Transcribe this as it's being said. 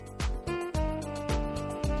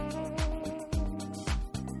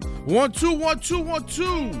1, 2, 1, 2, 1,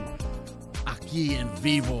 2. Aquí en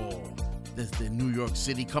vivo desde New York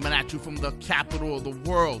City, coming at you from the capital of the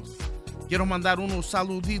world. Quiero mandar unos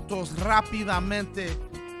saluditos rápidamente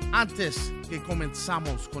antes que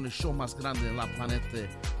comenzamos con el show más grande en la planeta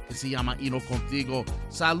que se llama Hino Contigo.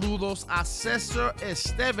 Saludos a César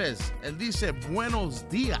Esteves. Él dice buenos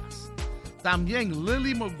días. También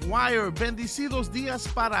Lily McGuire. Bendecidos días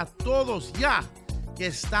para todos ya que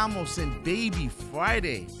estamos en Baby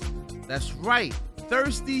Friday. That's right.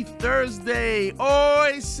 Thirsty Thursday.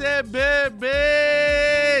 Hoy se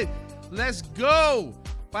bebe. Let's go.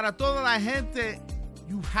 Para toda la gente,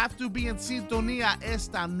 you have to be en sintonía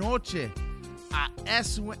esta noche a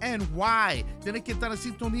SNY. Tienes que estar en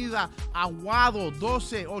sintonía a Aguado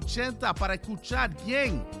 1280 para escuchar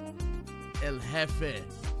quién. El jefe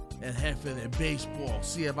de béisbol.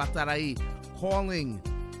 Sí, va a estar ahí calling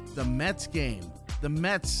the Mets game. The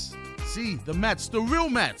Mets. Sí, the Mets. The real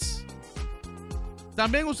Mets.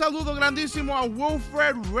 También un saludo grandísimo a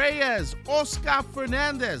Wilfred Reyes, Oscar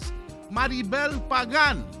Fernández, Maribel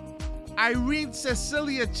Pagán, Irene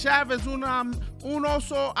Cecilia Chávez, un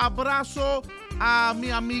oso abrazo a mi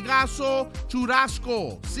amigazo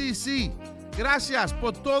Churrasco. Sí. Gracias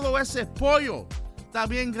por todo ese apoyo.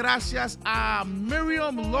 También gracias a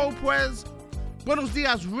Miriam López. Buenos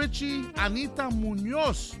días, Richie, Anita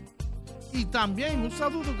Muñoz. Y también un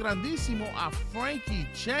saludo grandísimo a Frankie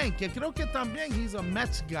Chen, que creo que también he's a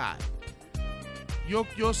Mets guy.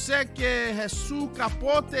 Yo sé que Jesús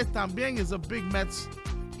Capote también is a big Mets.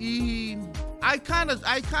 Y I kind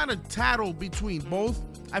of tattle between both.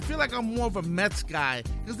 I feel like I'm more of a Mets guy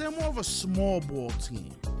because they're more of a small ball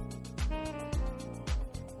team.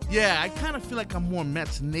 Yeah, I kind of feel like I'm more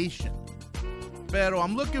Mets Nation. Pero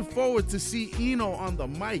I'm looking forward to see Hino on the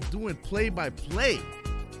mic doing play-by-play.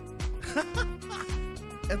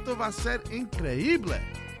 Esto va a ser increíble.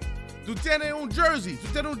 Tú tienes un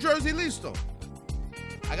jersey listo.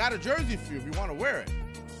 I got a jersey for you if you want to wear it.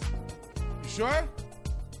 You sure?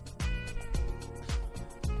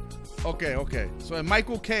 Okay. So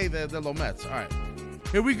Michael K. de los Mets. All right.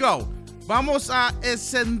 Here we go. Vamos a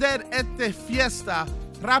encender esta fiesta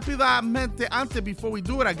rápidamente. Antes, before we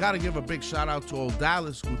do it, I got to give a big shout out to old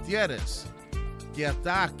Dallas Gutierrez, que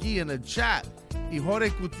está aquí en el chat. Y Jorge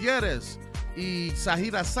Gutiérrez y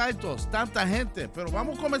Zahira Saitos, tanta gente. Pero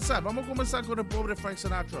vamos a comenzar con el pobre Frank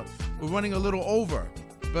Sinatra. We're running a little over,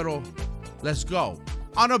 pero let's go.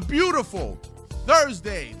 On a beautiful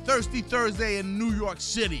Thursday, Thirsty Thursday in New York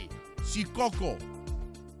City, Sicoco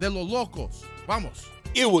de los Locos. Vamos.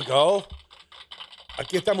 Here we go.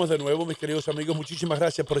 Aquí estamos de nuevo, mis queridos amigos. Muchísimas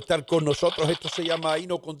gracias por estar con nosotros. Esto se llama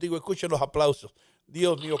Hino Contigo. Escuchen los aplausos.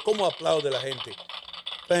 Dios mío, cómo aplaude la gente.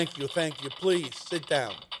 Thank you. Please, sit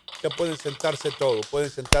down. Ya pueden sentarse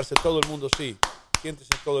todo el mundo, sí.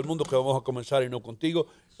 Siéntese todo el mundo que vamos a comenzar Hino Contigo.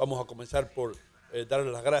 Vamos a comenzar por darle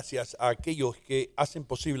las gracias a aquellos que hacen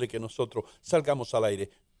posible que nosotros salgamos al aire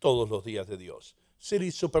todos los días de Dios.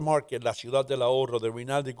 City Supermarket, la ciudad del ahorro, de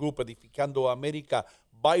Rinaldi Group, Edificando América,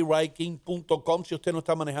 buyriking.com. Si usted no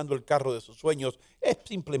está manejando el carro de sus sueños, es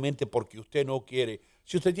simplemente porque usted no quiere.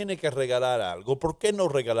 Si usted tiene que regalar algo, ¿por qué no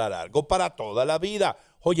regalar algo para toda la vida?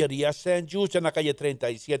 Joyería St. Jude en la calle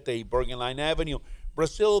 37 y Bergen Line Avenue.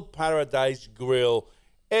 Brazil Paradise Grill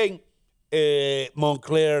en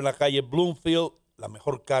Montclair, en la calle Bloomfield. La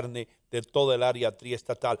mejor carne de toda el área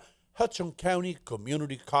triestatal. Hudson County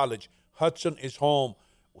Community College. Hudson is home.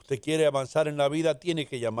 Usted quiere avanzar en la vida, tiene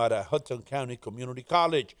que llamar a Hudson County Community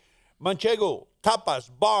College. Manchego,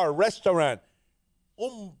 Tapas, Bar, Restaurant.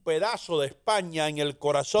 Un pedazo de España en el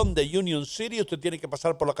corazón de Union City. Usted tiene que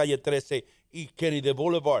pasar por la calle 13 y Kennedy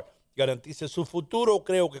Boulevard. Garantice su futuro.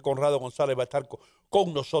 Creo que Conrado González va a estar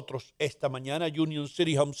con nosotros esta mañana. Union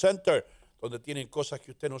City Home Center, donde tienen cosas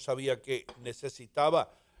que usted no sabía que necesitaba.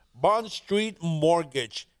 Bond Street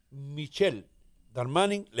Mortgage. Michelle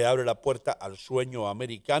Darmanin le abre la puerta al sueño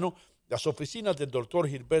americano. Las oficinas del doctor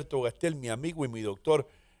Gilberto Gastel, mi amigo y mi doctor,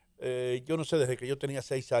 yo no sé, desde que yo tenía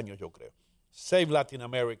 6 años, yo creo. Save Latin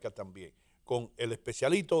America también, con el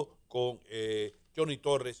especialito, con Johnny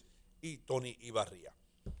Torres y Tony Ibarría.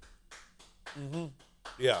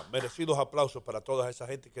 Merecidos aplausos para toda esa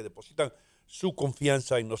gente que depositan su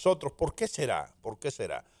confianza en nosotros. ¿Por qué será?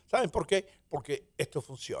 ¿Saben por qué? Porque esto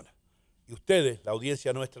funciona. Y ustedes, la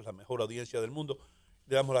audiencia nuestra, es la mejor audiencia del mundo.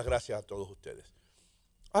 Le damos las gracias a todos ustedes.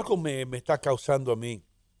 Algo me está causando a mí,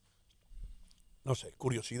 no sé,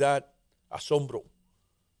 curiosidad, asombro,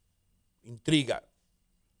 intriga.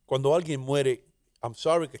 Cuando alguien muere, I'm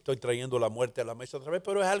sorry que estoy trayendo la muerte a la mesa otra vez,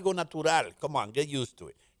 pero es algo natural. Come on, get used to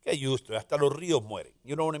it. Get used to it. Hasta los ríos mueren.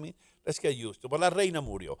 You know what I mean? Let's get used to it. Pues la reina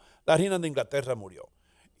murió. La reina de Inglaterra murió.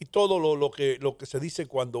 Y todo lo que se dice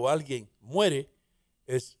cuando alguien muere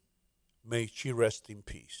es may she rest in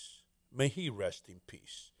peace. May he rest in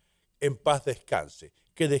peace. En paz descanse.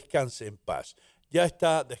 Que descanse en paz. Ya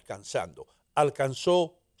está descansando.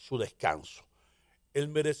 Alcanzó su descanso. El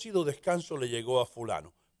merecido descanso le llegó a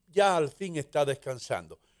fulano. Ya al fin está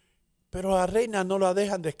descansando. Pero a la reina no la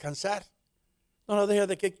dejan descansar. No la dejan.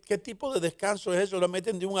 ¿Qué tipo de descanso es eso? La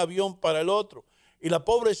meten de un avión para el otro. Y la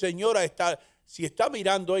pobre señora si está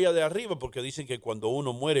mirando ella de arriba, porque dicen que cuando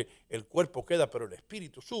uno muere el cuerpo queda, pero el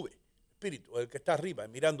espíritu sube. El espíritu, el que está arriba,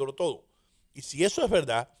 mirándolo todo. Y si eso es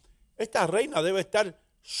verdad, esta reina debe estar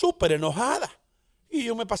súper enojada. Y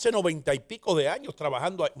yo me pasé 90 y pico de años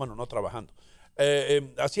trabajando, bueno, no trabajando,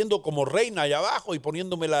 haciendo como reina allá abajo y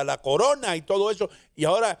poniéndome la corona y todo eso. Y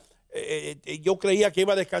ahora yo creía que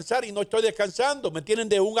iba a descansar y no estoy descansando. Me tienen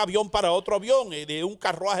de un avión para otro avión, de un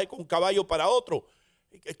carruaje con caballo para otro.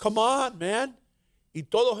 Come on, man. Y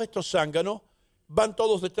todos estos zánganos van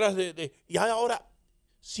todos detrás y hay ahora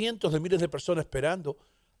cientos de miles de personas esperando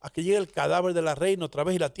a que llegue el cadáver de la reina otra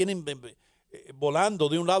vez y la tienen volando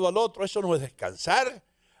de un lado al otro. Eso no es descansar.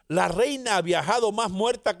 La reina ha viajado más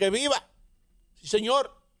muerta que viva. Sí, señor.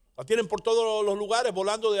 La tienen por todos los lugares,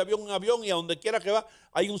 volando de avión en avión, y a donde quiera que va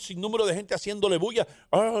hay un sinnúmero de gente haciéndole bulla.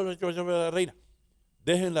 La reina.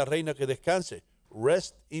 Dejen la reina que descanse.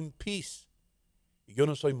 Rest in peace. Y yo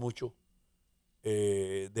no soy mucho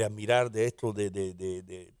de admirar de esto,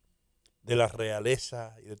 de la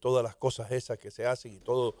realeza y de todas las cosas esas que se hacen y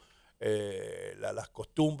todas las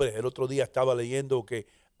costumbres. El otro día estaba leyendo que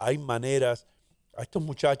hay maneras, a estos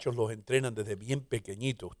muchachos los entrenan desde bien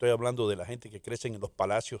pequeñitos. Estoy hablando de la gente que crecen en los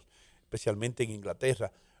palacios, especialmente en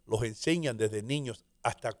Inglaterra. Los enseñan desde niños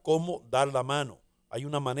hasta cómo dar la mano. Hay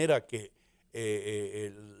una manera que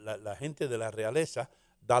la gente de la realeza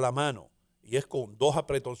da la mano. Y es con dos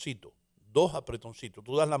apretoncitos.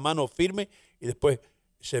 Tú das la mano firme y después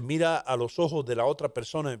se mira a los ojos de la otra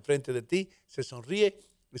persona enfrente de ti, se sonríe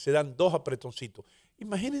y se dan dos apretoncitos.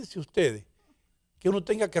 Imagínense ustedes que uno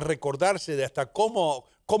tenga que recordarse de hasta cómo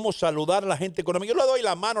saludar a la gente con amigos. Yo le doy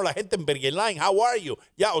la mano a la gente en Bergen Line, how are you?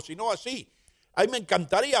 Ya, o si no así. A mí me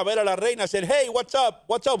encantaría ver a la reina hacer, hey, what's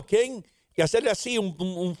up, king? Y hacerle así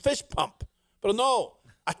un fist pump. Pero no,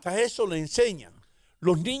 hasta eso le enseñan.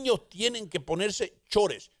 Los niños tienen que ponerse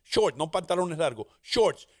shorts, no pantalones largos,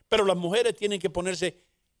 shorts. Pero las mujeres tienen que ponerse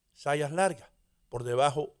sayas largas por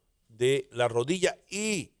debajo de la rodilla.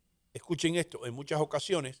 Y, escuchen esto, en muchas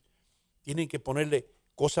ocasiones tienen que ponerle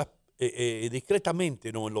cosas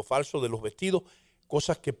discretamente, no en lo falso de los vestidos,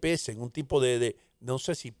 cosas que pesen, un tipo de no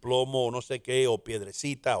sé si plomo o no sé qué, o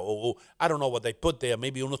piedrecita, o I don't know what they put there,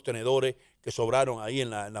 maybe unos tenedores que sobraron ahí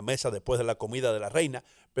en la mesa después de la comida de la reina,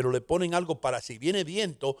 pero le ponen algo para si viene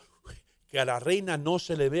viento, que a la reina no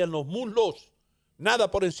se le vean los muslos,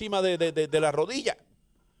 nada por encima de la rodilla.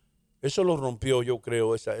 Eso lo rompió, yo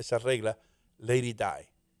creo, esa regla, Lady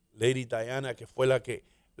Diana, que fue la que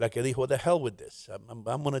dijo, the hell with this, I'm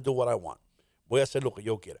going to do what I want, voy a hacer lo que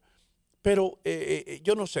yo quiera. Pero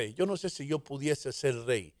yo no sé si yo pudiese ser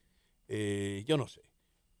rey, yo no sé.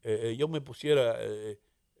 Yo me pusiera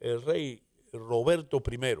el rey Roberto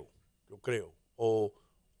I, yo creo, o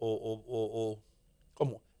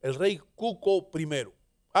 ¿cómo? El rey Cuco I,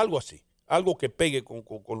 algo así, algo que pegue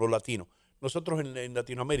con los latinos. Nosotros en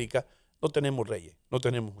Latinoamérica no tenemos reyes, no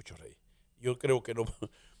tenemos muchos reyes. Yo creo que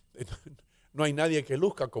no hay nadie que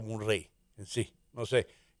luzca como un rey en sí, no sé.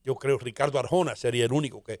 Yo creo que Ricardo Arjona sería el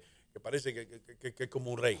único que parece que es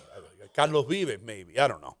como un rey. Carlos Vives, maybe, I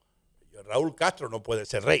don't know. Raúl Castro no puede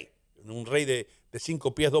ser rey. Un rey de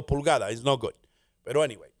 5 pies, 2 pulgadas, it's no good. Pero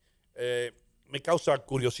anyway, me causa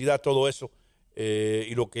curiosidad todo eso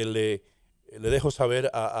y lo que le dejo saber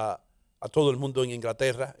a todo el mundo en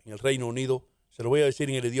Inglaterra, en el Reino Unido, se lo voy a decir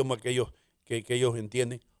en el idioma que ellos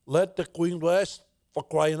entienden. Let the queen rest, for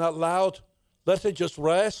crying out loud. Let her just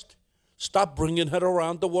rest. Stop bringing her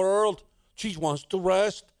around the world. She wants to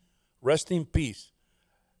rest. Rest in peace,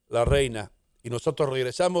 la reina. Y nosotros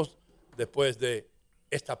regresamos después de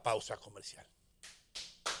esta pausa comercial.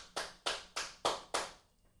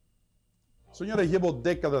 Señores, llevo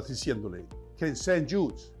décadas diciéndole que en St.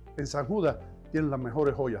 Jude's, en San Judas, tienen las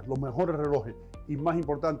mejores joyas, los mejores relojes y, más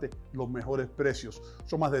importante, los mejores precios.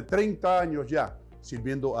 Son más de 30 años ya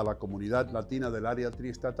sirviendo a la comunidad latina del área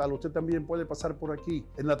triestatal. Usted también puede pasar por aquí,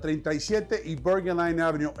 en la 37 y Bergen Line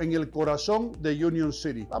Avenue, en el corazón de Union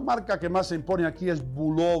City. La marca que más se impone aquí es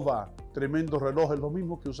Bulova. Tremendos relojes, los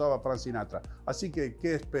mismos que usaba Frank Sinatra. Así que,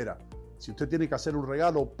 ¿qué espera? Si usted tiene que hacer un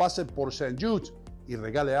regalo, pase por St. Jude's y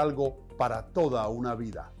regale algo para toda una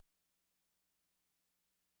vida.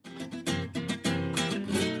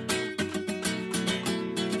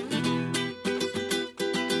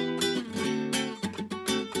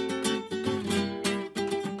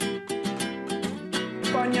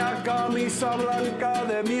 camisa blanca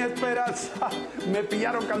de mi esperanza. Me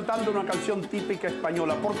pillaron cantando una canción típica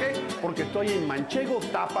española. ¿Por qué? Porque estoy en Manchego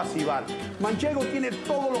Tapas y Bar. Manchego tiene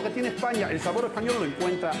todo lo que tiene España. El sabor español lo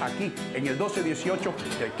encuentra aquí, en el 1218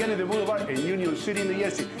 del Kennedy Boulevard en Union City, New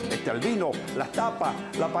Jersey. El vino, las tapas,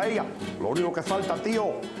 la paella. Lo único que falta,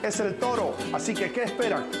 tío, es el toro. Así que, ¿qué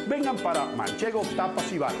esperan? Vengan para Manchego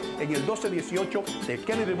Tapas y Bar en el 1218 del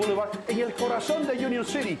Kennedy Boulevard en el corazón de Union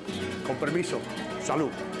City. Con permiso.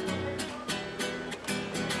 Salud.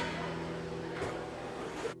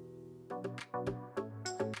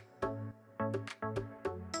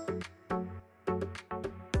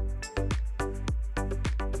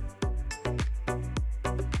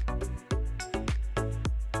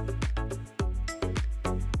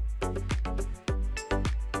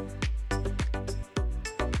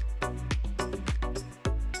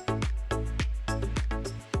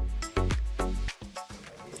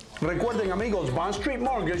 Recuerden, amigos, Bond Street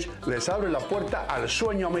Mortgage les abre la puerta al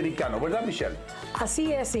sueño americano, ¿verdad, Michelle?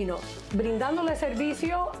 Así es, Sino, brindándole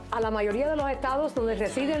servicio a la mayoría de los estados donde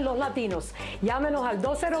residen los latinos. Llámenos al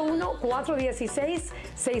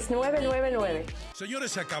 201-416-6999.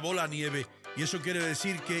 Señores, se acabó la nieve y eso quiere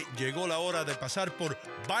decir que llegó la hora de pasar por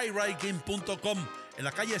buyrightgame.com en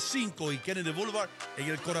la calle 5 y Kennedy Boulevard, en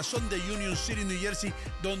el corazón de Union City, New Jersey,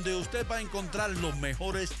 donde usted va a encontrar los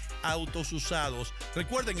mejores autos usados.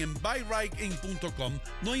 Recuerden, en buyrightgame.com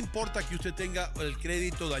no importa que usted tenga el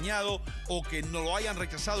crédito dañado o que no lo hayan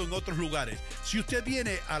rechazado en otros lugares. Si usted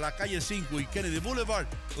viene a la calle 5 y Kennedy Boulevard,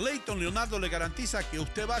 Leighton Leonardo le garantiza que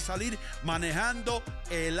usted va a salir manejando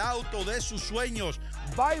el auto de sus sueños.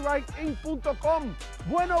 buyrightgame.com.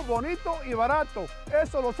 Bueno, bonito y barato.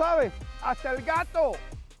 Eso lo sabe hasta el gato.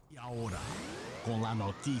 Y ahora, con las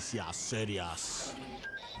noticias serias,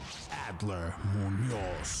 Adler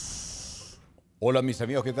Muñoz. Hola mis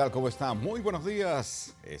amigos, ¿qué tal? ¿Cómo están? Muy buenos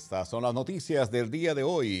días. Estas son las noticias del día de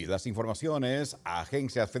hoy. Las informaciones: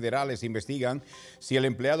 agencias federales investigan si el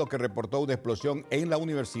empleado que reportó una explosión en la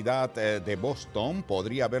Universidad de Boston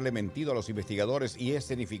podría haberle mentido a los investigadores y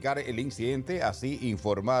escenificar el incidente. Así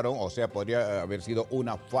informaron, o sea, podría haber sido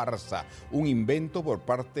una farsa, un invento por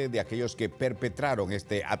parte de aquellos que perpetraron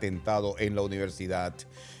este atentado en la universidad.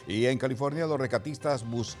 Y en California, los rescatistas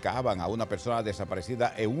buscaban a una persona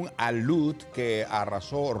desaparecida en un alud que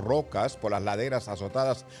arrasó rocas por las laderas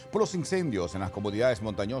azotadas por los incendios en las comunidades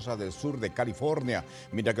montañosas del sur de California,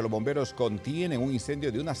 mientras que los bomberos contienen un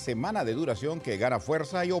incendio de una semana de duración que gana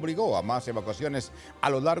fuerza y obligó a más evacuaciones a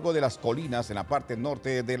lo largo de las colinas en la parte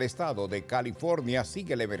norte del estado de California.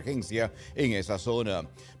 Sigue la emergencia en esa zona.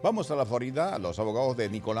 Vamos a la Florida. Los abogados de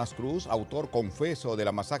Nicolás Cruz, autor confeso de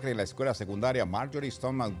la masacre en la escuela secundaria Marjory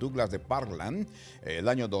Stoneman Douglas de Parkland, el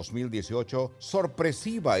año 2018,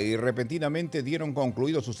 sorpresiva y repentinamente dieron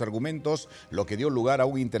concluidos sus argumentos, lo que dio lugar a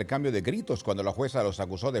un intercambio de gritos cuando la jueza los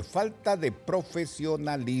acusó de falta de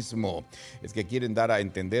profesionalismo. Es que quieren dar a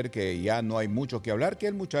entender que ya no hay mucho que hablar, que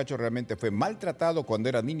el muchacho realmente fue maltratado cuando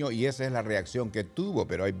era niño y esa es la reacción que tuvo,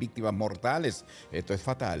 pero hay víctimas mortales. Esto es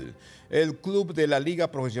fatal. El club de la Liga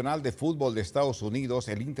Profesional de Fútbol de Estados Unidos,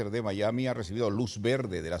 el Inter de Miami, ha recibido luz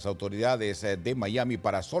verde de las autoridades de Miami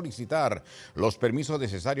para solicitar los permisos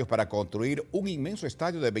necesarios para construir un inmenso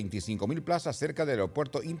estadio de 25,000 plazas cerca del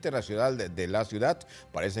aeropuerto internacional de la ciudad.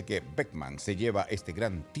 Parece que Beckman se lleva este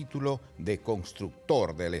gran título de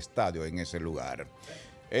constructor del estadio en ese lugar.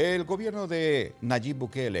 El gobierno de Nayib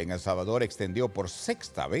Bukele en El Salvador extendió por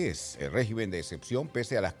sexta vez el régimen de excepción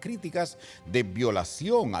pese a las críticas de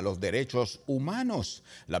violación a los derechos humanos.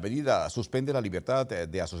 La medida suspende la libertad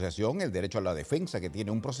de asociación, el derecho a la defensa que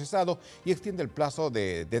tiene un procesado y extiende el plazo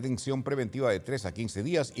de detención preventiva de 3 a 15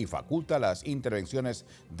 días y faculta las intervenciones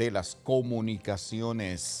de las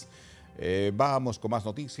comunicaciones. Vamos con más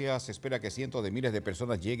noticias. Se espera que cientos de miles de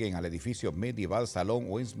personas lleguen al edificio medieval Salón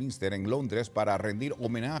Westminster en Londres para rendir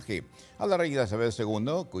homenaje a la reina Isabel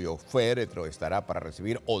II, cuyo féretro estará para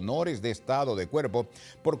recibir honores de estado de cuerpo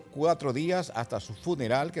por 4 días hasta su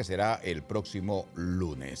funeral, que será el próximo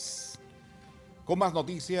lunes. Con más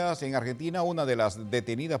noticias, en Argentina, una de las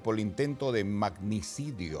detenidas por el intento de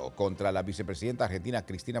magnicidio contra la vicepresidenta argentina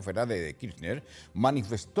Cristina Fernández de Kirchner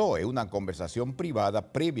manifestó en una conversación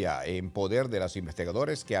privada previa en poder de los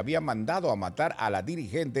investigadores que había mandado a matar a la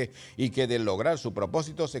dirigente y que de lograr su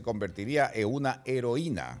propósito se convertiría en una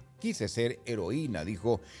heroína. Quise ser heroína,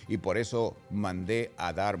 dijo, y por eso mandé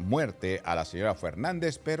a dar muerte a la señora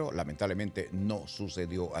Fernández, pero lamentablemente no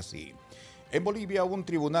sucedió así. En Bolivia, un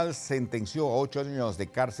tribunal sentenció a 8 años de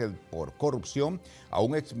cárcel por corrupción a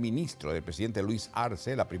un exministro del presidente Luis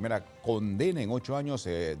Arce, la primera condena en 8 años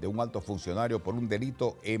de un alto funcionario por un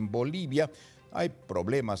delito en Bolivia. hay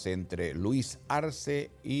problemas entre Luis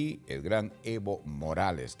Arce y el gran Evo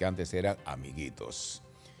Morales, que antes eran amiguitos.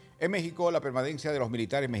 En México, la permanencia de los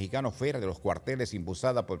militares mexicanos fuera de los cuarteles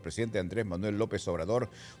impulsada por el presidente Andrés Manuel López Obrador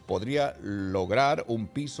podría lograr un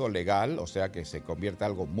piso legal, o sea que se convierta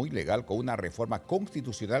algo muy legal, con una reforma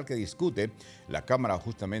constitucional que discute la Cámara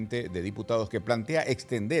justamente de Diputados, que plantea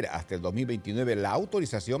extender hasta el 2029 la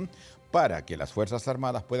autorización para que las Fuerzas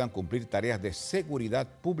Armadas puedan cumplir tareas de seguridad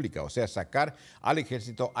pública, o sea, sacar al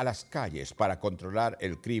ejército a las calles para controlar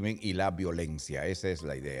el crimen y la violencia. Esa es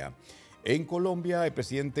la idea. En Colombia, el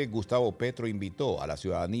presidente Gustavo Petro invitó a la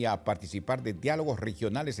ciudadanía a participar de diálogos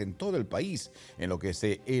regionales en todo el país, en lo que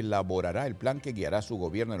se elaborará el plan que guiará su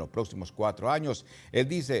gobierno en los próximos 4 años. Él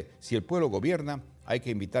dice, si el pueblo gobierna, hay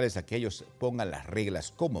que invitarles a que ellos pongan las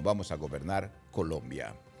reglas cómo vamos a gobernar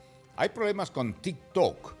Colombia. Hay problemas con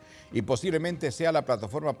TikTok y posiblemente sea la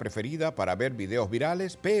plataforma preferida para ver videos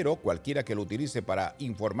virales, pero cualquiera que lo utilice para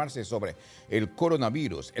informarse sobre el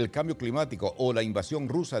coronavirus, el cambio climático o la invasión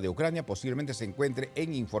rusa de Ucrania posiblemente se encuentre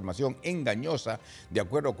en información engañosa, de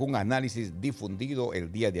acuerdo con un análisis difundido el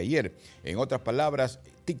día de ayer. En otras palabras,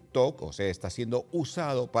 TikTok, o sea, está siendo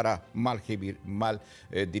usado para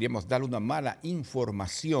diríamos, darle una mala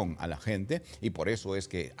información a la gente, y por eso es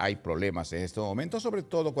que hay problemas en estos momentos, sobre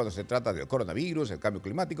todo cuando se trata del coronavirus, el cambio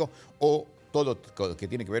climático o todo lo que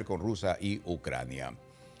tiene que ver con Rusia y Ucrania.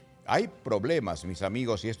 Hay problemas, mis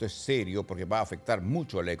amigos, y esto es serio porque va a afectar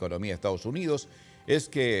mucho a la economía de Estados Unidos. Es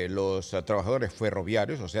que los trabajadores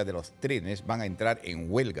ferroviarios, o sea, de los trenes, van a entrar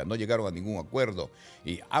en huelga. No llegaron a ningún acuerdo.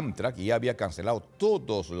 Y Amtrak ya había cancelado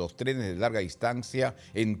todos los trenes de larga distancia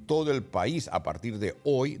en todo el país. A partir de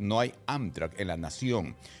hoy no hay Amtrak en la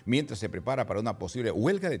nación, mientras se prepara para una posible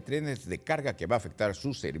huelga de trenes de carga que va a afectar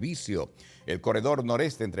su servicio. El corredor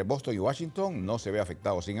noreste entre Boston y Washington no se ve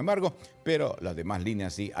afectado, sin embargo, pero las demás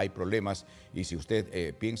líneas sí hay problemas. Y si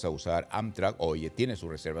usted piensa usar Amtrak o tiene su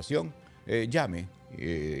reservación, llame,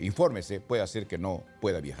 infórmese, puede hacer que no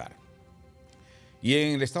pueda viajar. Y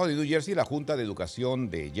en el estado de New Jersey, la Junta de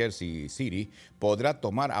Educación de Jersey City podrá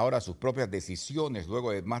tomar ahora sus propias decisiones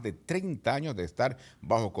luego de más de 30 años de estar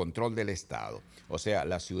bajo control del Estado. O sea,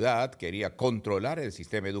 la ciudad quería controlar el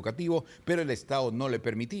sistema educativo, pero el Estado no le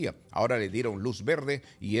permitía. Ahora le dieron luz verde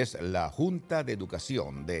y es la Junta de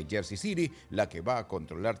Educación de Jersey City la que va a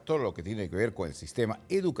controlar todo lo que tiene que ver con el sistema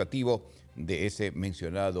educativo de ese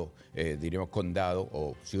mencionado, diríamos, condado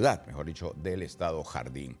o ciudad, mejor dicho, del estado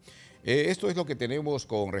Jardín. Esto es lo que tenemos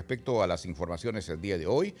con respecto a las informaciones el día de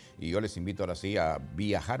hoy, y yo les invito ahora sí a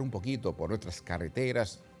viajar un poquito por nuestras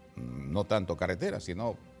carreteras, no tanto carreteras,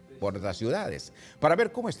 sino por las ciudades, para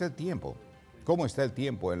ver cómo está el tiempo. ¿Cómo está el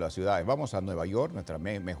tiempo en las ciudades? Vamos a Nueva York, nuestra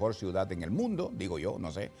mejor ciudad en el mundo, digo yo,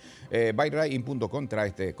 no sé. BuyRide.com trae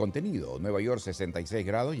este contenido. Nueva York 66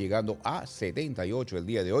 grados, llegando a 78 el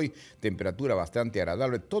día de hoy. Temperatura bastante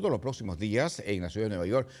agradable. Todos los próximos días en la ciudad de Nueva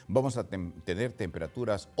York vamos a tener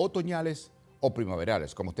temperaturas otoñales o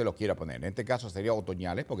primaverales, como usted lo quiera poner. En este caso sería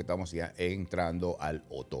otoñales porque estamos ya entrando al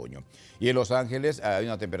otoño. Y en Los Ángeles hay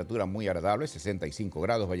una temperatura muy agradable, 65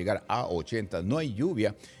 grados, va a llegar a 80. No hay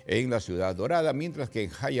lluvia en la ciudad dorada, mientras que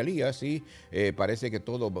en Hialeah sí parece que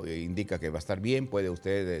todo indica que va a estar bien. Puede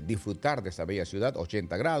usted disfrutar de esa bella ciudad,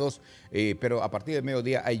 80 grados, pero a partir del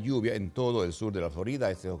mediodía hay lluvia en todo el sur de la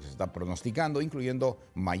Florida. Esto es lo que se está pronosticando, incluyendo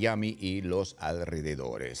Miami y los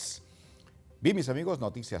alrededores. Bien, mis amigos,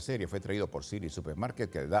 noticia seria fue traído por City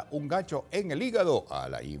Supermarket, que le da un gancho en el hígado a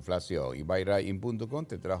la inflación. Y BuyRide.com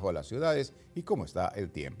te trajo a las ciudades y cómo está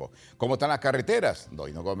el tiempo. ¿Cómo están las carreteras?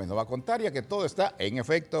 Doino Gómez nos va a contar, ya que todo está en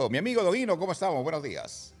efecto. Mi amigo Doino, ¿cómo estamos? Buenos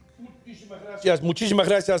días. Muchísimas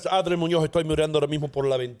gracias, Adrián Muñoz. Estoy mirando ahora mismo por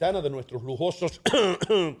la ventana de nuestros lujosos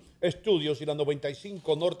estudios y la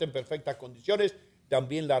 95 Norte en perfectas condiciones.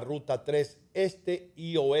 También la Ruta 3 Este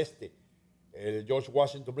y Oeste. El George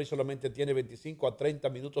Washington Bridge solamente tiene 25 a 30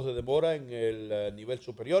 minutos de demora en el nivel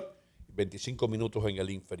superior y 25 minutos en el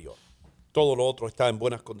inferior. Todo lo otro está en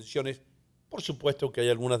buenas condiciones. Por supuesto que hay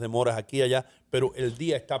algunas demoras aquí y allá, pero el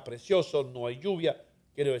día está precioso, no hay lluvia.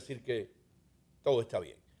 Quiere decir que todo está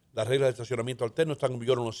bien. Las reglas de estacionamiento alterno están en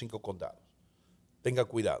vigor en los 5 condados. Tenga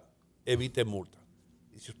cuidado, evite multas.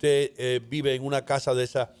 Y si usted vive en una casa de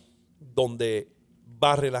esas donde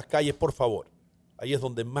barre las calles, por favor, ahí es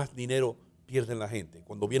donde más dinero pierden la gente.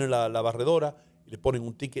 Cuando viene la barredora y le ponen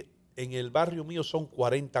un ticket, en el barrio mío son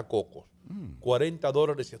 40 cocos,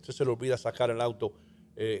 $40 si a usted se le olvida sacar el auto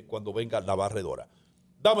cuando venga la barredora.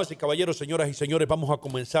 Damas y caballeros, señoras y señores, vamos a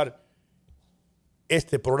comenzar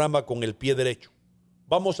este programa con el pie derecho.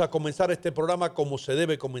 Vamos a comenzar este programa como se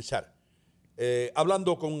debe comenzar,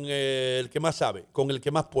 hablando con el que más sabe, con el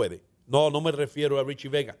que más puede. No me refiero a Richie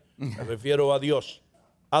Vega. Me refiero a Dios.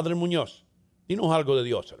 Adrián Muñoz, dinos algo de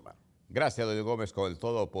Dios, hermano. Gracias, Don Gómez, con el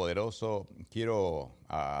Todopoderoso. Quiero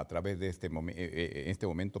a través de este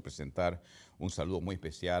momento presentar un saludo muy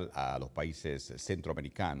especial a los países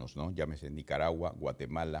centroamericanos, ¿no? Llámese Nicaragua,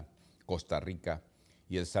 Guatemala, Costa Rica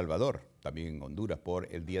y El Salvador, también en Honduras,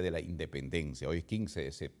 por el Día de la Independencia. Hoy es 15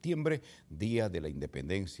 de septiembre, Día de la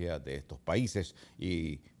Independencia de estos países,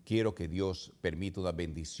 y quiero que Dios permita una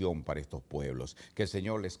bendición para estos pueblos, que el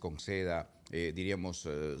Señor les conceda,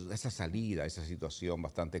 esa salida, esa situación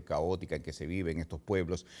bastante caótica en que se vive en estos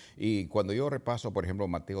pueblos. Y cuando yo repaso, por ejemplo,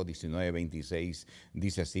 Mateo 19, 26,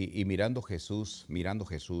 dice así: y mirando Jesús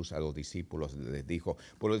a los discípulos, les dijo,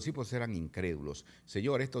 pues los discípulos eran incrédulos,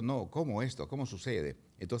 Señor, esto no, ¿cómo esto? ¿Cómo sucede?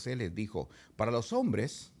 Entonces Él les dijo, para los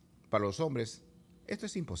hombres, esto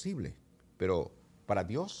es imposible, pero para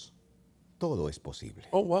Dios todo es posible.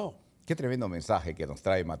 Oh, wow. Qué tremendo mensaje que nos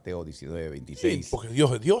trae Mateo 19, 26. Sí, porque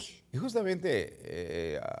Dios es Dios. Y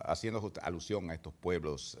justamente haciendo alusión a estos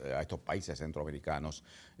pueblos, a estos países centroamericanos,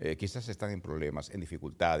 quizás están en problemas, en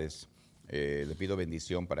dificultades. Le pido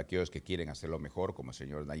bendición para aquellos que quieren hacerlo mejor, como el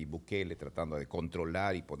señor Nayib Bukele, tratando de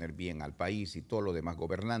controlar y poner bien al país y todos los demás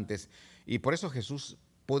gobernantes. Y por eso Jesús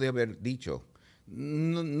puede haber dicho: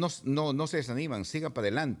 no se desaniman, sigan para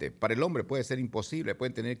adelante. Para el hombre puede ser imposible,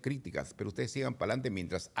 pueden tener críticas, pero ustedes sigan para adelante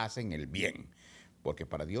mientras hacen el bien, porque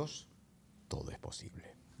para Dios todo es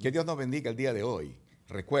posible. Que Dios nos bendiga el día de hoy.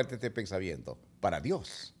 Recuerde este pensamiento: para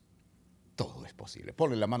Dios todo es posible.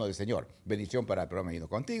 Ponle la mano del Señor. Bendición para el programa Ido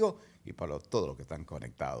Contigo y para todos los que están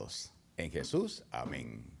conectados en Jesús.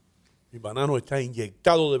 Amén. Mi banano está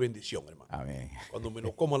inyectado de bendición, hermano. Amén. Cuando me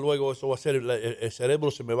lo coma luego, eso va a ser, el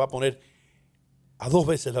cerebro se me va a poner a 2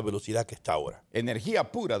 veces la velocidad que está ahora.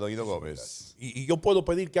 Energía pura, Don Ido Gómez. Y yo puedo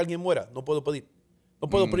pedir que alguien muera. No puedo pedir. No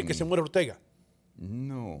puedo pedir que se muera Ortega.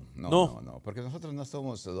 No, porque nosotros no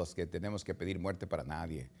somos los que tenemos que pedir muerte para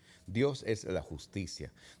nadie. Dios es la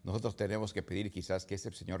justicia. Nosotros tenemos que pedir quizás que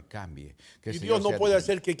ese Señor cambie. Que Y Dios no puede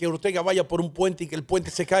hacer que Ortega vaya por un puente y que el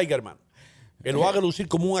puente se caiga, hermano. Que lo haga lucir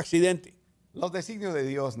como un accidente. Los designios de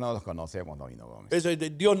Dios no los conocemos, Don Ido Gómez.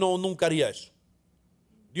 Dios nunca haría eso.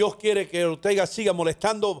 Dios quiere que Ortega siga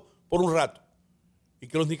molestando por un rato y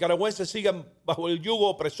que los nicaragüenses sigan bajo el yugo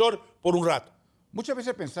opresor por un rato. Muchas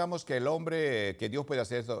veces pensamos que que Dios puede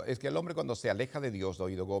hacer esto, es que el hombre cuando se aleja de Dios,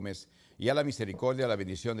 Don Ido Gómez, y a la misericordia, a la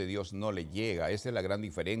bendición de Dios no le llega. Esa es la gran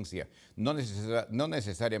diferencia. No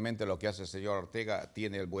necesariamente lo que hace el señor Ortega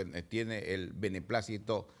tiene el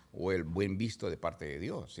beneplácito o el buen visto de parte de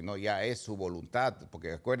Dios, sino ya es su voluntad,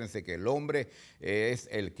 porque acuérdense que el hombre es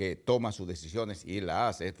el que toma sus decisiones y la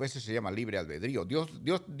hace. Después eso se llama libre albedrío. Dios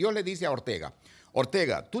le dice a Ortega: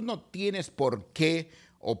 Ortega, tú no tienes por qué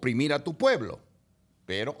oprimir a tu pueblo.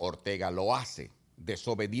 Pero Ortega lo hace,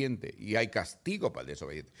 desobediente, y hay castigo para el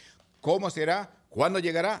desobediente. ¿Cómo será? ¿Cuándo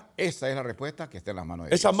llegará? Esa es la respuesta que está en las manos de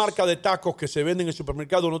Dios. Esa marca de tacos que se venden en el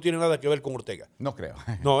supermercado no tiene nada que ver con Ortega. No creo.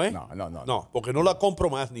 No, ¿eh? No, porque no la compro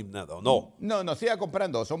más ni nada. No. No, siga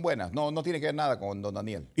comprando, son buenas. No tiene que ver nada con don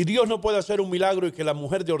Daniel. ¿Y Dios no puede hacer un milagro y que la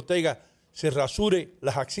mujer de Ortega se rasure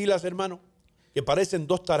las axilas, hermano? Que parecen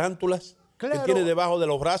 2 tarántulas que tiene debajo de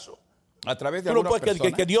los brazos. A través de ¿Tú no algunas puedes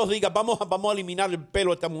personas. que Dios diga, vamos a eliminar el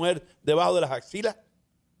pelo de esta mujer debajo de las axilas?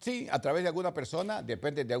 Sí, a través de alguna persona,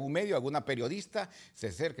 depende de algún medio, alguna periodista, se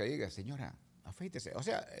acerca y diga: señora, afeítese. O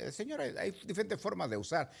sea, señora, hay diferentes formas de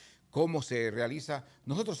usar. ¿Cómo se realiza?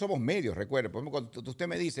 Nosotros somos medios, recuerde. Por ejemplo, cuando usted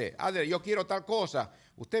me dice: Adler, yo quiero tal cosa,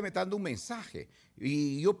 usted me está dando un mensaje.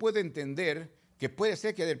 Y yo puedo entender que puede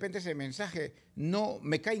ser que de repente ese mensaje no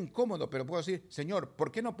me cae incómodo, pero puedo decir: Señor,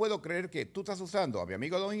 ¿por qué no puedo creer que tú estás usando a mi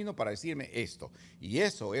amigo Don Hino para decirme esto? Y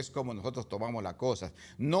eso es como nosotros tomamos las cosas.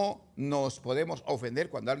 No nos podemos ofender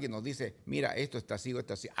cuando alguien nos dice: mira, esto está así,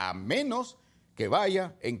 a menos que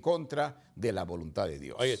vaya en contra de la voluntad de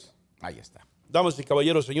Dios. Ahí está. Ahí está. Damas y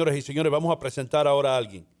caballeros, señoras y señores, vamos a presentar ahora a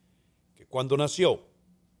alguien que cuando nació,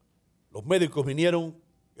 los médicos vinieron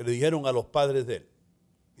y le dijeron a los padres de él: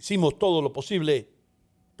 hicimos todo lo posible,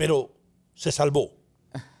 pero se salvó.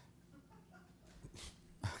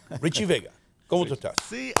 Richie Vega, ¿cómo tú estás?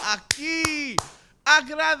 Sí, aquí,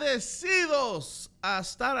 agradecidos a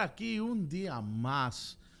estar aquí un día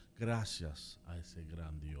más. Gracias a ese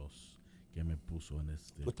gran Dios que me puso en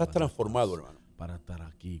este. Tú estás transformado, hermano. Para estar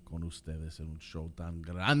aquí con ustedes en un show tan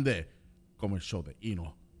grande como el show de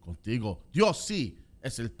Hino Contigo. Dios sí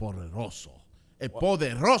es el poderoso. El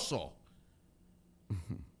poderoso.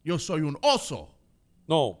 Yo soy un oso.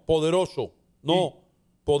 No, poderoso. No,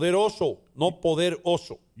 poderoso. No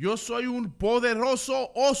poderoso. Yo soy un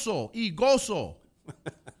poderoso oso y gozo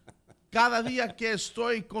cada día que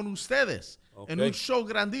estoy con ustedes. Okay. en un show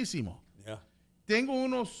grandísimo. Yeah. Tengo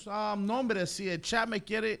unos nombres, si el chat me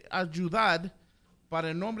quiere ayudar, para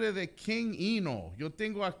el nombre de King Eno. Yo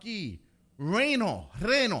tengo aquí Reno.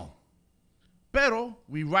 Pero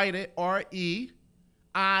we write it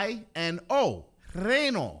R-E-I-N-O.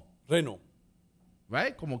 Reno.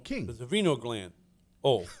 Right? Como King. There's a renal gland.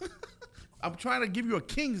 Oh. I'm trying to give you a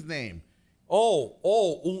king's name.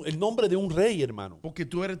 El nombre de un rey, hermano. Porque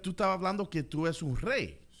tú estabas hablando que tú eres un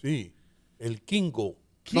rey. Sí. El Kingo.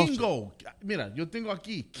 Kingo. Mira, yo tengo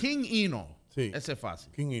aquí King Eno. Sí. Ese es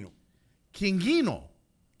fácil. Kingino. Kingino.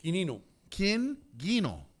 Quinino.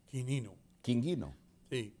 Kingino. Quinino. Quinguino.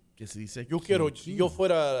 Sí. Que se dice Yo quiero, si Kingino. yo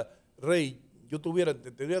fuera rey,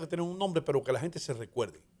 tendría que tener un nombre, pero que la gente se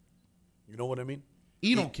recuerde. You know what I mean?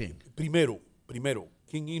 Eno King. Primero.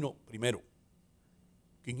 King Eno primero.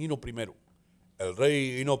 King Eno primero. El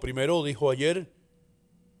rey Eno primero dijo ayer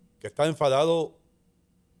que está enfadado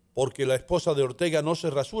porque la esposa de Ortega no se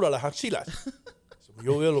rasura las axilas.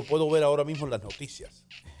 Lo puedo ver ahora mismo en las noticias.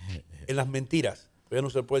 En las mentiras. Ya no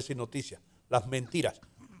se puede decir noticias. Las mentiras.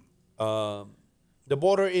 The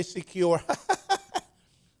border is secure.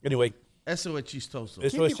 Anyway. Eso es chistoso.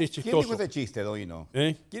 Eso es ¿Quién chistoso. dijo ese chiste, Doino?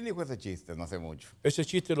 ¿Eh? ¿Quién dijo ese chiste? No hace mucho. Ese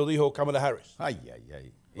chiste lo dijo Kamala Harris. Ay.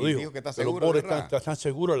 Lo Y dijo, dijo que está que los seguro, borders ¿verdad? están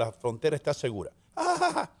seguros, la frontera está segura.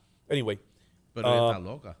 Anyway. Pero ella está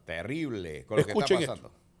loca. Terrible con lo que está Escuchen pasando.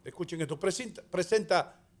 esto. Escuchen esto.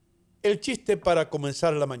 Presenta el chiste para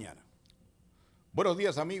comenzar la mañana. Buenos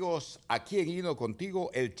días, amigos. Aquí en Hino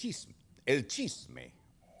contigo, el chisme. El chisme.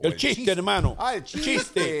 O El chiste, hermano. Ah, el chiste.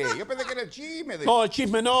 Chiste. Yo pensé que era el chisme. No, el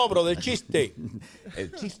chisme no, bro, del chiste.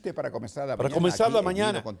 El chiste para comenzar la Para mañana. comenzar aquí la en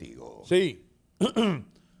mañana. Hino contigo. Sí.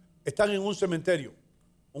 Están en un cementerio,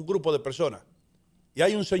 un grupo de personas. Y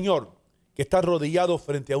hay un señor que está arrodillado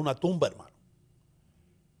frente a una tumba, hermano.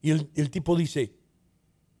 Y el tipo dice,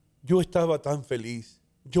 yo estaba tan feliz.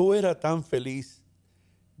 Yo era tan feliz.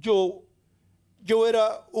 Yo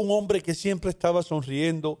era un hombre que siempre estaba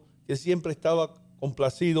sonriendo, que siempre estaba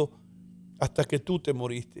complacido, hasta que tú te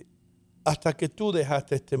moriste, hasta que tú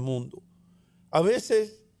dejaste este mundo. A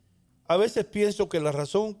veces pienso que la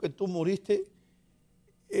razón que tú moriste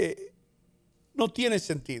no tiene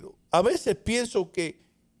sentido. A veces pienso que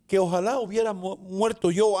ojalá hubiera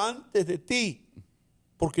muerto yo antes de ti,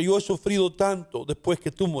 porque yo he sufrido tanto después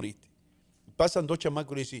que tú moriste. Pasan dos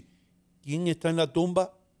chamacos y le dicen, ¿quién está en la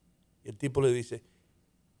tumba? Y el tipo le dice,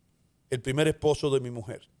 el primer esposo de mi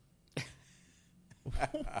mujer.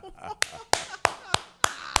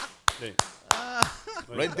 Sí.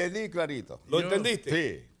 Lo entendí clarito. ¿Lo entendiste?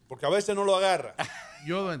 Sí. Porque a veces no lo agarra.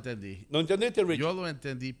 Yo lo entendí. ¿No entendiste, Richie? Yo lo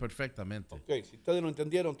entendí perfectamente. Ok, si ustedes lo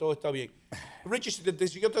entendieron, todo está bien. Richie,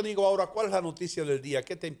 si yo te digo ahora, ¿cuál es la noticia del día?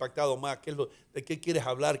 ¿Qué te ha impactado más? ¿De qué quieres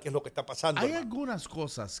hablar? ¿Qué es lo que está pasando? Hay hermano? algunas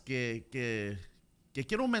cosas que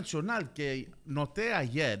quiero mencionar que noté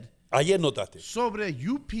ayer Ayer notaste. sobre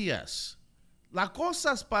UPS. Las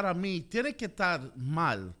cosas para mí tienen que estar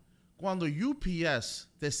mal cuando UPS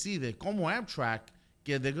decide, como Amtrak,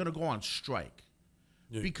 que they're going to go on strike.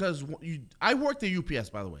 Yeah. Because I worked at UPS,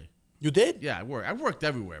 by the way. You did? Yeah, I worked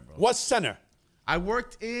everywhere, bro. What center? I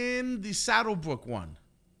worked in the Saddlebrook one.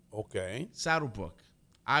 Okay. Saddlebrook.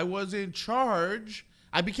 I was in charge.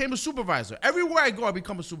 I became a supervisor. Everywhere I go, I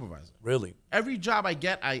become a supervisor. Really? Every job I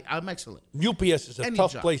get, I'm excellent. UPS is a Any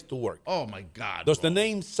tough job. place to work. Oh, my God. Does bro. the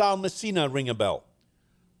name Sal Messina ring a bell?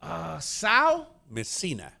 Sal?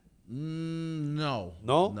 Messina. No.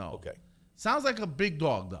 No? No. Okay. Sounds like a big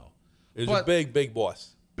dog, though. It's But- a big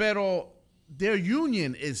boss. Pero their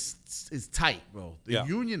union is tight, bro. The Yeah.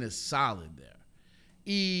 union is solid there.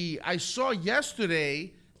 Y I saw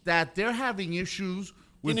yesterday that they're having issues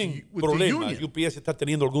with Tienen the problemas. union. UPS está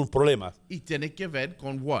teniendo algunos problemas. Y tiene que ver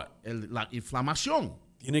con what? La inflamación.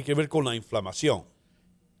 Tiene que ver con la inflamación.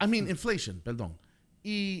 I mean, inflation, perdón.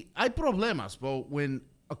 Y hay problemas, bro, when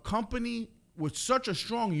a company with such a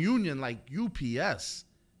strong union like UPS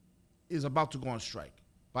is about to go on strike.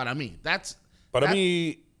 Para mí, Para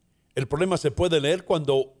mí, el problema se puede leer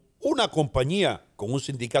cuando una compañía con un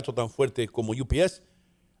sindicato tan fuerte como UPS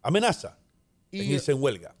amenaza en Y- irse en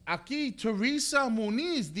huelga. Aquí Teresa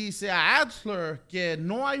Muniz dice a Adler que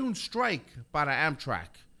no hay un strike para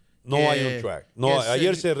Amtrak. No Que- hay un track. No, que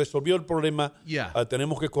ayer se resolvió el problema. Yeah.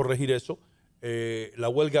 Tenemos que corregir eso. La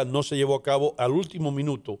huelga no se llevó a cabo. Al último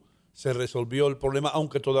minuto se resolvió el problema,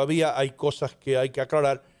 aunque todavía hay cosas que hay que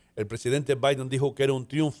aclarar. El presidente Biden dijo que era un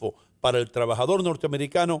triunfo para el trabajador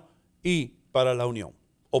norteamericano y para la unión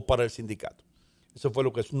o para el sindicato. Eso fue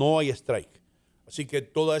lo que es. No hay strike. Así que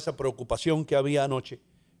toda esa preocupación que había anoche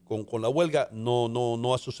con la huelga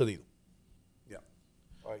no ha sucedido. Yeah.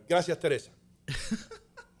 All right. Gracias, Teresa.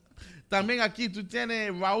 También aquí tú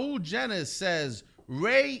tienes Raúl Jenner says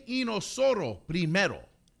Rey Inosoro primero.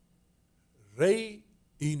 Rey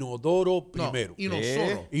Inodoro No, primero.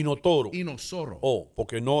 Inosoro. Inotoro. Inosoro. Oh,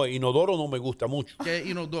 porque no, Inodoro no me gusta mucho. ¿Qué es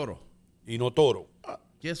inodoro? Inotoro.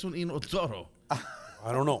 ¿Qué es un inodoro?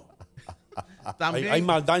 I don't know. También Hay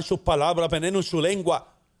maldad en sus palabras, veneno en su lengua.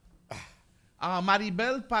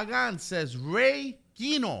 Maribel Pagan says Rey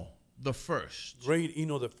Quino the first. Rey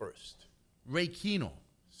Ino the first. Rey Quino.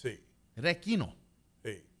 Sí. Rey Quino.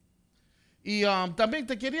 Sí. Y también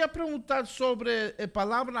te quería preguntar sobre la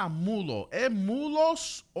palabra mulo. ¿Es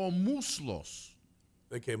mulos o muslos?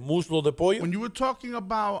 ¿De qué? ¿Muslo de pollo? When you were talking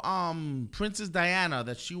about Princess Diana,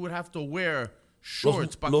 that she would have to wear Los,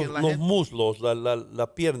 shorts para los- que la los gente... muslos, la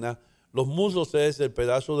pierna. Los muslos es el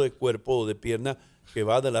pedazo de cuerpo o de pierna que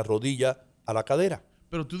va de la rodilla a la cadera.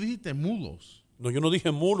 Pero tú dijiste mulos. No, yo no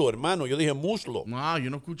dije mulo, hermano. Yo dije muslo. No, yo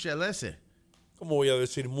no escuché el ese. ¿Cómo voy a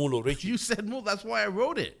decir mulo, Richie? You said mulo. That's why I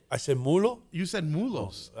wrote it. ¿I said mulo? You said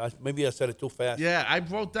mulos. Maybe I said it too fast. Yeah, I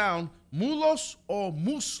wrote down mulos or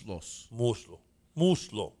muslos. Muslo.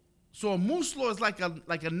 Muslo. So a muslo is like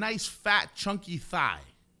a nice fat chunky thigh.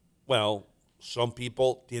 Well, some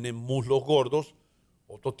people tienen muslos gordos,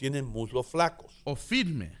 otros tienen muslos flacos, O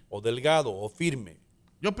firme. o delgado, o firme.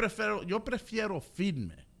 Yo prefiero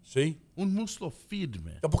firme. ¿Sí? Un muslo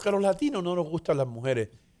firme. Porque a los latinos no nos gustan las mujeres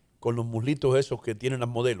con los muslitos esos que tienen las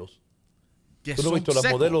modelos. Que Tú no has son visto las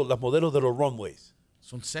secos. modelos de los runways,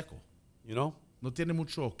 Son secos. you know? No tiene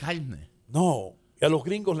mucho carne. No, y a los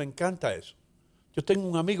gringos les encanta eso. Yo tengo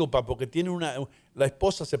un amigo, papo, que tiene la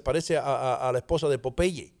esposa se parece a la esposa de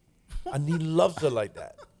Popeye. And he loves her like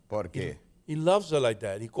that. ¿Por qué? He loves her like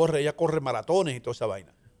that. Ella corre maratones y toda esa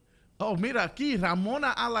vaina. Oh, mira aquí,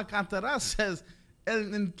 Ramona Alcántara says,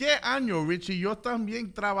 ¿en qué año, Richie? Yo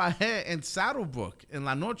también trabajé en Saddlebrook en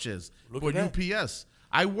las noches Look por at that. UPS.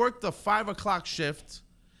 I worked the 5 o'clock shift,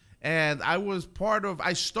 and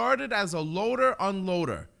I started as a loader,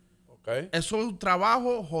 unloader. Okay? Eso es un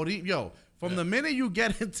trabajo horrible. Yo, from the minute you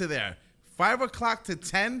get into there, 5 o'clock to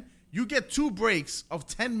 10, you get 2 breaks of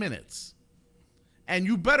 10 minutes. And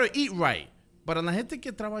you better eat right. Para la gente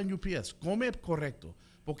que trabaja en UPS, come correcto.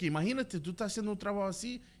 Porque imagínate, tú estás haciendo un trabajo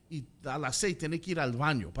así y a las 6 tienes que ir al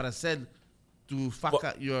baño para hacer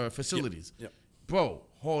your facilities. yeah. Bro,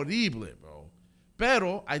 horrible, bro.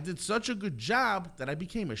 Pero I did such a good job that I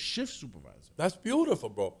became a shift supervisor. That's beautiful,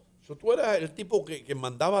 bro. So tú eras el tipo que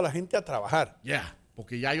mandaba a la gente a trabajar. Yeah,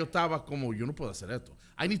 porque ya yo estaba como, yo no puedo hacer esto.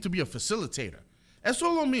 I need to be a facilitator. Eso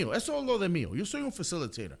es lo mío, eso es lo de mío. Yo soy un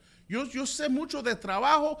facilitator. Yo sé mucho de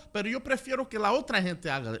trabajo, pero yo prefiero que la otra gente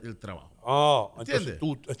haga el trabajo. Ah, entonces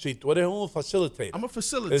 ¿Entiendes? tú eres un facilitator. I'm a Es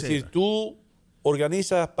facilitator. decir, tú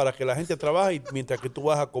organizas para que la gente trabaje y mientras que tú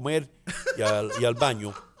vas a comer y al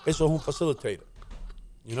baño. Eso es un facilitator.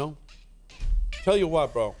 You know? Tell you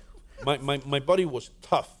what, bro. My buddy was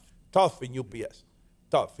tough in UPS.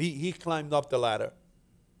 Tough. He climbed up the ladder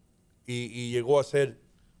y llegó a ser,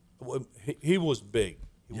 he was big.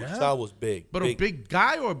 Yeah? Sal was big. But a big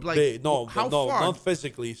guy or like, big. No, how no, far? not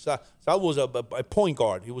physically. Sal was a point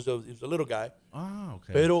guard. He was a little guy. Ah,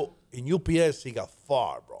 okay. Pero in UPS, he got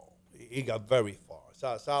far, bro. He got very far.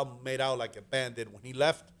 Sal made out like a bandit. When he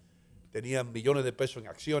left, tenía millones de pesos en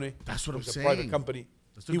acciones. That's what It I'm was a saying. private company.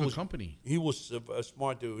 That's a good company. He was a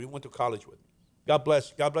smart dude. He went to college with me. God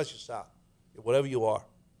bless you, Sal. Whatever you are.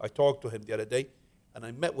 I talked to him the other day, and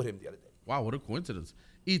I met with him the other day. Wow, what a coincidence.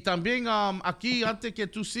 Y también aquí, antes que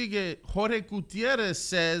tú sigues, Jorge Gutierrez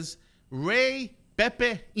says, Rey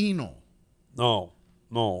Pepe Hino. No,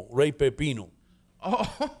 Rey Pepino.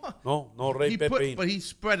 Oh, No, Rey Pepino. But he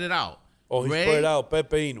spread it out. Oh, he Rey spread out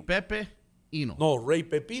Pepino. Pepe Hino. No, Rey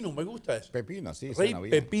Pepino, me gusta eso. Pepino, sí, Rey suena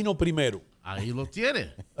bien. Pepino primero. Ahí lo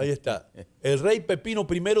tiene. Ahí está. El Rey Pepino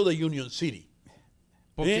primero de Union City.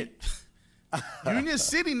 Porque Union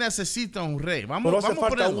City necesita un rey. Pero Vamos hace a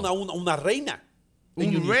falta ponerlo. una reina. en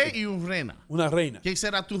Un Union rey City. y un reina. Una reina. ¿Quién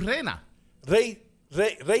será tu reina?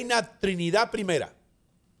 Reina Trinidad primera.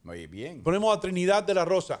 Muy bien. Ponemos a Trinidad de la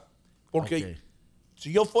Rosa. Porque Ok.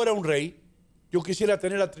 si yo fuera un rey, yo quisiera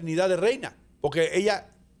tener a Trinidad de reina. Porque ella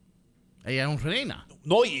Ella es una reina.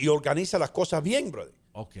 no y organiza las cosas bien, brother.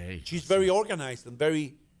 Ok. She's very organized and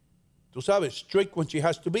very, tú sabes, strict when she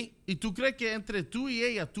has to be. ¿Y tú crees que entre tú y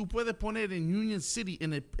ella tú puedes poner en Union City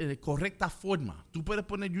en la correcta forma? Tú puedes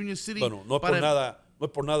poner Union City Bueno, no es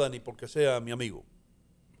por nada ni porque sea mi amigo.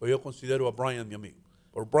 Pero yo considero a Brian mi amigo.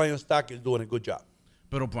 Pero Brian Stack is doing a good job.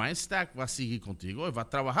 Pero Brian Stack va a seguir contigo y va a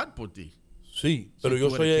trabajar por ti. Sí, pero Sí, yo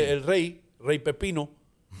tú soy eres el Rey Pepino,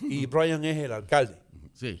 y Brian es el alcalde.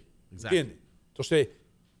 Sí, exacto. ¿Entiendes? Entonces,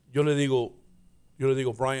 yo le digo,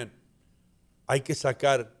 Brian, hay que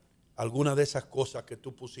sacar algunas de esas cosas que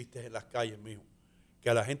tú pusiste en las calles, mijo, que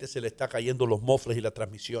a la gente se le está cayendo los mofles y las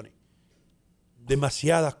transmisiones.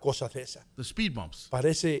 Demasiadas cosas de esas. The speed bumps.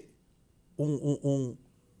 Parece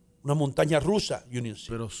una montaña rusa, Union City.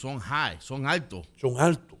 Pero son high, son altos. Son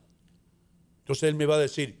altos. Entonces él me va a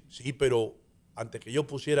decir, sí, pero antes que yo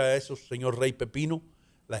pusiera eso, señor Rey Pepino,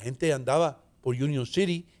 la gente andaba por Union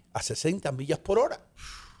City a 60 millas por hora.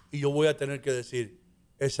 Y yo voy a tener que decir,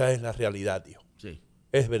 esa es la realidad, hijo. Sí.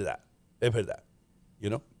 Es verdad, es verdad. You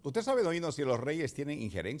know? ¿Usted sabe, don Hino, si los reyes tienen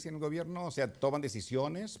injerencia en el gobierno? O sea, toman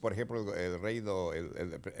decisiones. Por ejemplo, el rey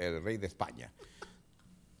de España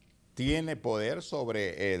tiene poder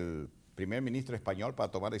sobre el primer ministro español para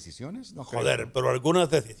tomar decisiones. No creo. Joder, pero algunas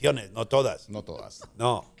decisiones, no todas. No todas.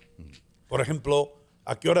 No. Por ejemplo,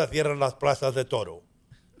 ¿a qué hora cierran las plazas de toro?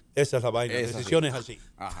 Esa es la vaina. Es Decisiones así.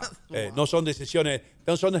 Ajá. No son decisiones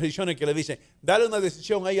que le dicen, dale una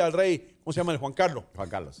decisión ahí al rey, ¿cómo se llama? El Juan Carlos. Juan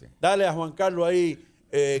Carlos, sí. Dale a Juan Carlos ahí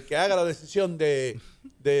que haga la decisión de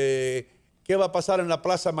qué va a pasar en la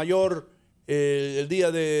Plaza Mayor el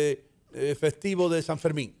día de festivo de San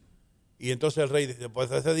Fermín. Y entonces el rey dice,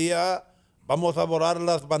 pues ese día vamos a volar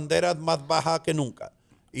las banderas más bajas que nunca.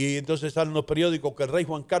 Y entonces salen los periódicos que el rey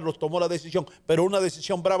Juan Carlos tomó la decisión, pero una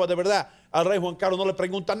decisión brava de verdad. Al rey Juan Carlos no le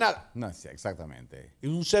preguntan nada. No, sí, exactamente. Y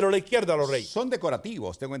un cero a la izquierda a los reyes. Son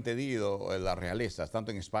decorativos, tengo entendido, las realezas,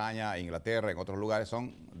 tanto en España, Inglaterra, en otros lugares,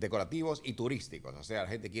 son decorativos y turísticos. O sea, la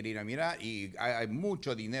gente quiere ir a mirar y hay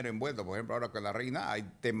mucho dinero envuelto. Por ejemplo, ahora con la reina hay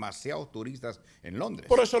demasiados turistas en Londres.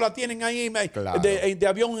 Por eso la tienen ahí Claro. de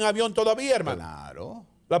avión en avión todavía, hermano. Claro.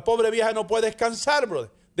 La pobre vieja no puede descansar, brother.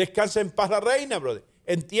 Descansa en paz la reina, brother.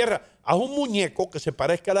 En tierra, haz un muñeco que se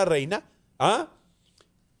parezca a la reina, ¿ah?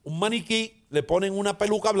 Un maniquí, le ponen una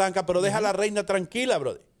peluca blanca, pero deja a la reina tranquila,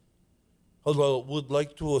 brother. Hello, would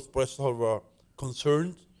like to express our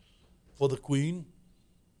concerns for the queen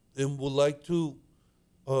and would like to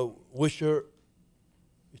wish her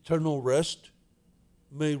eternal rest.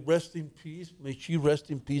 May rest in peace. May she rest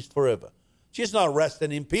in peace forever. She's not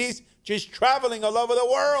resting in peace. She's traveling all over the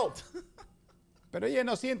world. Pero ella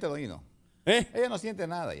no siente, don Hino. Ella no siente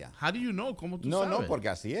nada ya. How do you know? ¿Cómo tú No, sabes? no, porque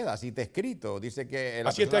así es, así está escrito. Dice que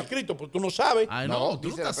Así está escrito, porque tú no sabes. Ay, no, ¿tú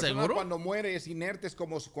dice, estás la persona seguro? cuando muere es inerte, es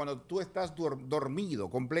como cuando tú estás dormido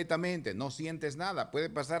completamente, no sientes nada. Puede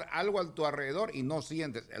pasar algo a tu alrededor y no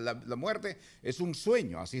sientes. La muerte es un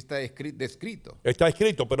sueño, así está descrito. Está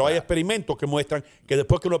escrito, pero hay experimentos que muestran que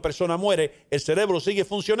después que una persona muere, el cerebro sigue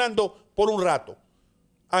funcionando por un rato.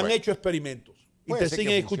 Han Pues, hecho experimentos y puede te ser que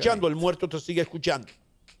siguen escuchando, funcione. el muerto te sigue escuchando.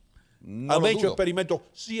 No Han lo hecho dudo. experimentos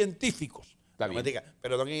científicos. Está No me bien. diga,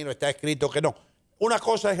 pero don Hino, está escrito que no. Una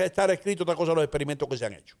cosa es estar escrito, otra cosa los experimentos que se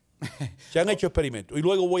han hecho. Se han hecho experimentos. Y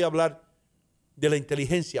luego voy a hablar de la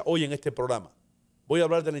inteligencia hoy en este programa. Voy a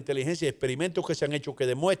hablar de la inteligencia y experimentos que se han hecho que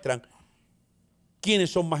demuestran quiénes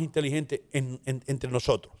son más inteligentes entre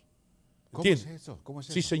nosotros. ¿Cómo es ¿Entiendes? eso? ¿Cómo es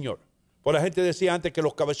Sí, eso? señor. Pues la gente decía antes que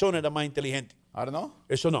los cabezones eran más inteligentes. ¿Ahora no?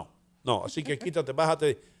 Eso no. No, así que quítate,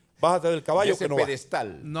 bájate del caballo Ese que no va.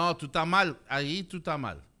 pedestal. No, tú estás mal. Ahí tú estás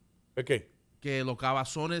mal. ¿De qué? Que los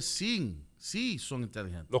cabazones sí son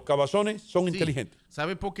inteligentes. Los cabezones son Sí. inteligentes.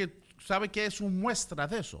 ¿Sabe por qué? ¿Sabe qué es una muestra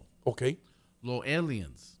de eso? Ok. Los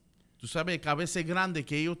aliens. Tú sabes, cabeza grande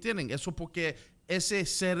que ellos tienen. Eso porque ese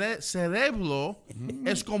cerebro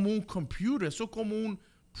es como un computer. Eso es como un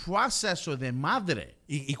proceso de madre.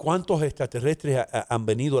 ¿Y cuántos extraterrestres han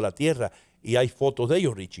venido a la Tierra? Y hay fotos de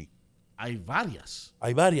ellos, Richie. Hay varias.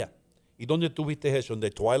 Hay varias. ¿Y dónde tú viste eso? ¿En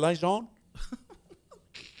The Twilight Zone?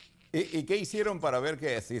 ¿Y qué hicieron para ver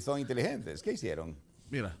que si son inteligentes? ¿Qué hicieron?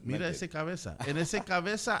 Mira Mente. esa cabeza. En esa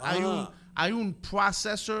cabeza hay un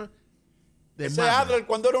procesor de Ese madre. Adler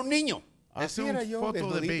cuando era un niño. Es Así una era yo, foto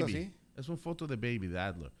de desnudito, baby. ¿sí? Es una foto de baby de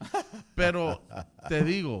Adler. Pero te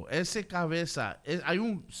digo, esa cabeza, hay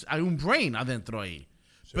un brain adentro ahí.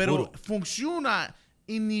 Seguro. Pero funciona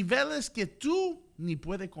en niveles que tú ni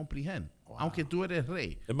puedes comprender. Aunque tú eres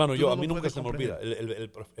rey. Hermano, Tú no a lo mí nunca puedes se me olvida.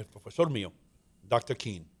 comprender. El profesor mío, Dr.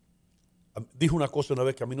 King, dijo una cosa una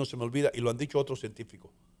vez que a mí no se me olvida y lo han dicho otros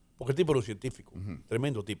científicos. Porque el tipo era un científico,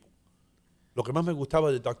 tremendo tipo. Lo que más me gustaba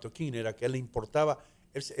de Dr. King era que a él le importaba,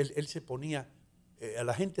 él se ponía, a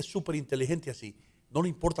la gente súper inteligente así, no le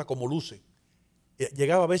importa cómo luce.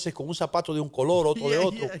 Llegaba a veces con un zapato de un color, otro de Yeah,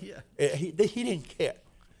 otro. yeah. He didn't care.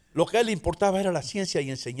 Lo que a él le importaba era la ciencia y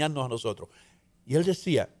enseñarnos a nosotros. Y él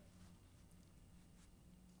decía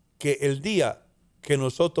que el día que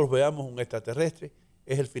nosotros veamos un extraterrestre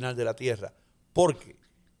es el final de la Tierra. Porque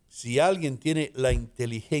si alguien tiene la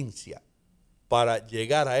inteligencia para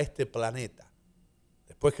llegar a este planeta,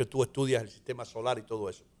 después que tú estudias el sistema solar y todo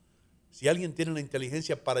eso, si alguien tiene la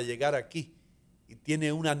inteligencia para llegar aquí y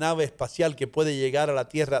tiene una nave espacial que puede llegar a la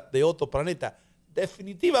Tierra de otro planeta,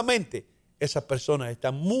 definitivamente esas personas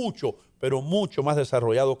están mucho, pero mucho más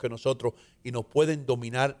desarrollados que nosotros y nos pueden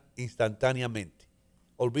dominar instantáneamente.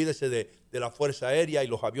 Olvídese de la Fuerza Aérea y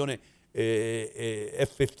los aviones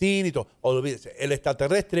F-15 y todo. Olvídese, el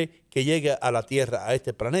extraterrestre que llegue a la Tierra, a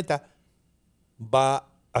este planeta, va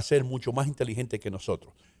a ser mucho más inteligente que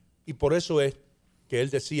nosotros. Y por eso es que él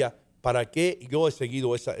decía, ¿para qué yo he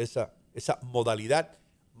seguido esa modalidad?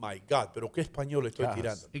 My God, pero qué español estoy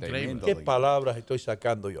tirando. Increíble. ¿Qué palabras estoy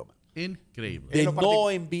sacando yo, man? Increíble. De no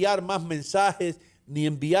enviar más mensajes, ni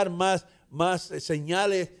enviar más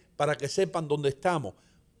señales para que sepan dónde estamos.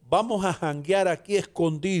 Vamos a janguear aquí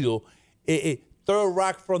escondido, third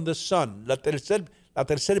rock from the sun, la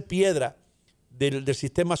tercer piedra del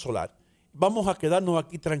sistema solar. Vamos a quedarnos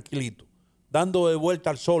aquí tranquilitos, dando de vuelta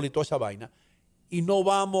al sol y toda esa vaina, y no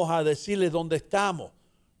vamos a decirles dónde estamos,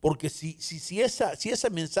 porque si ese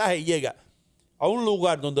mensaje llega a un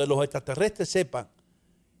lugar donde los extraterrestres sepan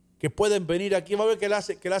que pueden venir aquí, va a ver que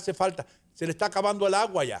le hace falta. Se le está acabando el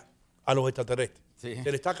agua ya a los extraterrestres. Sí.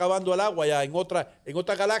 Se le está acabando el agua ya en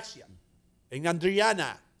otra galaxia, en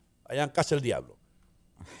Andriana, allá en Casa del Diablo.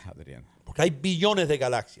 Adriana. Porque hay billones de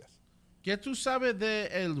galaxias. ¿Qué tú sabes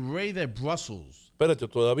del rey de Brussels? Espérate,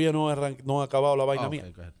 todavía no ha acabado la vaina mía.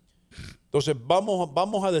 Okay. Entonces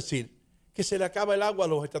vamos a decir que se le acaba el agua a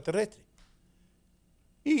los extraterrestres.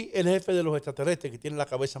 Y el jefe de los extraterrestres, que tiene la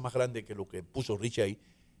cabeza más grande que lo que puso Rich ahí,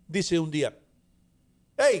 dice un día,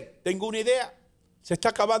 hey, tengo una idea, se está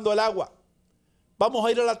acabando el agua. Vamos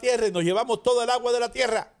a ir a la Tierra y nos llevamos todo el agua de la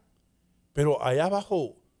Tierra. Pero allá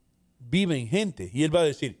abajo viven gente. Y él va a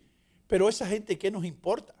decir, pero esa gente, ¿qué nos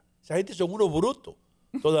importa? Esa gente son unos brutos.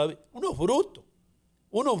 Todavía, unos brutos.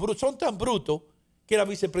 Son tan brutos que la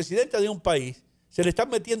vicepresidenta de un país se le están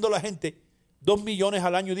metiendo a la gente 2 millones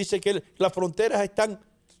al año y dice que las fronteras están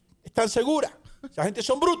seguras. Esa gente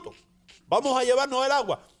son brutos. Vamos a llevarnos el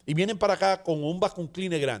agua. Y vienen para acá con un vacuum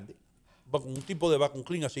cleaner grande, con un tipo de vacuum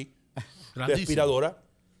cleaner así, de aspiradora,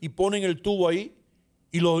 y ponen el tubo ahí,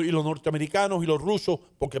 y los norteamericanos y los rusos,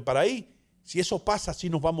 porque para ahí, si eso pasa, sí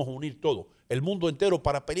nos vamos a unir todos, el mundo entero,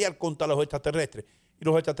 para pelear contra los extraterrestres. Y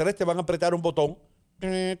los extraterrestres van a apretar un botón,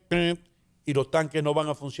 y los tanques no van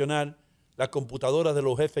a funcionar, las computadoras de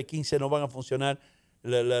los F-15 no van a funcionar,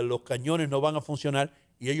 los cañones no van a funcionar,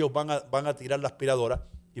 y ellos van a tirar la aspiradora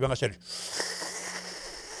y van a hacer...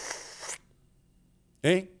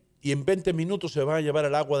 Y en 20 minutos se van a llevar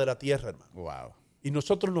el agua de la Tierra, hermano. Wow. Y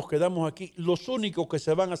nosotros nos quedamos aquí. Los únicos que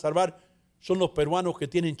se van a salvar son los peruanos que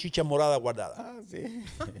tienen chicha morada guardada. Ah, sí.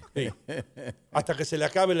 Sí. Hasta que se le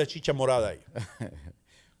acabe la chicha morada ahí.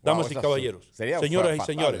 Damas y caballeros, señoras y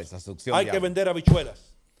señores, hay que vender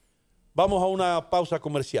habichuelas. Vamos a una pausa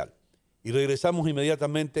comercial y regresamos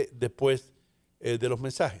inmediatamente después de los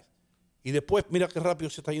mensajes. Y después, mira qué rápido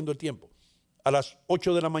se está yendo el tiempo. A las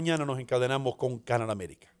 8 de la mañana nos encadenamos con Canal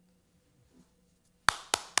América.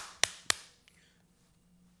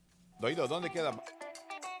 Doido, ¿dónde queda?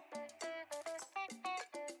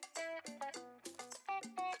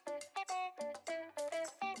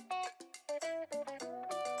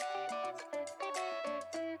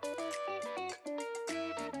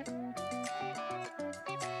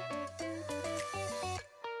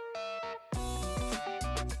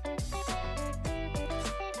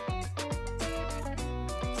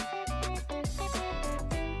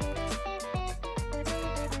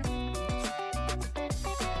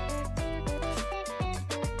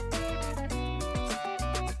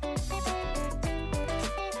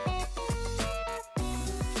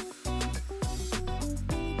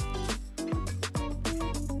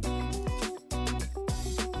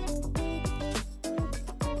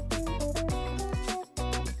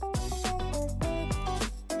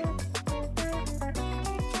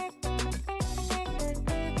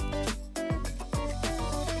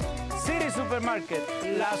 City Supermarket,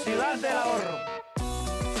 la ciudad del ahorro.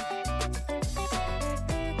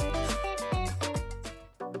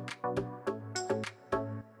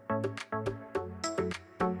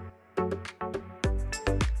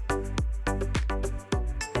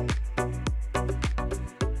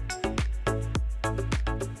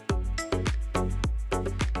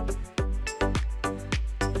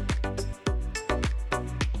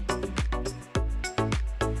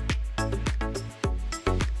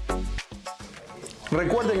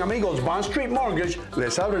 Recuerden, amigos, Bond Street Mortgage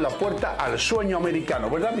les abre la puerta al sueño americano,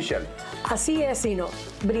 ¿verdad, Michelle? Así es, Sino,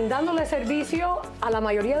 brindándole servicio a la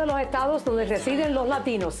mayoría de los estados donde residen los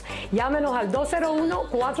latinos. Llámenos al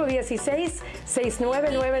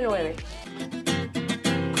 201-416-6999.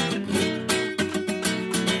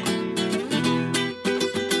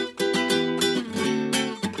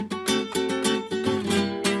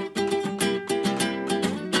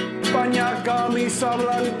 Camisa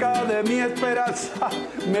blanca de mi esperanza.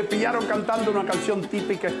 Me pillaron cantando una canción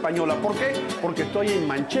típica española. ¿Por qué? Porque estoy en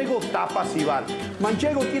Manchego Tapas y Bar.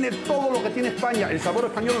 Manchego tiene todo lo que tiene España. El sabor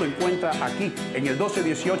español lo encuentra aquí, en el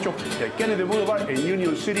 1218 del Kennedy Boulevard en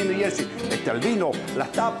Union City, New Jersey. El vino,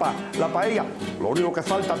 las tapas, la paella. Lo único que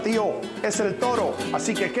falta, tío, es el toro.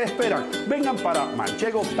 Así que, ¿qué esperan? Vengan para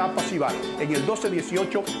Manchego Tapas y Bar en el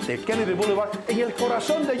 1218 del Kennedy Boulevard en el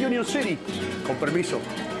corazón de Union City. Con permiso.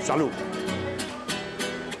 Salud.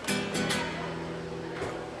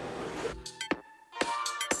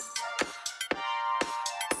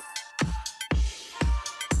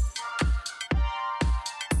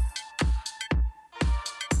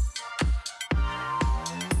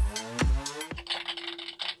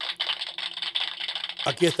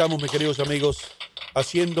 Aquí estamos, mis queridos amigos,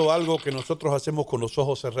 haciendo algo que nosotros hacemos con los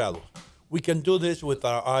ojos cerrados. We can do this with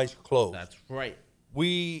our eyes closed. That's right.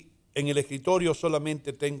 En el escritorio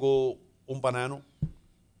solamente tengo un banano,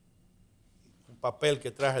 un papel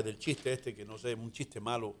que traje del chiste este, que no sé, un chiste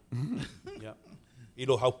malo, ¿ya? Y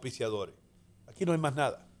los auspiciadores. Aquí no hay más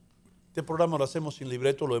nada. Este programa lo hacemos sin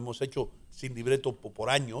libreto, lo hemos hecho sin libreto por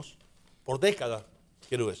años, por décadas,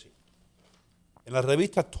 quiero decir. En la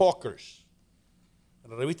revista Talkers,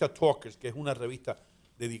 que es una revista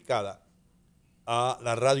dedicada a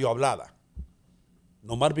la radio hablada,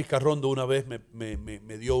 Nomar Vizcarrondo una vez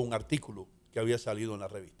me dio un artículo que había salido en la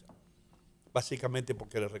revista, básicamente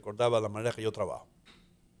porque le recordaba la manera que yo trabajo.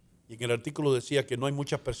 Y en el artículo decía que no hay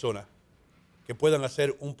muchas personas que puedan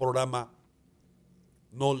hacer un programa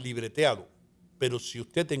no libreteado, pero si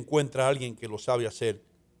usted encuentra a alguien que lo sabe hacer,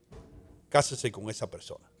 cásese con esa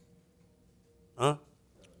persona. ¿Ah?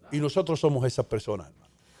 Y nosotros somos esas personas,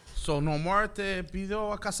 hermano. So Nomar te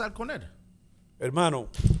pidió a casar con él. Hermano,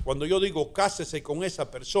 cuando yo digo cásese con esa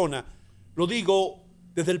persona, lo digo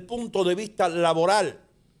desde el punto de vista laboral,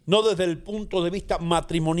 no desde el punto de vista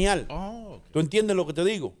matrimonial. Oh, okay. ¿Tú entiendes lo que te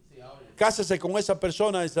digo? Cásese con esa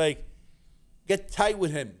persona, es like, get tight with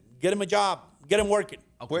him, get him a job, get him working.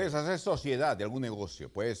 Puedes hacer sociedad de algún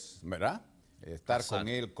negocio, puedes, ¿verdad? Estar Exacto. con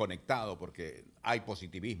él conectado porque hay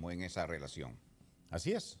positivismo en esa relación.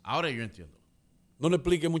 Así es. Ahora yo entiendo. No le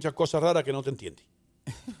explique muchas cosas raras que no te entiende.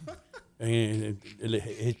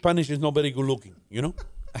 Spanish is not very good looking, you know?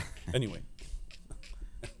 Anyway.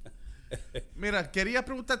 Mira, quería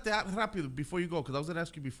preguntarte rápido before you go, because I was going to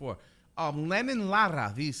ask you before. Lenin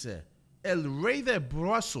Lara dice, el rey de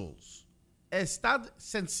Brussels es tan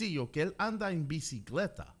sencillo que él anda en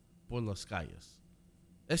bicicleta por las calles.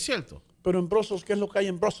 ¿Es cierto? Pero en Brussels, ¿qué es lo que hay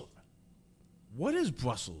en Brussels? What is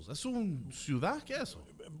Brussels? ¿Es una ciudad? ¿Qué es eso?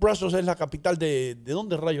 Brussels es la capital ¿de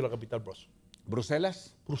dónde rayo la capital Brussels?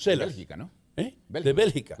 Bruselas. Bruselas. Bélgica, ¿no? ¿Eh? Bélgica. De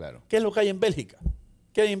Bélgica. Claro. ¿Qué es lo que hay en Bélgica?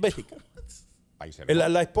 ¿Qué hay en Bélgica? País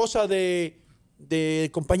La esposa de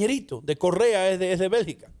compañerito, de Correa, es de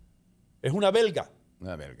Bélgica. Es una belga.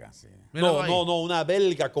 Una belga, sí. Míralo ahí. No, una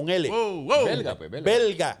belga con L. Wow, wow. Belga, pues, belga.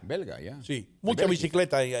 Belga. Belga, ya. Sí, De mucha Bélgica.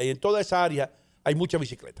 bicicleta. Y en toda esa área hay mucha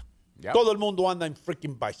bicicleta. Ya. Todo el mundo anda en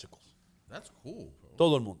freaking bicycles. That's cool, bro.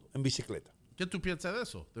 Todo el mundo en bicicleta. ¿Qué tú piensas de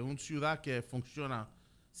eso? De una ciudad que funciona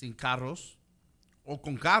sin carros o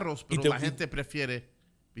con carros, pero la gente prefiere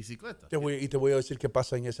bicicleta. Te voy a decir qué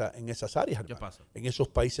pasa en esas áreas, hermano. ¿Qué pasa? En esos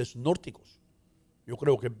países nórdicos. Yo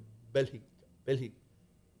creo que Bélgica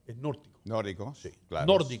es nórdico. Nórdico, Sí. claro.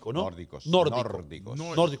 Nórdico, ¿no? Nórdicos. Nórdico.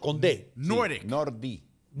 Nórdico, con D. Nordic. Nordi.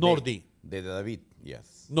 Nordi. De David,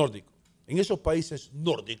 yes. Nórdico. En esos países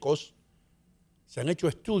nórdicos se han hecho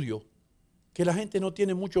estudios que la gente no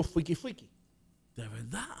tiene mucho friki. De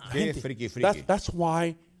verdad. ¿Qué es friki? That's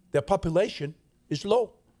why the population is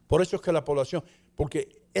low. Por eso es que la población,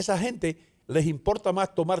 porque esa gente les importa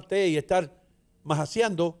más tomar té y estar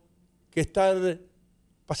majaseando que estar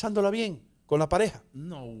pasándola bien con la pareja.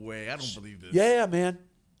 No way, I don't believe this. Yeah, man.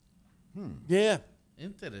 Yeah.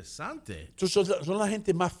 Interesante. Entonces, son la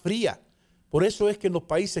gente más fría. Por eso es que en los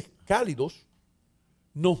países cálidos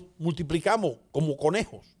nos multiplicamos como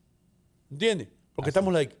conejos. ¿Entiendes? Porque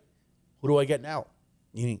estamos like, who do I get now?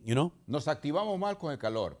 You know? Nos activamos mal con el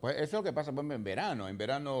calor. Pues eso es lo que pasa por ejemplo, en verano. En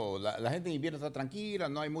verano la gente en invierno está tranquila,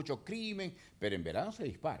 no hay mucho crimen, pero en verano se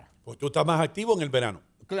dispara. Pues tú estás más activo en el verano.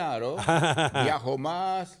 Claro, viajo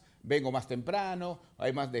más, vengo más temprano,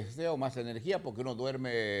 hay más deseo, más energía, porque uno no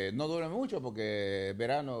duerme mucho, porque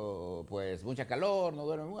verano, pues, mucha calor, no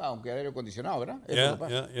duerme mucho, aunque hay aire acondicionado, ¿verdad? Eso es lo que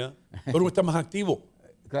pasa. Pero uno está más activo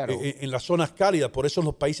Claro. en las zonas cálidas. Por eso en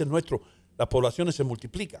los países nuestros las poblaciones se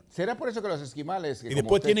multiplican. ¿Será por eso que los esquimales... Y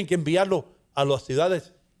después tienen que enviarlo a las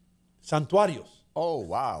ciudades santuarios. Oh,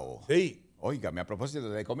 wow. Sí. Óigame, a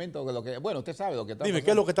propósito, te comento lo que... Bueno, usted sabe lo que está Dime, pasando.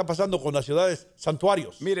 ¿qué es lo que está pasando con las ciudades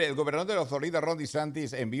santuarios? Mire, el gobernador de la Florida, Ron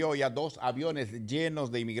DeSantis, envió ya 2 aviones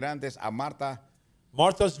llenos de inmigrantes a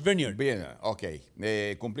Martha's Vineyard. Bien, ok.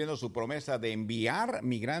 Cumpliendo su promesa de enviar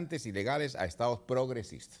migrantes ilegales a estados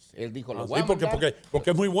progresistas. Él dijo, lo voy Sí, a mandar. porque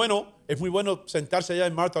es muy bueno sentarse allá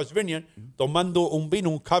en Martha's Vineyard tomando un vino,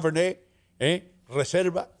 un Cabernet,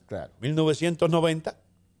 reserva, Claro. 1990,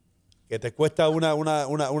 que te cuesta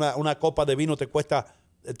una copa de vino, te cuesta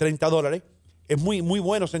 $30. Es muy, muy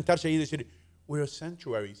bueno sentarse ahí y decir, we're a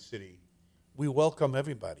sanctuary city. We welcome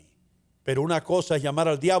everybody. Pero una cosa es llamar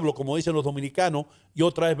al diablo, como dicen los dominicanos, y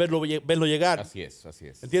otra es verlo llegar. Así es, así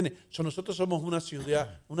es. ¿Entiendes? Nosotros somos una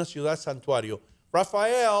ciudad santuario.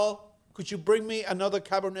 Rafael, could you bring me another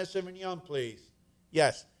Cabernet Sauvignon, please?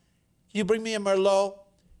 Yes. Can you bring me a Merlot?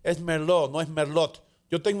 Es Merlot, no es Merlot.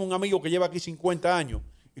 Yo tengo un amigo que lleva aquí 50 años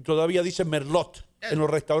y todavía dice Merlot en los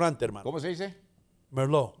restaurantes, hermano. ¿Cómo se dice?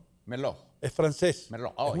 Merlot. Merlot. Es francés.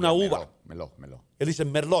 Merlot. Es una uva. Merlot. Él dice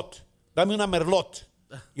Merlot. Dame una Merlot.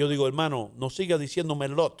 Yo digo, hermano, no siga diciendo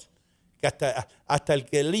Merlot. Que hasta el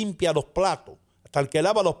que limpia los platos, hasta el que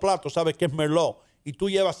lava los platos sabe que es Merlot. Y tú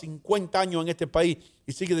llevas 50 años en este país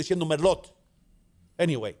y sigues diciendo Merlot.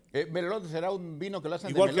 Anyway. Merlot será un vino que lo hacen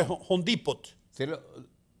Igual de que melón. Home Depot. ¿Será?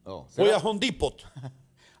 Voy a Home Depot.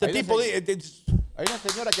 Hay una Tipo Hay una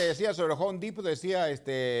señora que decía sobre Home Depot, decía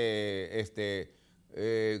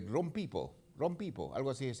Ron People, algo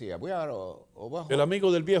así decía. el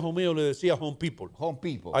amigo del viejo mío le decía Home People. Home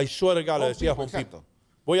People. I swear to God, le Home decía People, Home exacto. People.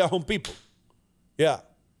 Voy a Home People. Ya.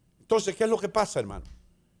 Entonces, ¿qué es lo que pasa, hermano?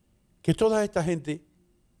 Que toda esta gente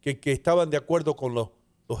que estaban de acuerdo con los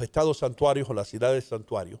estados santuarios o las ciudades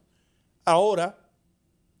santuarios, ahora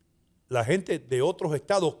la gente de otros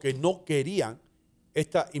estados que no querían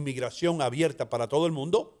esta inmigración abierta para todo el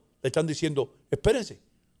mundo, le están diciendo, espérense,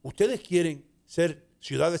 ¿ustedes quieren ser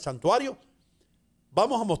ciudades santuarios?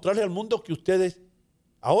 Vamos a mostrarle al mundo que ustedes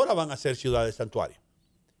ahora van a ser ciudades santuarios.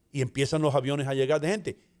 Y empiezan los aviones a llegar de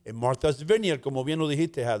gente. En Martha's Vineyard, como bien lo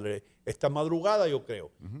dijiste, Hadley, esta madrugada yo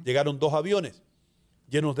creo, llegaron 2 aviones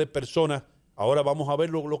llenos de personas. Ahora vamos a ver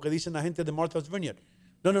lo que dicen la gente de Martha's Vineyard.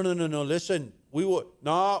 No, listen,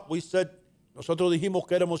 we said, nosotros dijimos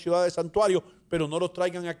que éramos ciudades santuarios, pero no los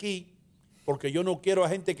traigan aquí, porque yo no quiero a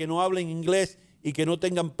gente que no hablen inglés y que no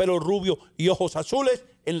tengan pelo rubio y ojos azules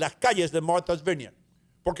en las calles de Martha's Vineyard.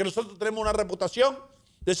 Porque nosotros tenemos una reputación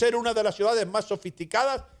de ser una de las ciudades más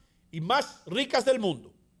sofisticadas y más ricas del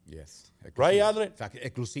mundo. Yes. Right, Adre?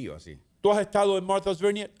 Exclusiva, sí. ¿Tú has estado en Martha's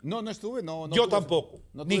Vineyard? No estuve, no. Yo tampoco.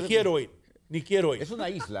 Ni quiero ir. Es una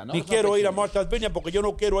isla, ¿no? Ni quiero ir a Martha's Vineyard porque yo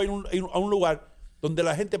no quiero ir a un lugar donde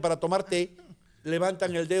la gente para tomar té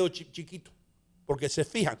levantan el dedo chiquito porque se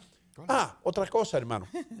fijan. Otra cosa, hermano.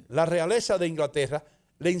 La realeza de Inglaterra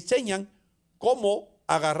le enseñan cómo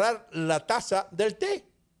agarrar la taza del té.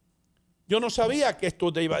 Yo no sabía que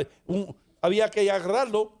esto había que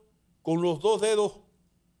agarrarlo con los 2 dedos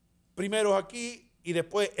primeros aquí y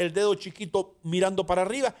después el dedo chiquito mirando para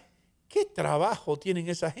arriba. ¿Qué trabajo tienen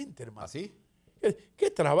esa gente, hermano? ¿Así? ¿Qué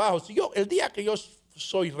trabajo? Si el día que yo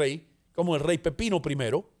soy rey, como el rey Pepino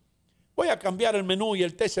primero, voy a cambiar el menú y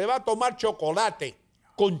el té se va a tomar chocolate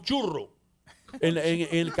con churro en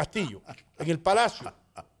el castillo, en el palacio.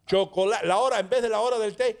 Chocolate, en vez de la hora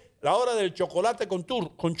del té, la hora del chocolate con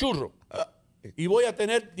churro. Y voy a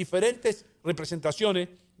tener diferentes representaciones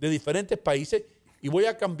de diferentes países y voy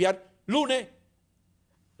a cambiar lunes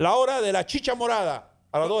la hora de la chicha morada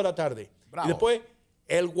a las 2 de la tarde. Bravo. Y después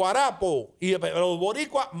el guarapo y los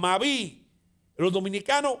boricuas Maví. Los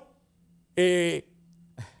dominicanos, ¿qué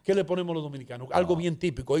le ponemos a los dominicanos? Algo bien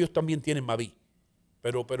típico. Ellos también tienen Maví.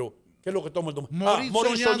 Pero, ¿qué es lo que toma el dominicano?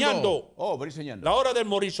 Morisoñando. Morisoñando. La hora del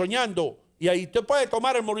morisoñando. Y ahí usted puede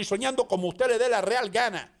tomar el morisoñando como usted le dé la real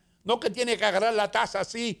gana. No que tiene que agarrar la taza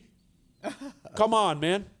así. Come on,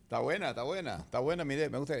 man. Está buena mi idea,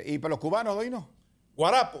 me gusta. ¿Y para los cubanos hoy no?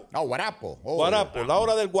 Guarapo. No, guarapo. Guarapo, la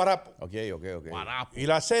hora del guarapo. Ok. Guarapo. Y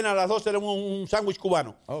la cena a las 12 tenemos un sándwich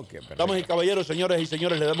cubano. Ok, perfecto. Damas y caballeros, señores y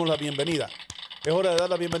señores, le damos la bienvenida. ¿Es hora de dar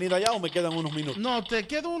la bienvenida ya o me quedan unos minutos? No, te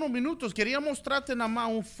quedan unos minutos. Quería mostrarte nada más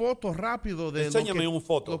un foto rápido de Enséñame un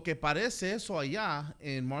foto. lo que parece eso allá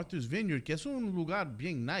en Martha's Vineyard, que es un lugar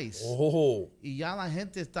bien nice. Oh. Y ya la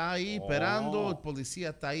gente está ahí esperando, el policía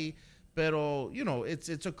está ahí. Pero,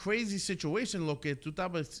 it's a crazy situation lo que tú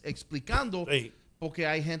estabas explicando. Sí. Porque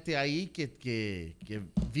hay gente ahí que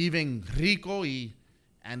viven rico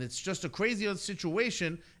and it's just a crazy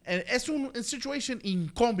situation. And es una situation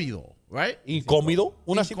incómodo, right? Incómodo,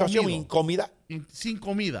 una situación incómoda. Sin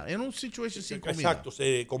comida, en una situación sin comida. Exacto,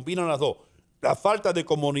 se combinan las dos. La falta de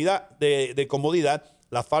comodidad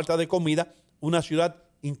la falta de comida, una ciudad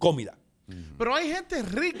incómoda. Pero hay gente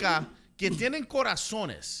rica que tienen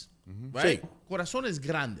corazones, right? Sí. Corazones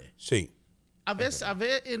grandes. Sí. A veces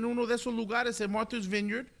en uno de esos lugares, en Martha's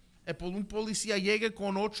Vineyard, un policía llega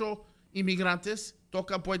con 8 inmigrantes,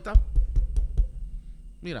 toca puerta.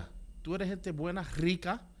 Mira, tú eres gente buena,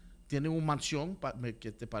 rica, tienes una mansión,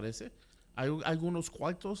 ¿qué te parece? ¿Hay algunos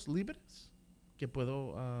cuartos libres que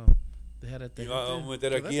puedo dejar a esta gente? Vamos a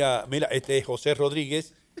meter aquí a... Mira, este es José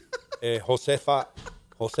Rodríguez, Josefa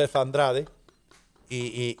Andrade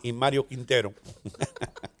y Mario Quintero.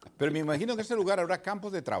 Pero me imagino que en ese lugar habrá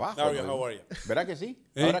campos de trabajo. Mario, ¿no? how are you? ¿Verdad que sí?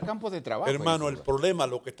 ¿Eh? Habrá campos de trabajo. Hermano, en el ese lugar. problema,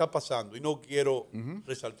 lo que está pasando, y no quiero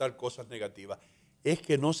resaltar cosas negativas, es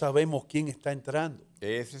que no sabemos quién está entrando.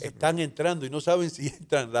 Ese es el Están entrando y no saben si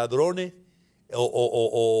entran ladrones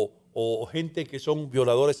o gente que son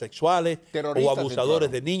violadores sexuales Terroristas o abusadores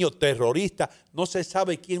entraron. de niños, terroristas. No se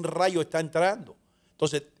sabe quién rayo está entrando.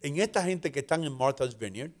 Entonces, en esta gente que están en Martha's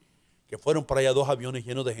Vineyard, que fueron para allá 2 aviones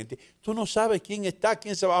llenos de gente, tú no sabes quién está,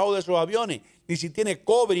 quién se bajó de esos aviones, ni si tiene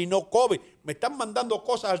COVID y no COVID. Me están mandando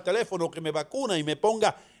cosas al teléfono que me vacuna y me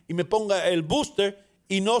ponga el booster,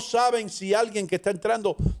 y no saben si alguien que está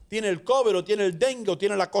entrando tiene el COVID o tiene el dengue o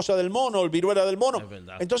tiene la cosa del mono o el viruela del mono. Es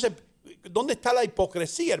verdad. Entonces, ¿dónde está la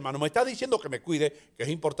hipocresía, hermano? Me está diciendo que me cuide, que es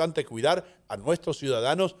importante cuidar a nuestros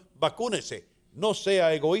ciudadanos. Vacúnese, no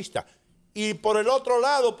sea egoísta. Y por el otro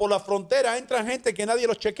lado, por la frontera, entra gente que nadie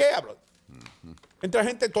los chequea, bro. Entra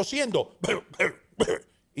gente tosiendo.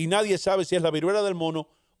 Y nadie sabe si es la viruela del mono,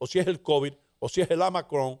 o si es el COVID, o si es el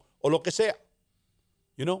Omicron, o lo que sea.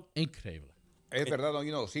 You know? Increíble. Es verdad, don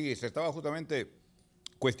Hino. Sí, se estaba justamente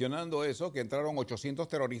cuestionando eso, que entraron 800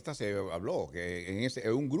 terroristas, se habló, que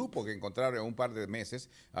en un grupo que encontraron en un par de meses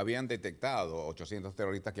habían detectado 800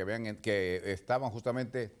 terroristas que estaban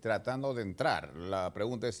justamente tratando de entrar. La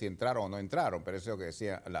pregunta es si entraron o no entraron, pero eso es lo que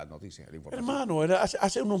decía la noticia, la información. Hermano,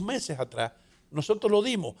 hace unos meses atrás, nosotros lo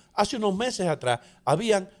dimos, hace unos meses atrás,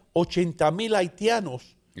 habían 80,000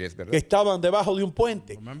 haitianos Es verdad. que estaban debajo de un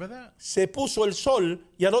puente. Remember that? Se puso el sol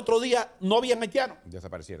y al otro día no habían haitianos.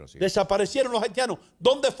 Desaparecieron, sí. Desaparecieron los haitianos.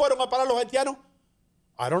 ¿Dónde fueron a parar los haitianos?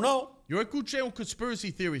 I don't know. Yo escuché un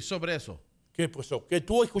conspiracy theory sobre eso. ¿Qué pasó? Que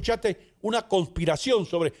tú escuchaste una conspiración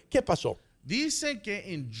sobre... ¿Qué pasó? Dicen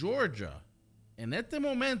que en Georgia, en este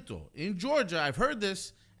momento, en Georgia, I've heard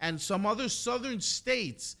this, and some other southern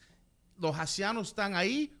states, los haitianos están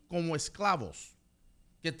ahí como esclavos.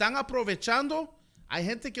 Que están aprovechando. Hay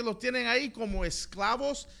gente que los tienen ahí como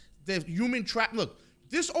esclavos de human trafficking. Look,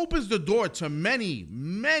 this opens the door to many,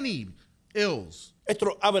 many ills.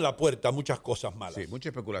 Esto abre la puerta a muchas cosas malas. Sí, mucha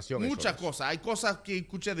especulación. Muchas eso. cosas. Hay cosas que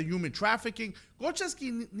escuché de human trafficking, cosas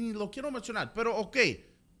que ni lo quiero mencionar, pero ok,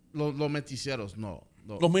 los menticieros no.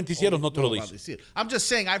 Los menticieros no te lo van a dicen. decir. I'm just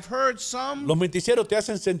saying, I've heard some. Los menticieros te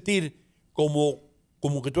hacen sentir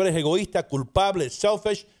como que tú eres egoísta, culpable,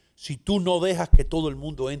 selfish, si tú no dejas que todo el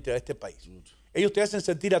mundo entre a este país. Ellos te hacen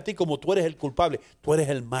sentir a ti como tú eres el culpable. Tú eres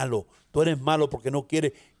el malo. Tú eres malo porque no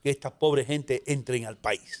quieres que esta pobre gente entren al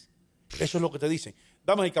país. Eso es lo que te dicen.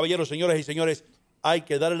 Damas y caballeros, señoras y señores, hay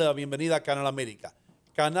que darle la bienvenida a Canal América.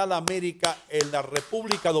 Canal América en la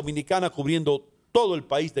República Dominicana, cubriendo todo el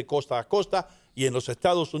país de costa a costa, y en los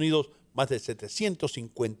Estados Unidos más de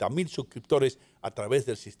 750,000 suscriptores a través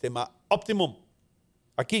del sistema Optimum.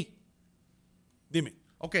 Aquí, dime.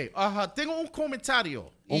 Ok, tengo un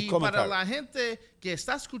comentario. Un comentario. Para la gente que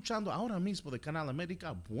está escuchando ahora mismo de Canal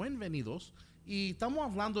América, bienvenidos. Y estamos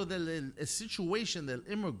hablando del situation, del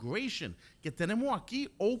immigration, que tenemos aquí,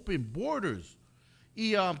 open borders.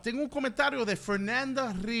 Y tengo un comentario de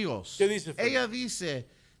Fernanda Ríos. ¿Qué dice Fernanda? Ella dice,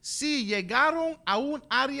 sí, llegaron a un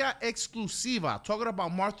área exclusiva, talking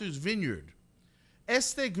about Martha's Vineyard.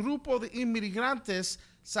 Este grupo de inmigrantes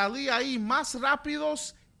salía ahí más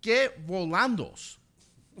rápidos que volando.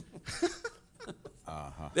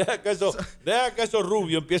 Deja que esos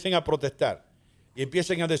rubios empiecen a protestar y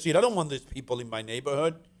empiecen a decir, I don't want these people in my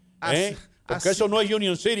neighborhood. Así- Porque así- eso no es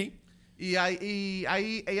Union City, Y ahí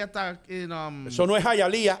ella está en... eso no es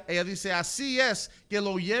Hialeah. Ella dice, así es, que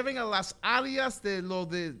lo lleven a las áreas de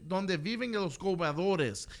donde viven los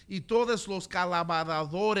gobernadores y todos los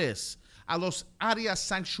colaboradores, a los áreas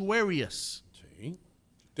sanctuarias. Sí.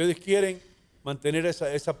 Ustedes quieren mantener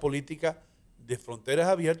esa política de fronteras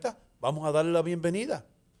abiertas, vamos a darle la bienvenida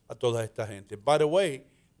a toda esta gente. By the way,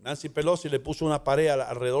 Nancy Pelosi le puso una pared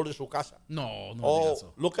alrededor de su casa. No Oh, digas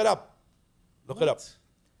eso. look it up. Look it up.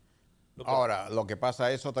 Ahora, lo que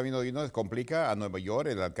pasa, eso también complica a Nueva York.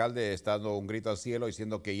 El alcalde está dando un grito al cielo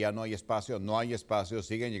diciendo que ya no hay espacio,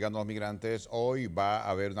 siguen llegando los migrantes. Hoy va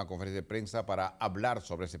a haber una conferencia de prensa para hablar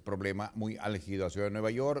sobre ese problema muy álgido a la ciudad de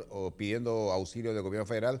Nueva York, o pidiendo auxilio del gobierno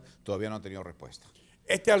federal. Todavía no ha tenido respuesta.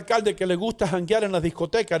 Este alcalde que le gusta janguear en las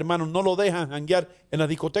discotecas, hermano, no lo dejan janguear en las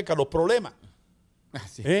discotecas, los problemas.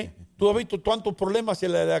 Sí. ¿Tú has visto cuántos problemas se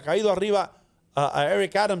le ha caído arriba a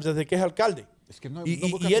Eric Adams desde que es alcalde? Es que no, Y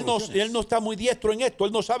busca él soluciones. no está muy diestro en esto,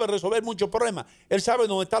 él no sabe resolver muchos problemas. Él sabe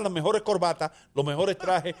dónde están las mejores corbatas, los mejores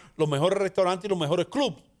trajes, los mejores restaurantes y los mejores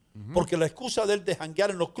clubs. Porque la excusa de él de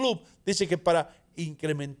janguear en los clubs dice que para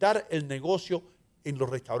incrementar el negocio en los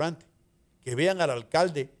restaurantes, que vean al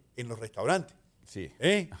alcalde en los restaurantes. Sí.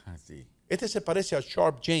 Sí. Este se parece a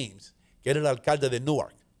Sharp James, que era el alcalde de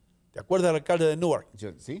Newark. ¿Te acuerdas del alcalde de Newark?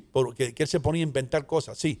 ¿Sí? Porque que él se ponía a inventar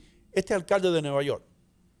cosas. Sí, este alcalde de Nueva York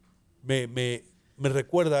me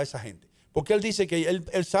recuerda a esa gente. Porque él dice que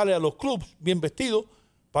él sale a los clubs bien vestido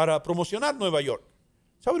para promocionar Nueva York.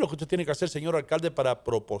 ¿Sabe lo que usted tiene que hacer, señor alcalde, para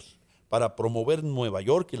promover Nueva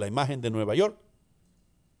York y la imagen de Nueva York?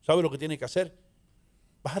 ¿Sabe lo que tiene que hacer?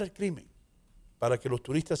 Bajar el crimen para que los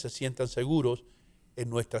turistas se sientan seguros en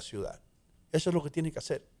nuestra ciudad. Eso es lo que tiene que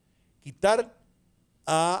hacer. Quitar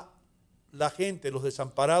a la gente, los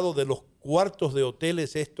desamparados, de los cuartos de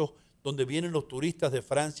hoteles estos donde vienen los turistas de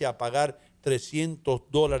Francia a pagar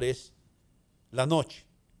 $300 la noche.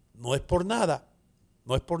 No es por nada,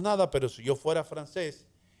 pero si yo fuera francés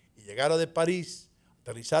y llegara de París,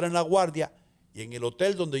 aterrizara en La Guardia y en el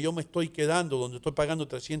hotel donde yo me estoy quedando, donde estoy pagando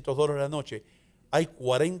 $300 la noche, hay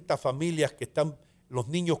 40 familias que están, los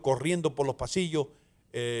niños corriendo por los pasillos,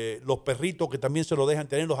 los perritos que también se lo dejan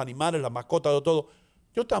tener, los animales, las mascotas, de todo.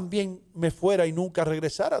 Yo también me fuera y nunca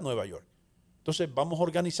regresara a Nueva York. Entonces vamos a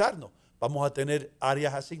organizarnos, vamos a tener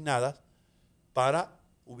áreas asignadas para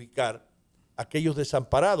ubicar a aquellos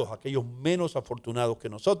desamparados, aquellos menos afortunados que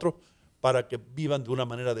nosotros, para que vivan de una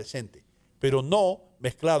manera decente, pero no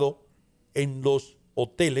mezclado en los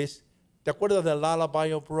hoteles. ¿Te acuerdas de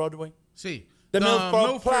Lullaby of Broadway? Sí. The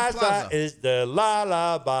Milford Plaza is the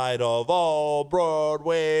lullaby of all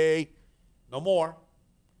Broadway. No more.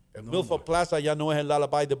 El Milford Plaza ya no es el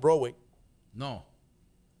lullaby de Broadway. No.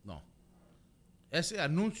 Ese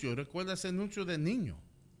anuncio, recuerda ese anuncio de niño.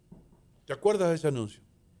 ¿Te acuerdas de ese anuncio?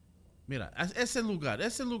 Mira, ese lugar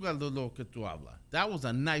de lo que tú hablas. That was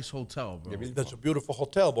a nice hotel, bro. That's a beautiful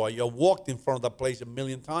hotel, boy. You walked in front of that place a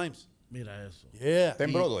million times. Mira eso. Yeah. Está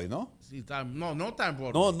en Broadway, ¿no? Sí, no está en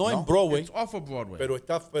Broadway. No en Broadway. It's off of Broadway.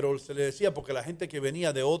 Pero se le decía porque la gente que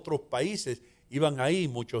venía de otros países iban ahí,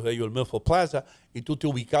 muchos de ellos el Milford Plaza, y tú te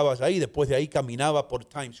ubicabas ahí. Después de ahí caminabas por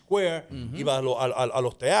Times Square, ibas a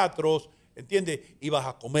los teatros, ¿entiendes? Ibas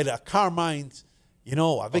a comer a Carmine's,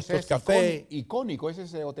 a Victor's Café. Icónico es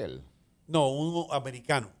ese hotel. No, un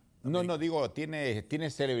americano. No, digo, tiene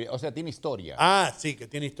celebridad, o sea, tiene historia. Ah, sí, que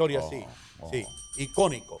tiene historia, sí.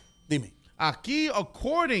 Icónico. Dime. Aquí,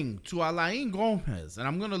 according to Alain Gomez, and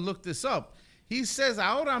I'm going to look this up, he says,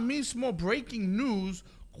 ahora mismo, breaking news,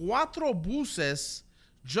 4 buses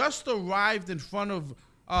just arrived in front of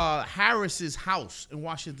Harris's house in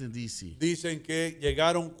Washington, D.C. Dicen que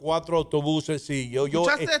llegaron 4 autobuses. Sí,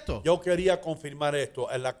 ¿Escuchaste esto? Yo quería confirmar esto.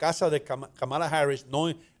 En la casa de Kamala Harris,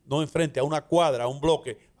 no enfrente, a una cuadra, a un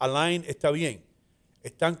bloque. Alain está bien.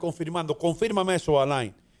 Están confirmando. Confírmame eso,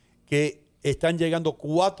 Alain, que están llegando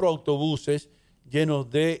 4 autobuses llenos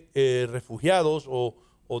de refugiados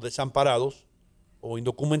o desamparados o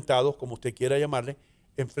indocumentados, como usted quiera llamarle,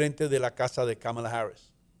 enfrente de la casa de Kamala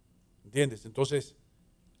Harris. ¿Entiendes? Entonces,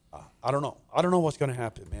 I don't know what's going to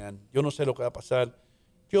happen, man. Yo no sé lo que va a pasar.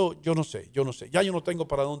 Yo no sé. Ya yo no tengo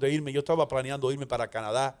para dónde irme. Yo estaba planeando irme para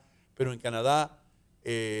Canadá, pero en Canadá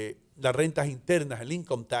las rentas internas, el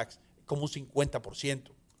income tax, es como un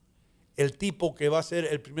 50%. El tipo que va a ser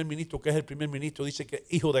el primer ministro, que es el primer ministro, dice que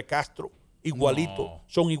hijo de Castro, igualito, No.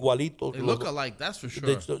 son igualitos. They look alike, that's for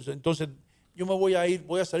sure. Entonces, yo me voy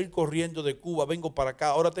a salir corriendo de Cuba, vengo para acá,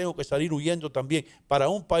 ahora tengo que salir huyendo también para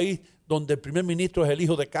un país donde el primer ministro es el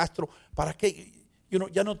hijo de Castro. ¿Para qué?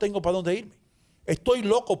 Ya no tengo para dónde irme. Estoy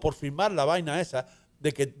loco por firmar la vaina esa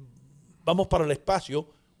de que vamos para el espacio,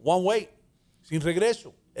 one way, sin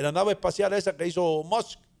regreso, en la nave espacial esa que hizo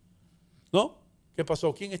Musk. ¿No? ¿Qué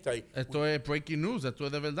pasó? ¿Quién está ahí? Esto es breaking news, esto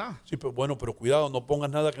es de verdad. Sí, pero bueno, pero cuidado, no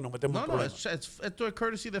pongas nada que nos metemos en No, problemas. esto es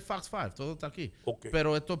courtesy de Fox 5, todo está aquí. Ok.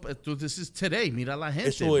 Pero esto this is today, mira la gente,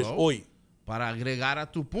 Eso es bro, hoy. para agregar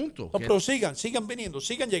a tu punto. No, que- pero sigan viniendo,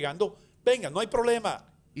 sigan llegando. Vengan, no hay problema.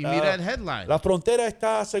 Y mira el headline. La frontera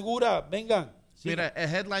está segura, vengan. Mira, a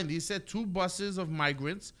headline dice, 2 buses of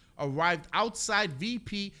migrants arrived outside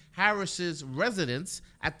VP Harris's residence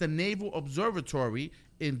at the Naval Observatory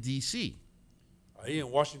in D.C. Ahí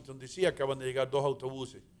en Washington, D.C. acaban de llegar 2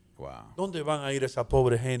 autobuses. Wow. ¿Dónde van a ir esa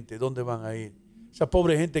pobre gente? ¿Dónde van a ir? Esa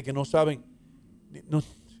pobre gente que no saben, no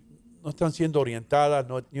están siendo orientadas,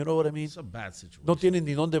 no, you know what I mean? It's a bad situation. No tienen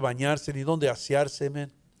ni dónde bañarse, ni dónde asearse,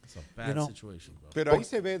 man. It's a bad situation, bro. Pero ahí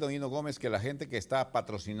se ve, don Hino Gómez, que la gente que está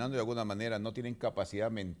patrocinando de alguna manera no tienen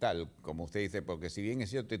capacidad mental, como usted dice, porque si bien es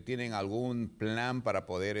cierto, tienen algún plan para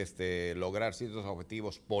poder lograr ciertos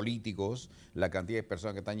objetivos políticos, la cantidad de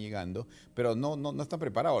personas que están llegando, pero no están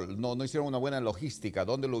preparados, no hicieron una buena logística,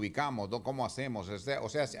 dónde lo ubicamos, cómo hacemos, o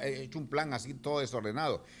sea, se ha hecho un plan así todo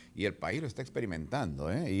desordenado y el país lo está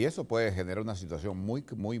experimentando, y eso puede generar una situación muy,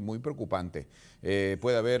 muy, muy preocupante.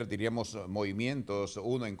 Puede haber, diríamos, movimientos,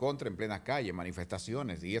 uno en contra en plena calle,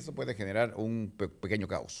 manifestaciones, y eso puede generar un pequeño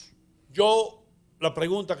caos. Yo, la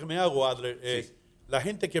pregunta que me hago, Adler, es, la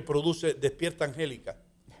gente que produce Despierta Angélica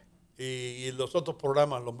y los otros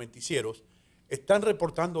programas, los noticieros, ¿están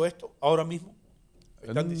reportando esto ahora mismo?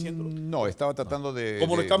 ¿Están diciéndolo? No, estaba tratando de...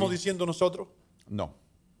 ¿Cómo lo estamos diciendo nosotros? No.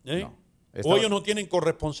 ¿Eh? No. O ellos no tienen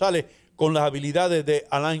corresponsales con las habilidades de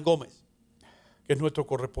Alain Gómez, que es nuestro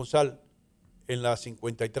corresponsal en la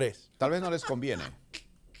 53. Tal vez no les conviene.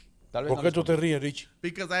 ¿Por qué tú te ríes, Richie?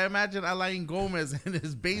 Because I imagine Alain Gomez in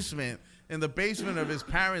his basement, in the basement of his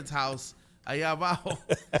parents' house, allá abajo,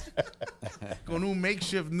 con un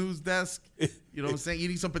makeshift news desk, you know what I'm saying,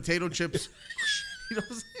 eating some potato chips. You know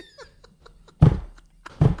what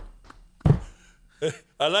I'm saying?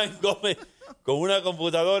 Alain Gómez con una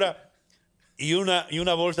computadora y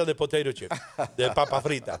una bolsa de potato chips, de papa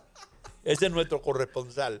frita. Ese es nuestro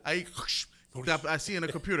corresponsal. I see in a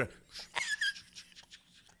computer.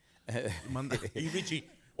 Y Richie,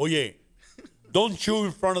 oye, don't chew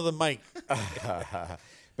in front of the mic.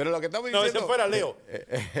 Pero lo que estamos No, diciendo... ese fuera Leo.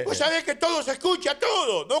 Vos sabés que todo se escucha,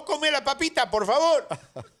 todo. No come la papita, por favor.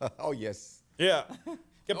 Oh, yes. Yeah.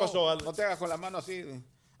 ¿Qué pasó, Alain? No te hagas con la mano así.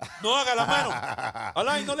 No haga la mano.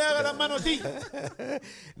 Alain, no le haga la mano así.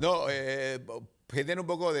 No, genera un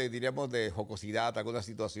poco de, diríamos, de jocosidad algunas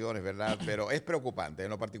situaciones, ¿verdad? Pero es preocupante. En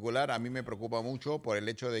lo particular, a mí me preocupa mucho por el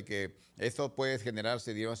hecho de que esto puede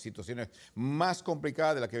generarse, digamos, situaciones más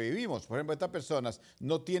complicadas de las que vivimos. Por ejemplo, estas personas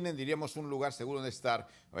no tienen, diríamos, un lugar seguro donde estar.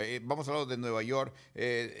 Vamos a hablar de Nueva York.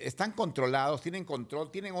 Están controlados, tienen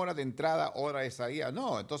control, tienen hora de entrada, hora de salida.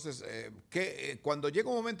 No, entonces, cuando llega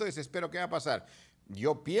un momento de desespero, ¿qué va a pasar?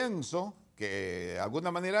 Yo pienso que de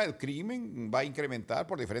alguna manera el crimen va a incrementar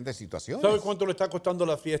por diferentes situaciones. ¿Sabe cuánto le está costando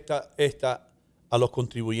la fiesta esta a los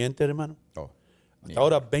contribuyentes, hermano? Hasta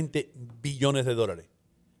ahora 20 billones de dólares.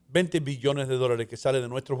 20 billones de dólares que sale de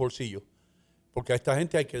nuestros bolsillos. Porque a esta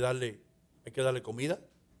gente hay que darle comida,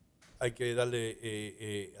 hay que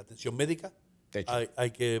darle atención médica,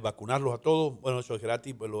 hay que vacunarlos a todos. Bueno, eso es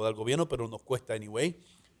gratis, pues lo da el gobierno, pero nos cuesta anyway.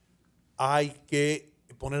 Hay que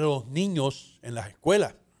poner a los niños en las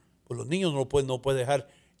escuelas. Pues los niños no puede dejar,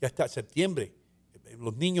 ya hasta septiembre,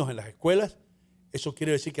 los niños en las escuelas. Eso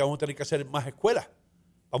quiere decir que vamos a tener que hacer más escuelas.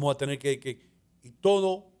 Vamos a tener y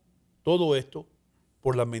todo esto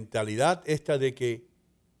por la mentalidad esta de que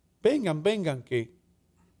vengan, que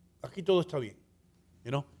aquí todo está bien.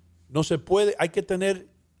 You know? No se puede, hay que tener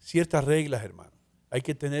ciertas reglas, hermano. Hay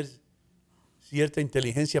que tener cierta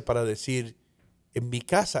inteligencia para decir, en mi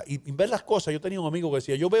casa, y ver las cosas. Yo tenía un amigo que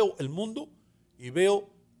decía, yo veo el mundo y veo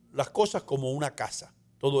las cosas como una casa.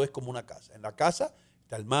 Todo es como una casa. En la casa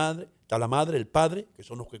está la madre, el padre, que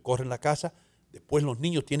son los que corren la casa. Después los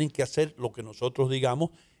niños tienen que hacer lo que nosotros digamos.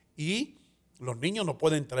 Y los niños no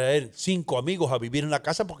pueden traer 5 amigos a vivir en la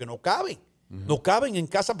casa porque no caben. No caben en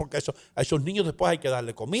casa porque a esos niños después hay que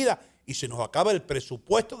darle comida y se nos acaba el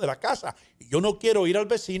presupuesto de la casa. Y yo no quiero ir al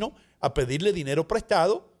vecino a pedirle dinero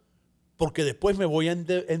prestado porque después me voy a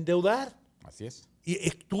endeudar. Así es.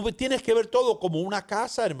 Y tú tienes que ver todo como una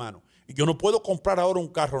casa, hermano. Y yo no puedo comprar ahora un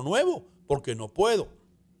carro nuevo porque no puedo.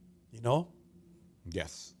 ¿No?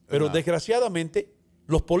 Yes. Pero desgraciadamente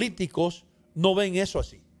los políticos no ven eso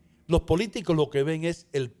así. Los políticos lo que ven es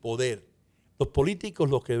el poder. Los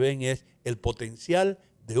políticos lo que ven es el potencial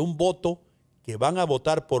de un voto que van a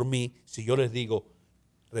votar por mí si yo les digo,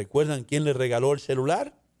 ¿recuerdan quién le regaló el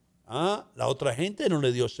celular? La otra gente no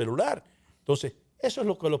le dio celular. Entonces, eso es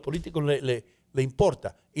lo que a los políticos le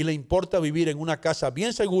importa. Y le importa vivir en una casa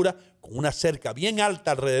bien segura, con una cerca bien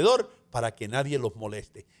alta alrededor, para que nadie los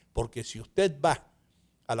moleste. Porque si usted va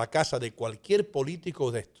a la casa de cualquier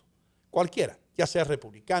político de esto, cualquiera, ya sea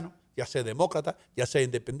republicano, ya sea demócrata, ya sea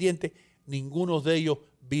independiente, ninguno de ellos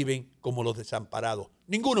viven como los desamparados.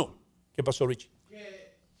 Ninguno. ¿Qué pasó, Richie?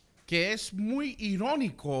 que es muy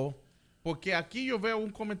irónico, porque aquí yo veo un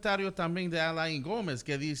comentario también de Alain Gómez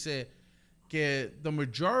que dice que the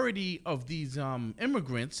majority of these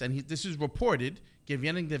immigrants, and this is reported, que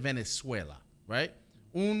vienen de Venezuela, right?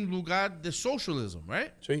 Un lugar de socialism,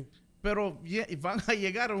 right? Sí. Pero van a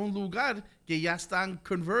llegar a un lugar que ya están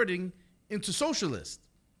converting into socialist.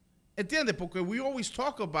 ¿Entiendes? Porque we always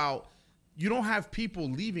talk about you don't have people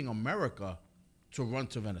leaving America to run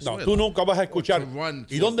to Venezuela. No, tú nunca vas a escuchar.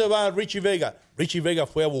 ¿Y dónde va Richie Vega? Richie Vega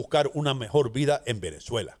fue a buscar una mejor vida en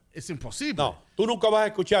Venezuela. Es imposible. No, tú nunca vas a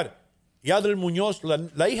escuchar. Y Adriel Muñoz,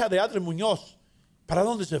 la hija de Adriel Muñoz, ¿para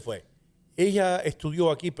dónde se fue? Ella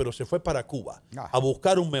estudió aquí, pero se fue para Cuba a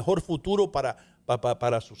buscar un mejor futuro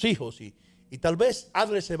para sus hijos. Y tal vez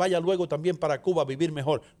Adriel se vaya luego también para Cuba a vivir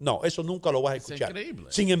mejor. No, eso nunca lo vas a escuchar.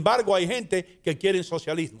 Increíble. Sin embargo, hay gente que quiere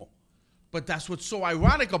socialismo. But that's what's so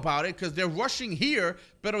ironic about it, because they're rushing here,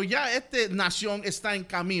 pero ya esta nación está en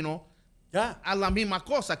camino a la misma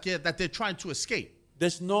cosa that they're trying to escape.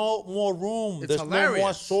 There's no more room. It's There's hilarious. no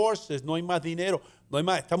more sources. No hay más dinero. No hay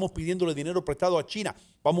más. Estamos pidiéndole dinero prestado a China.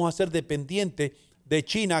 Vamos a ser dependientes de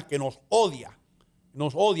China, que nos odia.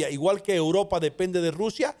 Nos odia. Igual que Europa depende de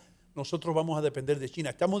Rusia, nosotros vamos a depender de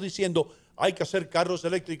China. Estamos diciendo, hay que hacer carros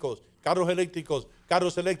eléctricos, carros eléctricos,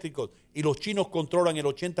 carros eléctricos. Y los chinos controlan el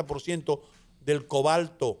 80% del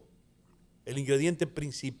cobalto, el ingrediente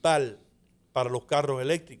principal para los carros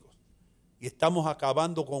eléctricos. Y estamos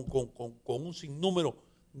acabando con un sinnúmero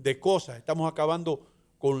de cosas. Estamos acabando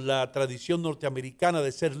con la tradición norteamericana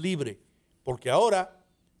de ser libre. Porque ahora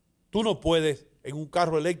tú no puedes en un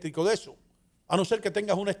carro eléctrico de eso, a no ser que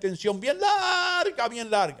tengas una extensión bien larga, bien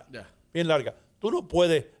larga. Tú no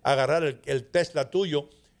puedes agarrar el Tesla tuyo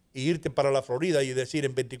e irte para la Florida y decir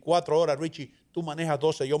en 24 horas, Richie, tú manejas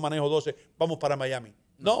 12, yo manejo 12, vamos para Miami.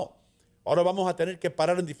 No. Ahora vamos a tener que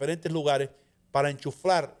parar en diferentes lugares para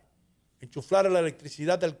enchuflar la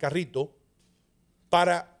electricidad del carrito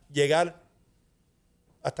para llegar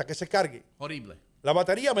hasta que se cargue. Horrible. La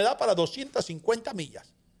batería me da para 250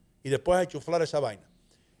 millas y después a enchuflar esa vaina.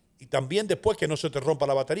 Y también después que no se te rompa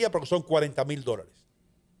la batería porque son $40,000.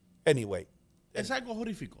 Anyway. Es algo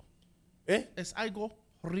horrífico. ¿Eh? Es algo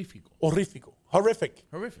horrífico. Horrífico. Horrific.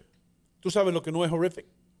 Horrific. ¿Tú sabes lo que no es horrific?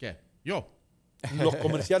 ¿Qué? Yo. Los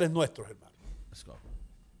comerciales nuestros, hermano. Let's go.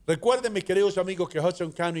 Recuerden, mis queridos amigos, que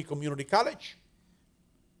Hudson County Community College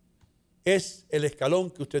es el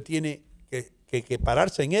escalón que usted tiene que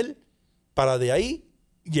pararse en él para de ahí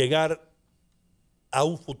llegar a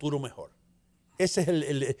un futuro mejor. Ese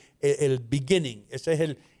es el beginning, ese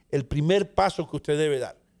es el primer paso que usted debe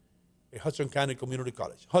dar. El Hudson County Community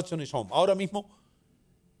College. Hudson is home. Ahora mismo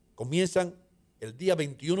comienzan el día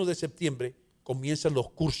 21 de septiembre, comienzan los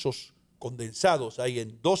cursos condensados. Ahí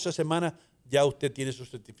en 12 semanas ya usted tiene su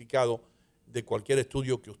certificado de cualquier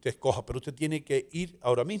estudio que usted escoja. Pero usted tiene que ir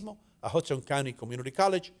ahora mismo a Hudson County Community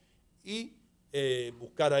College y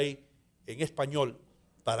buscar ahí en español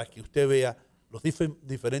para que usted vea los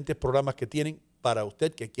diferentes programas que tienen para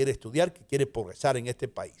usted que quiere estudiar, que quiere progresar en este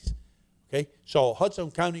país. Okay? So, Hudson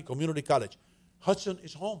County Community College. Hudson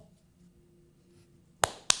is home.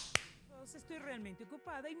 Estoy realmente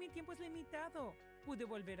ocupada y mi tiempo es limitado. Pude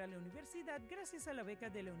volver a la universidad gracias a la beca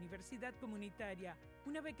de la Universidad Comunitaria,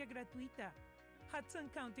 una beca gratuita. Hudson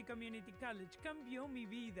County Community College cambió mi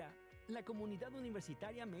vida. La comunidad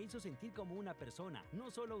universitaria me hizo sentir como una persona,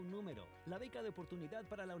 no solo un número. La beca de oportunidad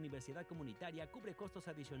para la universidad comunitaria cubre costos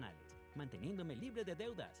adicionales, manteniéndome libre de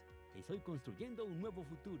deudas. Estoy construyendo un nuevo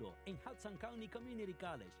futuro en Hudson County Community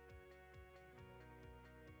College.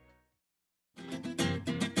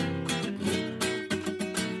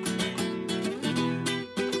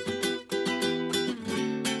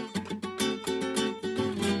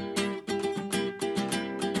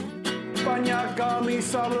 España,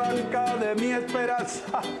 camisa blanca de mi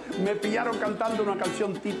esperanza. Me pillaron cantando una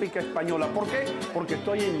canción típica española. ¿Por qué? Porque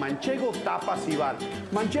estoy en Manchego Tapas y Bar.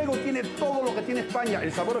 Manchego tiene todo lo que tiene España.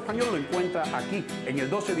 El sabor español lo encuentra aquí, en el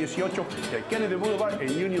 1218 de Kennedy Boulevard,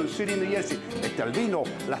 en Union City, New Jersey. El vino,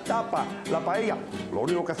 las tapas, la paella. Lo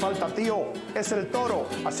único que falta, tío, es el toro.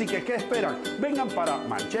 Así que, ¿qué esperan? Vengan para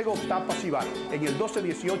Manchego Tapas y Bar, en el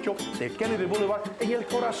 1218 de Kennedy Boulevard, en el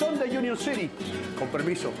corazón de Union City. Con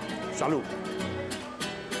permiso. Salud.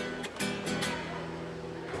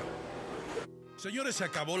 Señores, se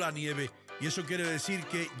acabó la nieve y eso quiere decir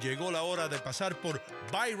que llegó la hora de pasar por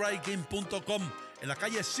buyrightgame.com, en la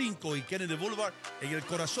calle 5 y Kennedy Boulevard, en el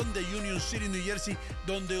corazón de Union City, New Jersey,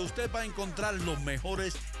 donde usted va a encontrar los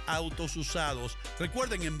mejores autos usados.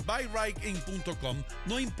 Recuerden, en buyrightInc.com,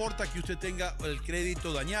 no importa que usted tenga el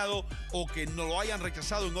crédito dañado o que no lo hayan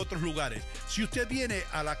rechazado en otros lugares. Si usted viene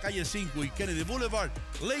a la calle 5 y Kennedy Boulevard,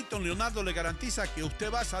 Leighton Leonardo le garantiza que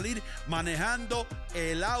usted va a salir manejando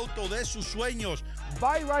el auto de sus sueños.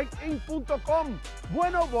 buyrightInc.com,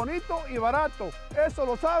 bueno, bonito y barato. Eso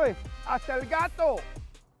lo sabe hasta el gato.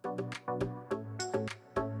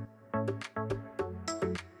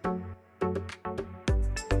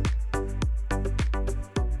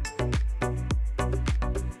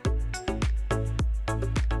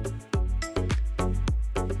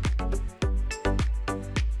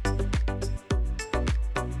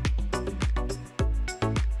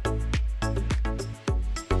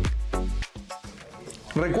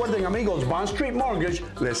 Recuerden, amigos, Bond Street Mortgage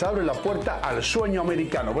les abre la puerta al sueño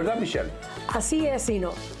americano, ¿verdad, Michelle? Así es,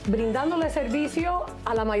 Sino, brindándole servicio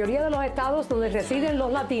a la mayoría de los estados donde residen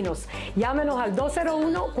los latinos. Llámenos al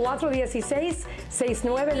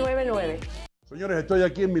 201-416-6999. Señores, estoy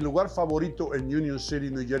aquí en mi lugar favorito en Union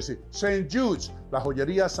City, New Jersey, St. Jude's, la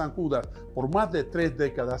joyería San Judas. Por más de 3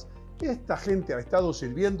 décadas, esta gente ha estado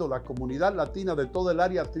sirviendo la comunidad latina de todo el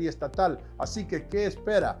área triestatal. Así que, ¿qué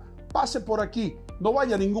espera? Pase por aquí, no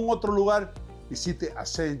vaya a ningún otro lugar. Visite a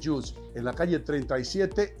St. Jude's en la calle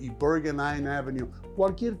 37 y Bergen Line Avenue.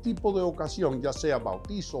 Cualquier tipo de ocasión, ya sea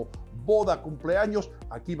bautizo, boda, cumpleaños,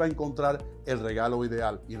 aquí va a encontrar el regalo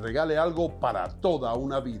ideal. Y regale algo para toda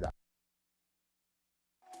una vida.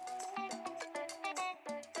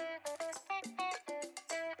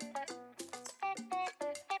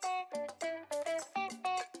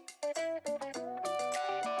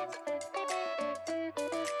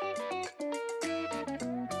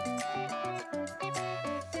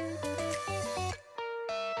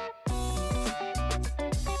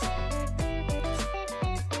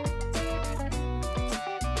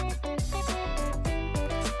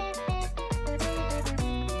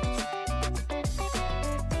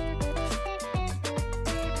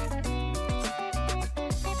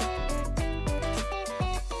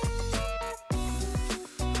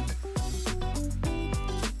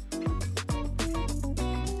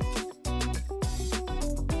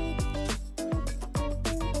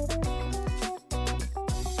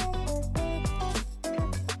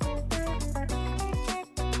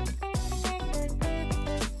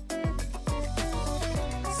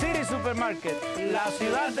 City Supermarket, la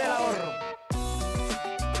ciudad del ahorro.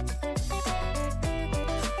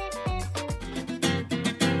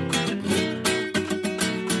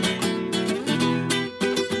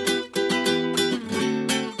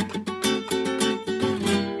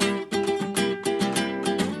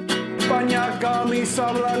 España,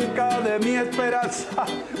 camisa blanca de mi esperanza.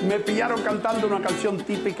 Me pillaron cantando una canción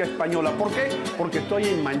típica española. ¿Por qué? Porque estoy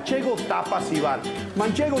en Manchego Tapas y Bar.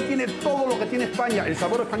 Manchego tiene todo lo que tiene España. El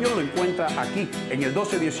sabor español lo encuentra aquí, en el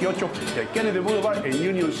 1218 de Kennedy Boulevard, en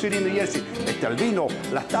Union City, New Jersey. Está el vino,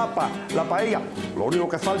 las tapas, la paella. Lo único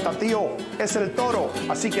que falta, tío, es el toro.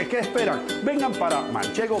 Así que, ¿qué esperan? Vengan para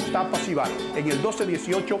Manchego Tapas y Bar, en el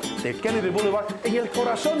 1218 de Kennedy Boulevard, en el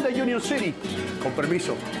corazón de Union City. Con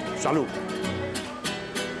permiso. Salud.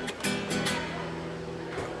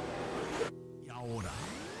 Y ahora,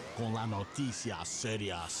 con las noticias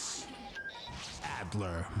serias,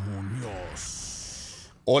 Adler Muñoz.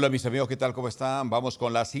 Hola mis amigos, ¿qué tal? ¿Cómo están? Vamos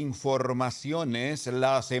con las informaciones.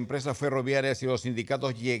 Las empresas ferroviarias y los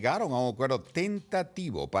sindicatos llegaron a un acuerdo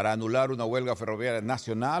tentativo para anular una huelga ferroviaria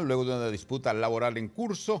nacional luego de una disputa laboral en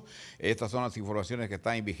curso. Estas son las informaciones que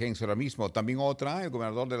están en vigencia ahora mismo. También otra, el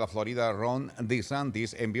gobernador de la Florida, Ron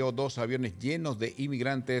DeSantis, envió 2 aviones llenos de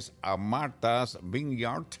inmigrantes a Martha's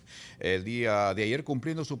Vineyard el día de ayer,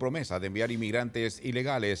 cumpliendo su promesa de enviar inmigrantes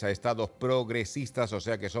ilegales a estados progresistas, o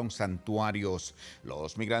sea que son santuarios.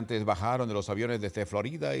 Los migrantes bajaron de los aviones desde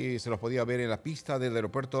Florida y se los podía ver en la pista del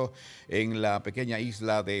aeropuerto en la pequeña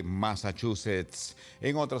isla de Massachusetts.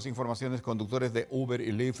 En otras informaciones, conductores de Uber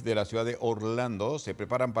y Lyft de la ciudad de Orlando se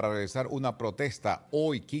preparan para realizar una protesta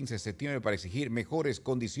hoy, 15 de septiembre, para exigir mejores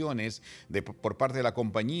condiciones por parte de la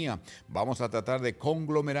compañía. Vamos a tratar de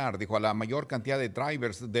conglomerar, dijo, a la mayor cantidad de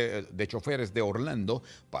drivers, de choferes de Orlando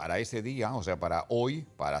para ese día, o sea, para hoy,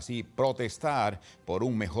 para así protestar por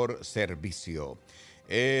un mejor servicio.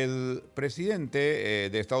 El presidente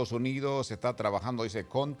de Estados Unidos está trabajando, dice,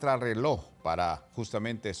 contrarreloj para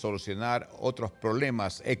justamente solucionar otros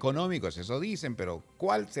problemas económicos, eso dicen, pero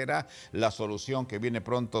 ¿cuál será la solución que viene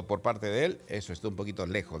pronto por parte de él? Eso está un poquito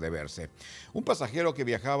lejos de verse. Un pasajero que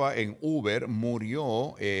viajaba en Uber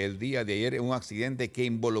murió el día de ayer en un accidente que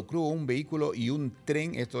involucró un vehículo y un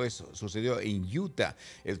tren. Sucedió en Utah.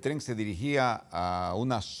 El tren se dirigía a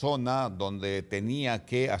una zona donde tenía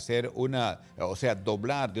que hacer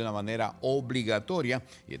doblar de una manera obligatoria,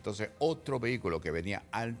 y entonces otro vehículo que venía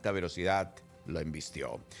a alta velocidad lo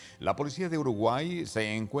embistió. La policía de Uruguay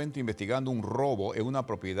se encuentra investigando un robo en una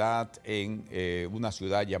propiedad en una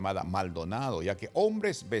ciudad llamada Maldonado, ya que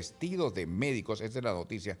hombres vestidos de médicos, esa es la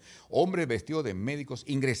noticia, hombres vestidos de médicos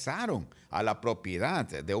ingresaron a la propiedad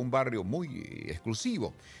de un barrio muy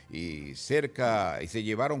exclusivo y se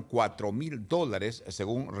llevaron $4,000,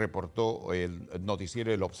 según reportó el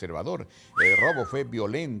noticiero El Observador. El robo fue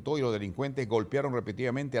violento y los delincuentes golpearon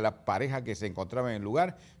repetidamente a la pareja que se encontraba en el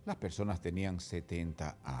lugar. Las personas tenían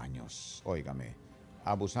 70 años. Óigame,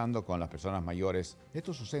 abusando con las personas mayores.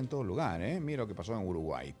 Esto sucede en todo lugar, ¿eh? Mira lo que pasó en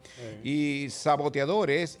Uruguay. Y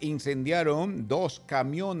saboteadores incendiaron 2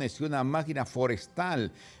 camiones y una máquina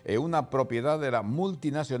forestal en una propiedad de la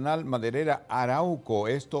multinacional maderera Arauco,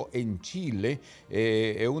 esto en Chile.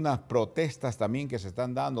 Unas protestas también que se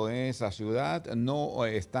están dando en esa ciudad. No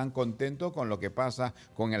están contentos con lo que pasa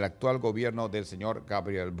con el actual gobierno del señor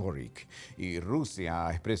Gabriel Boric. Y Rusia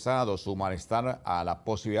ha expresado su malestar a la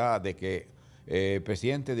posibilidad de que el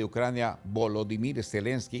presidente de Ucrania, Volodymyr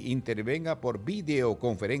Zelensky, intervenga por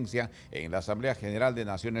videoconferencia en la Asamblea General de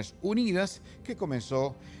Naciones Unidas, que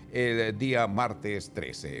comenzó el día martes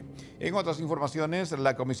 13. En otras informaciones,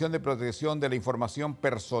 la Comisión de Protección de la Información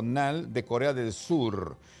Personal de Corea del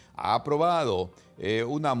Sur ha aprobado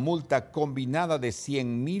una multa combinada de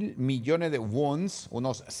 100.000 millones de wons,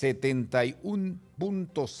 unos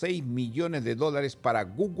 71.6 millones de dólares para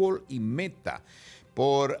Google y Meta,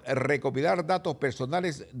 por recopilar datos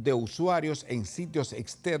personales de usuarios en sitios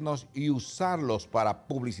externos y usarlos para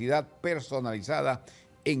publicidad personalizada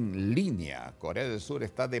en línea. Corea del Sur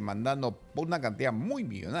está demandando por una cantidad muy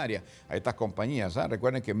millonaria a estas compañías.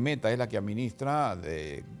 Recuerden que Meta es la que administra lo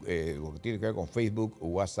que tiene que ver con Facebook,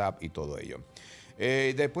 WhatsApp y todo ello.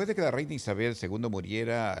 Después de que la reina Isabel II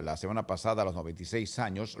muriera la semana pasada a los 96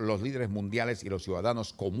 años, los líderes mundiales y los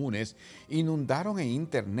ciudadanos comunes inundaron en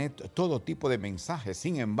Internet todo tipo de mensajes.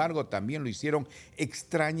 Sin embargo, también lo hicieron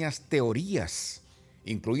extrañas teorías,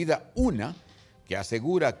 incluida una que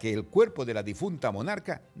asegura que el cuerpo de la difunta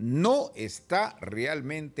monarca no está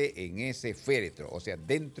realmente en ese féretro, o sea,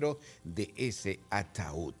 dentro de ese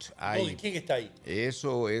ataúd. ¿Quién está ahí?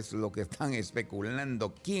 Eso es lo que están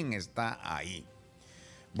especulando, quién está ahí.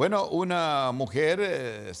 Bueno, una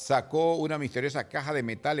mujer sacó una misteriosa caja de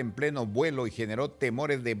metal en pleno vuelo y generó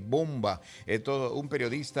temores de bomba. Un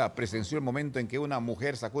periodista presenció el momento en que una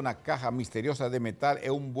mujer sacó una caja misteriosa de metal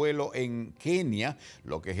en un vuelo en Kenia,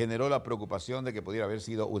 lo que generó la preocupación de que pudiera haber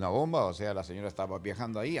sido una bomba. O sea, la señora estaba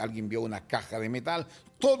viajando ahí, alguien vio una caja de metal,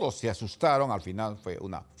 todos se asustaron, al final fue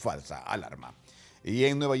una falsa alarma. Y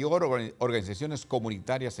en Nueva York, organizaciones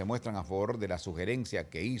comunitarias se muestran a favor de la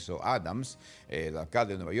sugerencia que hizo Adams, el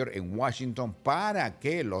alcalde de Nueva York, en Washington, para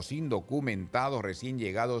que los indocumentados recién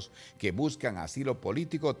llegados que buscan asilo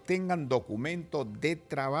político tengan documento de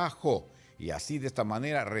trabajo y así de esta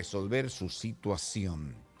manera resolver su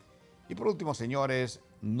situación. Y por último, señores,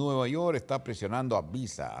 Nueva York está presionando a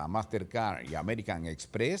Visa, a Mastercard y a American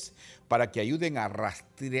Express para que ayuden a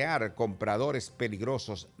rastrear compradores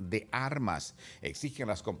peligrosos de armas. Exigen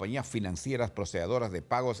a las compañías financieras procesadoras de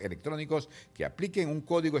pagos electrónicos que apliquen un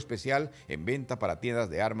código especial en venta para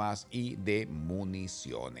tiendas de armas y de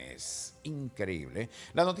municiones. Increíble.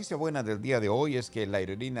 La noticia buena del día de hoy es que la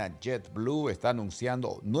aerolínea JetBlue está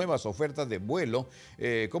anunciando nuevas ofertas de vuelo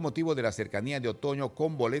con motivo de la cercanía de otoño,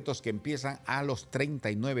 con boletos que empiezan a los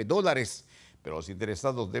 $39. Pero los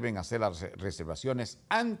interesados deben hacer las reservaciones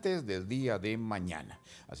antes del día de mañana.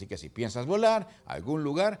 Así que si piensas volar a algún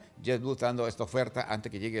lugar, JetBlue está dando esta oferta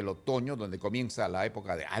antes que llegue el otoño, donde comienza la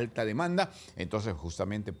época de alta demanda. Entonces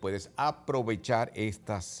justamente puedes aprovechar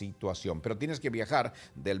esta situación. Pero tienes que viajar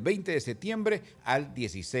del 20 de septiembre al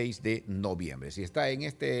 16 de noviembre. Si está en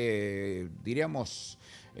este, diríamos,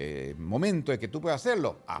 momento en que tú puedas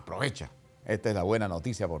hacerlo, aprovecha. Esta es la buena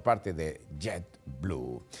noticia por parte de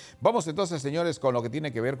JetBlue. Vamos entonces, señores, con lo que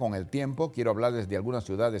tiene que ver con el tiempo. Quiero hablarles de algunas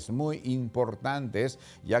ciudades muy importantes,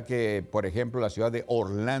 ya que, por ejemplo, la ciudad de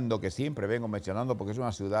Orlando, que siempre vengo mencionando porque es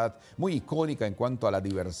una ciudad muy icónica en cuanto a la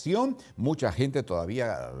diversión. Mucha gente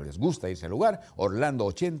todavía les gusta ese lugar. Orlando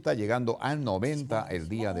 80, llegando a 90 el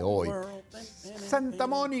día de hoy. Santa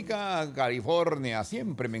Mónica, California.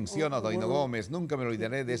 Siempre menciono a Doino Gómez. Nunca me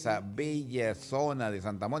olvidaré de esa bella zona de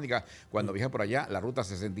Santa Mónica. Cuando viajé por allá, la ruta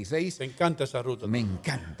 66. Me encanta esa ruta. Me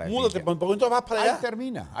encanta. Múdate, porque entonces vas para allá. Ahí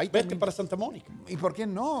termina. Vete para Santa Mónica. ¿Y por qué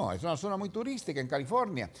no? Es una zona muy turística en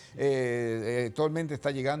California. Actualmente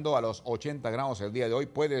está llegando a los 80 grados el día de hoy.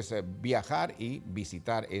 Puedes viajar y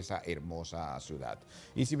visitar esa hermosa ciudad.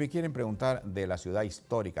 Y si me quieren preguntar de la ciudad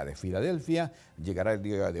histórica de Filadelfia, llegará el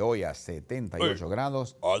día de hoy a 78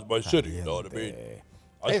 grados. That's my city, you know what I mean?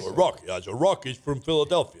 That's a Rocky. That's a Rockies from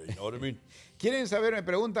Philadelphia, you know what I mean? ¿Quieren saber? Me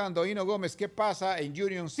preguntan, Doino Gómez, ¿qué pasa en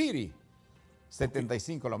Union City?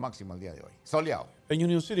 75 lo máximo el día de hoy. Soleado. En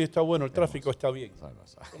Union City está bueno, el tráfico está bien. Yo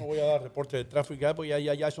no voy a dar reporte de tráfico, porque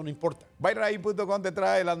ya eso no importa. Byraí.com te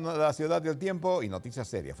trae la ciudad del tiempo y noticias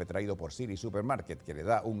serias. Fue traído por City Supermarket, que le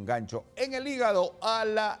da un gancho en el hígado a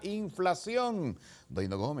la inflación.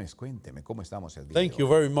 Doino Gómez, cuénteme, ¿cómo estamos el día Thank you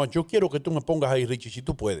very much. Yo quiero que tú me pongas ahí, Richie, si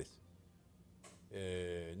tú puedes.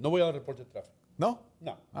 No voy a dar reporte de tráfico. ¿No?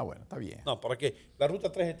 No. Ah, bueno, está bien. No, ¿para qué? La ruta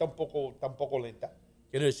 3 está un poco lenta.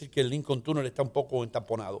 Quiere decir que el Lincoln Tunnel está un poco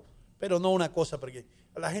entaponado. Pero no una cosa, porque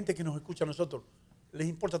a la gente que nos escucha a nosotros les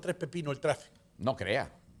importa 3 pepinos el tráfico. No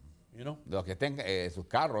crea. You know? Los que tengan sus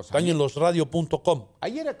carros. Están en losradio.com.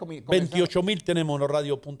 Ayer 28,000 tenemos en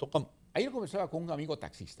losradio.com. Ayer conversaba con un amigo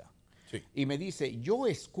taxista. Sí. Y me dice, yo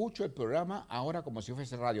escucho el programa ahora como si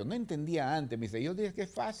fuese radio. No entendía antes. Me dice, yo dije que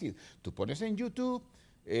es fácil. Tú pones en YouTube.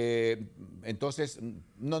 Entonces,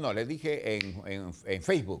 no, le dije en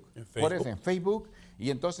Facebook. Pones en Facebook y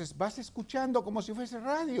entonces vas escuchando como si fuese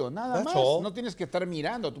radio, nada más. No tienes que estar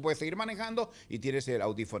mirando, tú puedes seguir manejando y tienes el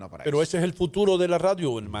audífono para Pero ese es el futuro de la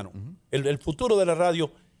radio, hermano. El futuro de la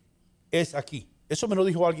radio es aquí. Eso me lo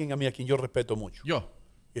dijo alguien a mí, a quien yo respeto mucho. Yo.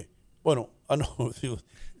 Yeah. Bueno,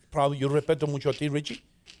 probably yo respeto mucho a ti, Richie,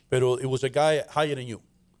 pero it was a guy higher than you.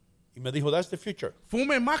 Y me dijo, that's the future.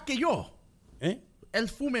 Fume más que yo. ¿Eh? Él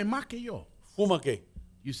fume más que yo. ¿Fuma qué?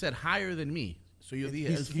 You said higher than me. So yo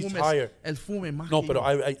dije, He's higher. él fume más No, que pero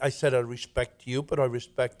yo. I said I respect you, but I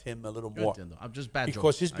respect him a little Yo more. entiendo. I'm just bad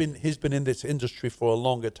Because joking. he's been in this industry for a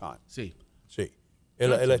longer time. Sí. Sí.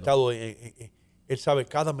 Él ha estado, él sabe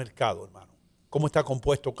cada mercado, hermano. Cómo está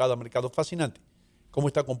compuesto cada mercado. Fascinante. Cómo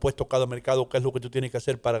está compuesto cada mercado, qué es lo que tú tienes que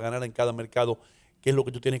hacer para ganar en cada mercado, qué es lo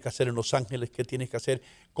que tú tienes que hacer en Los Ángeles, qué tienes que hacer,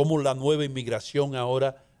 cómo la nueva inmigración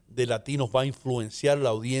ahora de latinos va a influenciar la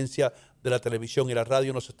audiencia de la televisión y la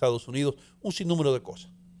radio en los Estados Unidos, un sinnúmero de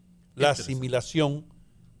cosas. La asimilación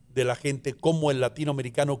de la gente, cómo el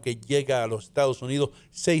latinoamericano que llega a los Estados Unidos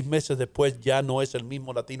 6 meses después ya no es el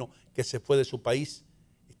mismo latino que se fue de su país,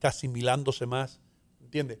 está asimilándose más,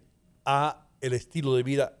 ¿entiendes?, a el estilo de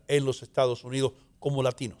vida en los Estados Unidos como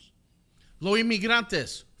latinos. Los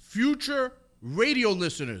inmigrantes, future radio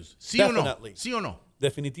listeners. ¿Sí Definitely. o no? ¿Sí o no?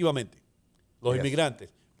 Definitivamente. Los Yes.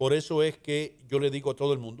 inmigrantes. Por eso es que yo le digo a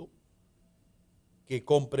todo el mundo que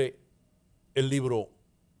compre el libro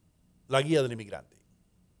La Guía del Inmigrante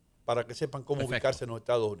para que sepan cómo Perfecto. ubicarse en los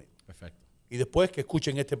Estados Unidos. Perfecto. Y después que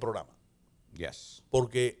escuchen este programa. Yes.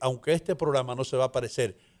 Porque aunque este programa no se va a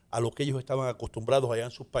parecer a lo que ellos estaban acostumbrados allá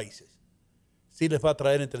en sus países, sí les va a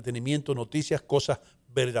traer entretenimiento, noticias, cosas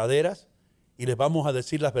verdaderas y les vamos a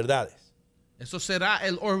decir las verdades. Eso será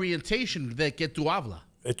el orientation de que tú hablas.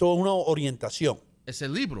 Esto es una orientación. Ese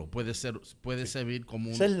libro puede servir como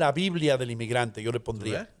un... Esa es la Biblia del inmigrante, yo le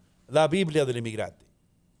pondría. La Biblia del inmigrante.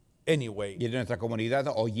 Anyway. Y de nuestra comunidad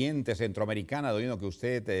oyente centroamericana, Doino, que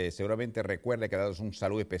usted seguramente recuerde que ha dado un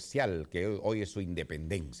saludo especial, que hoy es su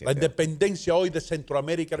independencia. La independencia hoy de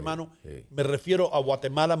Centroamérica, hermano, me refiero a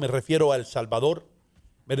Guatemala, me refiero a El Salvador,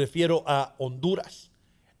 me refiero a Honduras,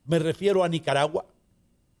 me refiero a Nicaragua.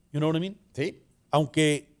 You know what I mean? Sí.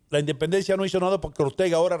 Aunque la independencia no hizo nada porque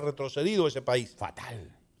Ortega ahora ha retrocedido ese país.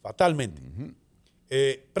 Fatalmente.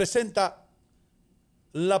 Presenta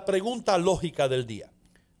la pregunta lógica del día.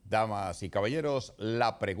 Damas y caballeros,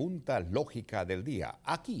 la pregunta lógica del día.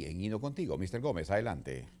 Aquí en Hino Contigo, Mr. Gómez,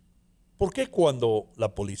 adelante. ¿Por qué cuando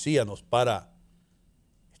la policía nos para,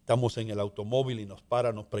 estamos en el automóvil y nos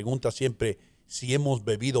para, nos pregunta siempre si hemos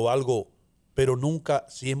bebido algo, pero nunca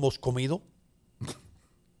si hemos comido?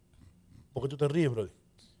 ¿Por qué tú te ríes, brother?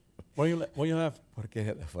 Why you laugh?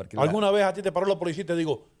 Porque ¿Alguna vez a ti te paró la policía y te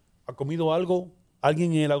digo, ¿ha comido algo?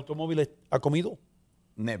 ¿Alguien en el automóvil ha comido?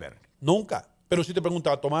 Never. Nunca. Pero si te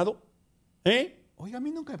pregunta, ¿ha tomado? ¿Eh? Oiga, a mí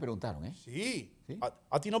nunca me preguntaron, ¿eh? Sí.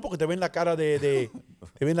 A ti no, porque te ven la cara te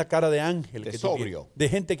ven la cara de ángel. De que sobrio. De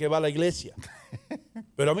gente que va a la iglesia.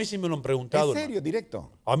 Pero a mí sí me lo han preguntado. ¿En serio? Hermano.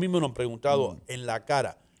 Directo. A mí me lo han preguntado en la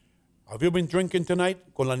cara. ¿Have you been drinking tonight?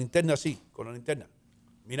 Con la linterna así, con la linterna.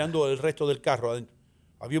 Mirando el resto del carro adentro.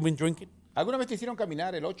 ¿Have you been drinking? ¿Alguna vez te hicieron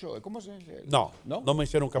caminar el 8? ¿Cómo se...? No me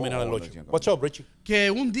hicieron caminar el 8. What's up, Richie? Que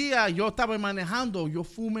un día yo estaba manejando, yo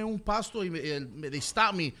fumé un pasto y they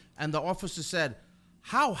stopped me and the officer said,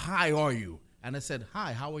 "How high are you?" And I said,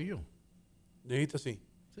 "Hi, how are you?" Dijiste sí.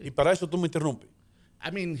 Y para eso tú me interrumpes. I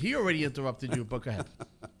mean, he already interrupted you, but go ahead.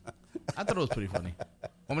 I thought it was pretty funny.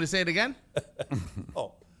 Want me to say it again?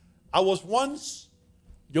 Oh, I was once.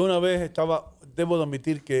 Yo una vez estaba, debo de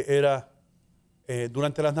admitir que era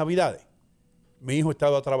durante las Navidades. Mi hijo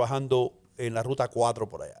estaba trabajando en la ruta 4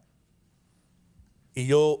 por allá. Y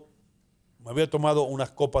yo me había tomado unas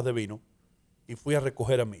copas de vino y fui a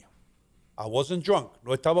recoger a mi hijo. I wasn't drunk,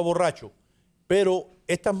 no estaba borracho, pero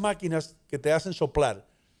estas máquinas que te hacen soplar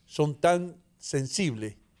son tan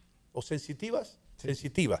sensibles o sensitivas,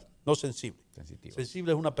 sensitivas, no sensibles.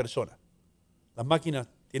 Sensible es una persona. Las máquinas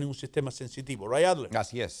tienen un sistema sensitivo, right, Adler?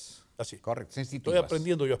 Así es. Así. Correcto, Estoy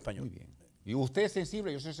aprendiendo yo español. Muy bien. Y usted es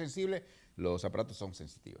sensible, yo soy sensible, los aparatos son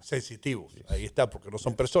sensitivos. Sensitivos, sí. Ahí está, porque no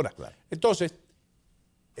son personas. Claro. Entonces,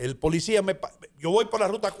 el policía yo voy por la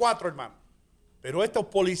ruta 4, hermano, pero estos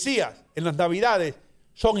policías en las Navidades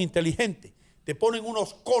son inteligentes. Te ponen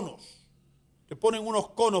unos conos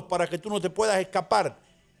para que tú no te puedas escapar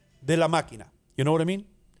de la máquina. You know what I mean?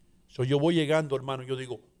 So yo voy llegando, hermano, yo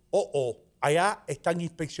digo, allá están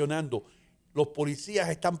inspeccionando, los policías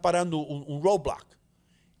están parando un roadblock.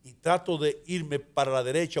 Y trato de irme para la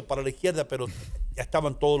derecha o para la izquierda, pero ya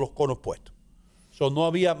estaban todos los conos puestos. So, no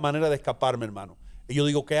había manera de escaparme, hermano. Y yo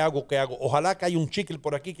digo, ¿qué hago? Ojalá que haya un chicle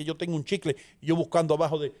por aquí, que yo tenga un chicle. Y yo buscando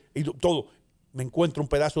abajo y todo. Me encuentro un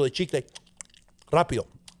pedazo de chicle. Rápido,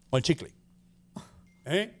 con el chicle.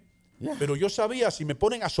 Yeah. Pero yo sabía, si me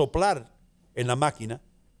ponen a soplar en la máquina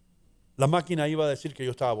iba a decir que yo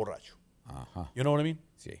estaba borracho. Ajá. You know what I mean?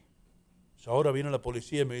 Sí. So, ahora viene la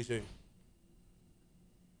policía y me dice,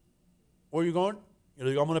 "Where are you going?" Y le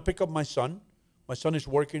digo, "I'm going to pick up my son. My son is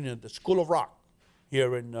working at the School of Rock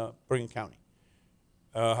here in Bergen County.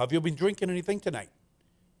 Have you been drinking anything tonight?"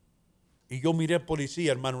 Y yo miré al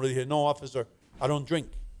policía, hermano, le dije, "No, officer, I don't drink."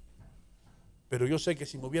 Pero yo sé que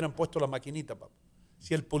si me hubieran puesto la maquinita, papá,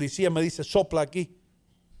 si el policía me dice, "Sopla aquí",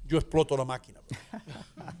 yo exploto la máquina.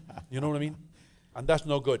 You know what I mean? And that's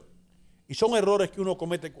no good. Y son errores que uno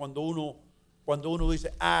comete cuando uno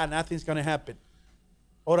dice, nothing's going to happen.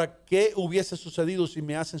 Ahora, ¿qué hubiese sucedido si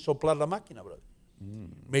me hacen soplar la máquina, brother?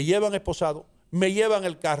 Me llevan esposado, me llevan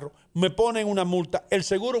el carro, me ponen una multa, el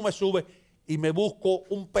seguro me sube y me busco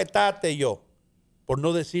un petate yo, por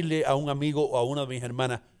no decirle a un amigo o a una de mis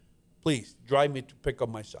hermanas, "Please, drive me to pick up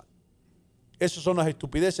my son." Esas son las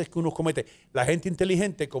estupideces que uno comete. La gente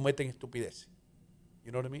inteligente comete estupideces.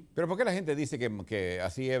 You know what I mean? Pero ¿por qué la gente dice que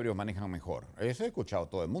así ebrios manejan mejor? Eso he escuchado a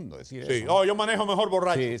todo el mundo decir sí. eso. Yo manejo mejor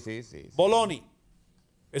borracho. Sí. Boloni.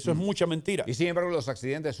 Eso es mucha mentira. Y sin embargo, los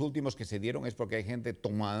accidentes últimos que se dieron es porque hay gente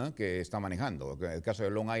tomada que está manejando. El caso de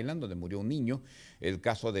Long Island, donde murió un niño. El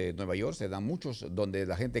caso de Nueva York, se dan muchos donde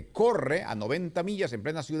la gente corre a 90 millas en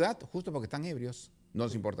plena ciudad justo porque están ebrios. No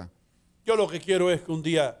les importa. Yo lo que quiero es que un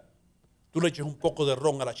día tú le eches un poco de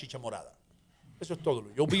ron a la chicha morada. Eso es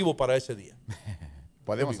todo. Yo vivo para ese día.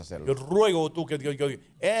 Podemos hacerlo. Yo ruego tú que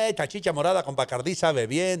esta chicha morada con Bacardí sabe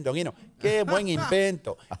bien, don Hino. Qué buen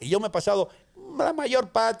invento. Y yo me he pasado la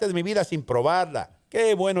mayor parte de mi vida sin probarla.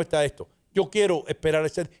 Qué bueno está esto. Yo quiero esperar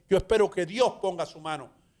yo espero que Dios ponga su mano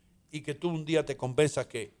y que tú un día te convenzas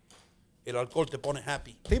que el alcohol te pone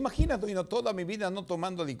happy. ¿Te imaginas, Doino, toda mi vida no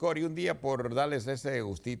tomando licor y un día por darles ese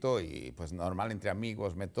gustito y pues normal entre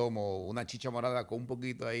amigos me tomo una chicha morada con un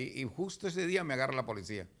poquito ahí y justo ese día me agarra la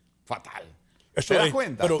policía? Fatal. Eso ¿Te das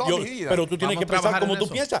cuenta? Pero tú tienes que pensar como tú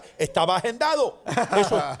piensas. Estaba agendado.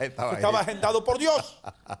 Eso estaba agendado por Dios.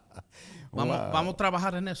 Vamos a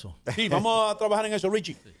trabajar en eso. Sí, vamos a trabajar en eso,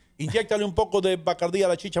 Richie. Inyéctale un poco de Bacardí a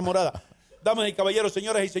la chicha morada. Damas y caballeros,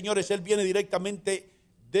 señoras y señores, él viene directamente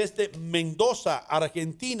desde Mendoza,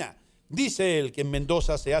 Argentina. Dice él que en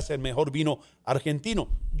Mendoza se hace el mejor vino argentino.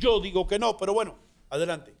 Yo digo que no, pero bueno,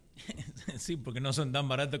 adelante. Sí, porque no son tan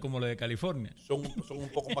baratos como los de California. Son un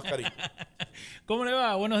poco más caritos. ¿Cómo le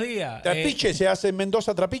va? Buenos días. ¿Trapiche? ¿Se hace en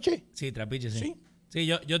Mendoza trapiche? Sí, trapiche, sí. Sí,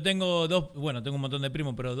 yo tengo tengo un montón de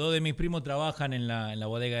primos, pero 2 de mis primos trabajan en la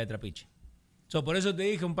bodega de trapiche. Por eso te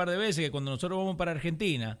dije un par de veces que cuando nosotros vamos para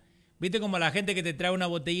Argentina, viste como la gente que te trae una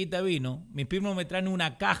botellita de vino, mis primos me traen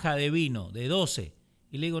una caja de vino de 12.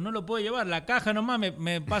 Y le digo, no lo puedo llevar, la caja nomás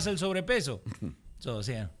me pasa el sobrepeso.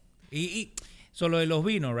 Y solo de los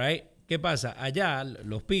vinos, right? ¿Qué pasa? Allá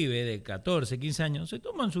los pibes de 14, 15 años se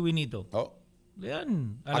toman su vinito. Le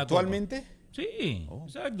dan a la ¿Actualmente? copa. Sí,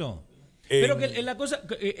 exacto. Pero que la cosa,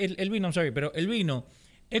 el vino, pero el vino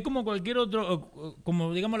Es como cualquier otro,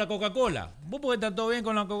 como digamos la Coca-Cola. Vos podés estar todo bien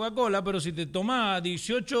con la Coca-Cola, pero si te tomás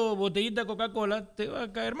 18 botellitas de Coca-Cola, te va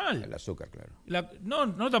a caer mal. El azúcar, claro.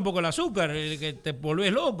 No tampoco el azúcar, el que te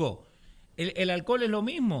volvés loco. El alcohol es lo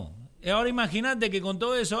mismo. Ahora imagínate que con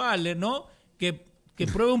todo eso, Adler, ¿no? Que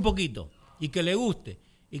pruebe un poquito y que le guste.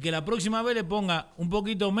 Y que la próxima vez le ponga un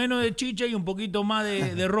poquito menos de chicha y un poquito más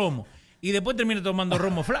de romo. Y después termina tomando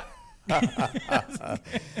romo flat.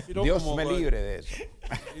 Dios me libre de eso.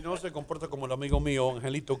 Y no se comporta como el amigo mío,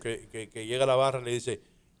 Angelito, que llega a la barra y le dice,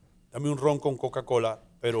 dame un ron con Coca-Cola,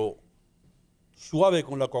 pero suave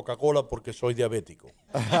con la Coca-Cola porque soy diabético.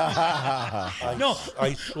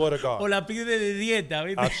 I swear to God. O la pide de dieta,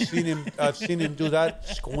 ¿viste? I've seen him do that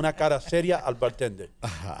con una cara seria al bartender.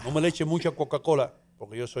 No me le eche mucha Coca-Cola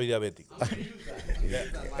porque yo soy diabético.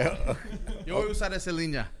 Yo voy a usar esa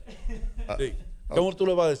línea. Sí. ¿Cómo tú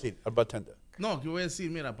le vas a decir al bartender? No, yo voy a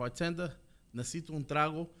decir, mira, bartender, necesito un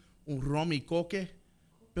trago, un ron y coque,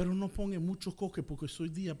 pero no ponga mucho coque porque soy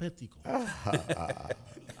diabético.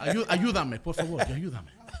 Ayúdame, por favor,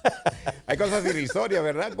 ayúdame. Hay cosas irrisorias,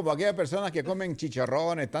 ¿verdad? Como aquellas personas que comen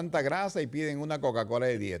chicharrones, tanta grasa y piden una Coca-Cola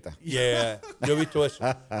de dieta. Yeah, yo he visto eso.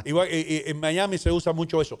 Igual, y en Miami se usa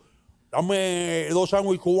mucho eso. Dame 2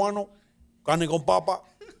 sándwiches cubanos, carne con papa,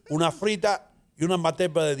 una frita y una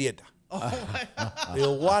materva de dieta.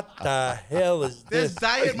 Digo, what the hell is There's this?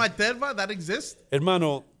 diet materva that exists?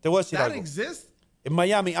 Hermano, te voy a decir That algo. exists? En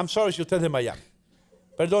Miami, I'm sorry si usted es de Miami.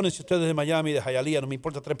 Perdone si usted es de Miami, de Hialeah, no me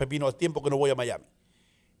importa 3 pepinos, hace tiempo que no voy a Miami.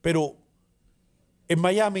 Pero en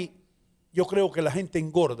Miami yo creo que la gente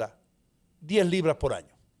engorda 10 libras por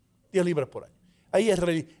año. 10 libras por año. Ahí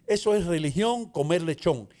eso es religión, comer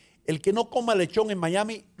lechón. El que no coma lechón en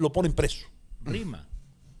Miami lo ponen preso. Rima.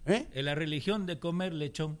 En la religión de comer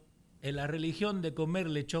lechón. En la religión de comer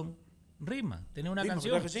lechón. Rima. Tiene una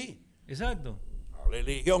canción. ¿Verdad que sí? Exacto. La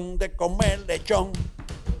religión de comer lechón.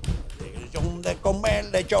 La religión de comer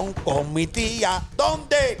lechón con mi tía.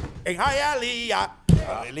 ¿Dónde? En Hialeah.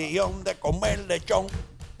 La religión de comer lechón.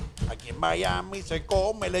 Aquí en Miami se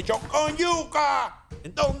come lechón con yuca.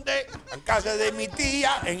 ¿En dónde? En casa de mi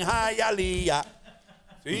tía en Hialeah.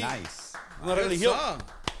 Sí. Nice. Una religión.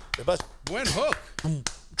 ¿Qué pasa? Buen hook.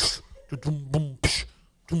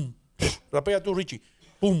 Rapea tú, Richie.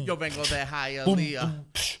 Yo vengo de Hialeah,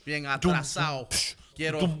 bien atrasado.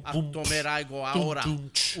 Quiero tomar algo ahora.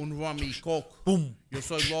 Un rum y coke. Yo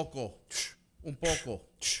soy loco. Un poco.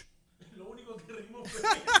 Lo único que rimó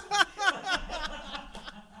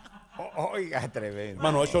Oiga, tremendo.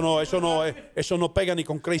 Mano, eso no pega ni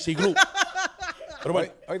con Crazy Glue. Pero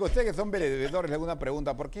bueno. Oiga, ustedes que son bebedores, le hago una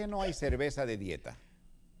pregunta. ¿Por qué no hay cerveza de dieta?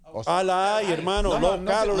 La hay, hermano. Low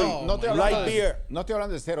calorie. Light beer. No estoy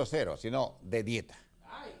hablando de 0-0, sino de dieta.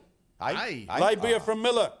 Hay. Light beer from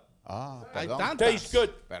Miller. Hay Perdón. tantas. Tastes good.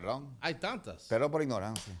 Perdón. Hay tantas. Perdón por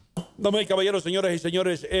ignorancia. Dame, caballeros, señoras y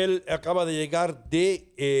señores, él acaba de llegar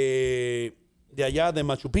de allá de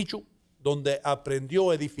Machu Picchu, donde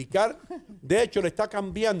aprendió a edificar. De hecho, le está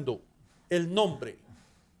cambiando el nombre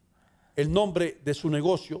de su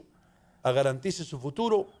negocio a Garantice Su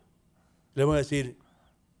Futuro. Le voy a decir,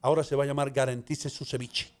 ahora se va a llamar Garantice Su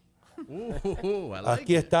Ceviche.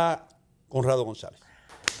 Aquí está Conrado González.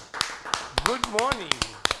 Good morning.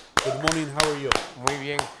 Good morning, how are you? Muy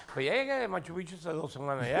bien. Pues ya llegué de Machu Picchu hace 2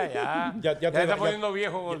 semanas ya te está poniendo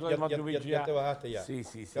viejo el Machu Picchu. Ya te bajaste ya. Sí.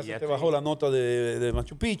 Ya se te bajó la nota de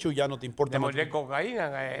Machu Picchu, ya no te importa. De Machu morder Picchu.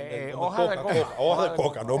 cocaína, Hoja de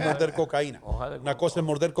coca, no morder cocaína. Una cosa es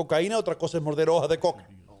morder cocaína, otra cosa es morder hoja de coca.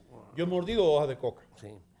 Yo he mordido hojas de coca. Sí.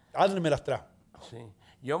 Adler me las trajo. Sí.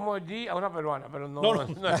 Yo mordí a una peruana, pero no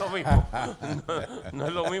es lo mismo. No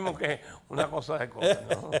es lo mismo que una cosa de coca.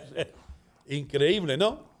 ¿No? Sí. Increíble,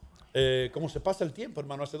 ¿no? ¿Cómo se pasa el tiempo,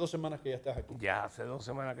 hermano? Hace 2 semanas que ya estás aquí. Ya hace 2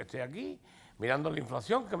 semanas que estoy aquí, mirando la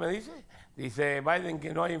inflación, ¿qué me dice? Dice Biden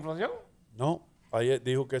que no hay inflación. No, ayer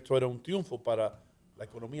dijo que esto era un triunfo para la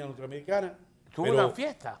economía norteamericana. Tuvo pero una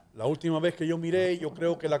fiesta. La última vez que yo miré, yo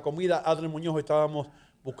creo que la comida, Adler Muñoz, estábamos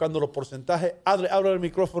buscando los porcentajes. Adler, habla el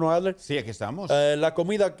micrófono, Adler. Sí, aquí estamos. La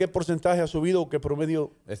comida, ¿qué porcentaje ha subido? ¿Qué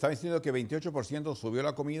promedio? Estaba diciendo que 28% subió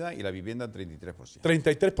la comida y la vivienda 33%.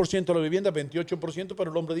 33% la vivienda, 28%,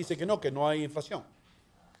 pero el hombre dice que no hay inflación.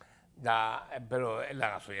 Pero la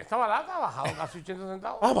gasolina está barata, ha bajado casi 80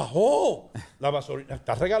 centavos. ¡Ah, bajó! La gasolina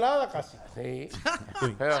está regalada casi. Sí,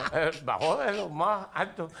 pero bajó de lo más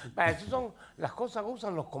alto. Esas son las cosas que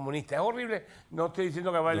usan los comunistas. Es horrible, no estoy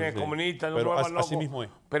diciendo que Biden es comunista, no pero se vuelvan así locos. mismo es.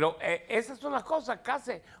 Pero esas son las cosas que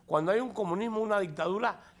hace cuando hay un comunismo, una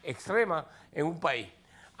dictadura extrema en un país.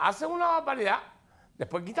 Hacen una barbaridad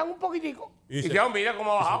después quitan un poquitico y Dice, dicen, mira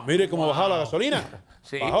cómo ha bajado. Mire cómo ha bajado la gasolina.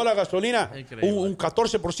 Sí. Bajó la gasolina un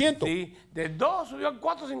 14%. Sí, del 2 subió al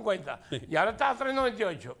 4.50 y ahora está a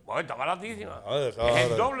 3.98. Bueno, está baratísima. Es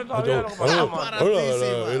el doble todavía de lo que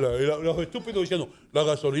pagamos. Los estúpidos diciendo, la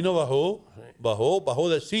gasolina bajó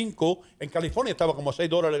de 5. En California estaba como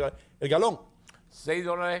 $6 el galón.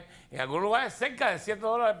 $6. En algunos lugares cerca de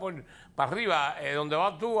 $7 para arriba, donde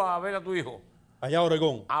vas tú a ver a tu hijo. Allá a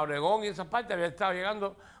Oregón. A Oregón y esas partes había estado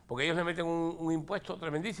llegando porque ellos le meten un impuesto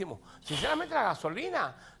tremendísimo. Sinceramente, la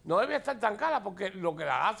gasolina no debe estar tan cara porque lo que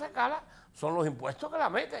la hace cara son los impuestos que la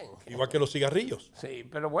meten. Igual que los cigarrillos. Sí,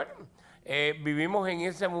 pero bueno, vivimos en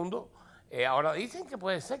ese mundo. Ahora dicen que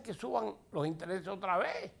puede ser que suban los intereses otra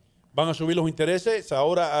vez. Van a subir los intereses.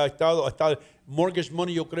 Ahora está Mortgage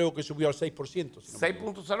Money, yo creo que subió al 6%.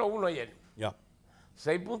 6.01 ayer. Ya.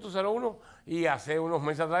 6.01 y hace unos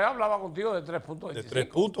meses atrás hablaba contigo de 3.25. De 3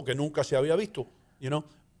 puntos que nunca se había visto,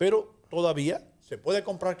 pero todavía se puede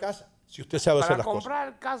comprar casa si usted sabe hacer las cosas. Para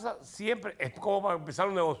comprar casa siempre es como para empezar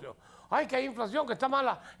un negocio. Ay, que hay inflación, que está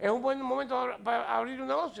mala. ¿Es un buen momento para abrir un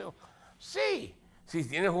negocio? Sí. Si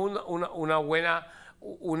tienes una buena,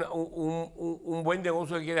 un buen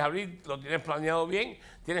negocio que quieres abrir, lo tienes planeado bien,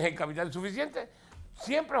 tienes el capital suficiente,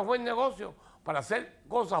 siempre es buen negocio para hacer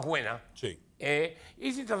cosas buenas. Sí.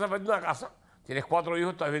 Y si te hace falta una casa, tienes 4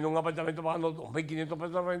 hijos, estás viviendo en un apartamento pagando 2.500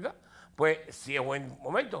 pesos de renta, pues sí es buen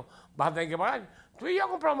momento, vas a tener que pagar. Tú y yo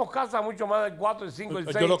compramos casas mucho más del 4, el 5, el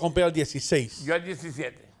 6. Yo lo compré al 16. Yo al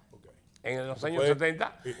 17. Okay. En los años Después,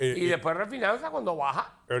 70. Y después refinanza cuando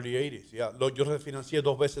baja. Early 80s, yeah. Yo refinancié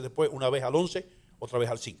 2 veces después, una vez al 11, otra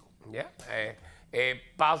vez al 5. Yeah.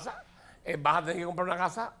 Pasa, vas a tener que comprar una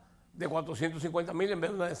casa de 450,000 en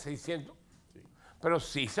vez de una de 600. Pero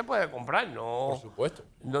sí se puede comprar, ¿no? Por supuesto.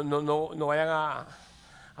 No vayan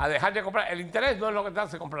a dejar de comprar. El interés no es lo que te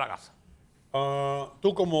hace comprar la casa.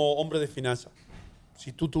 Tú como hombre de finanzas,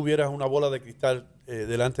 si tú tuvieras una bola de cristal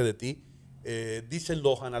delante de ti, dicen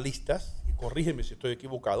los analistas, y corrígeme si estoy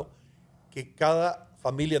equivocado, que cada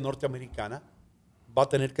familia norteamericana va a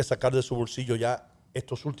tener que sacar de su bolsillo ya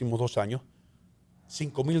estos últimos 2 años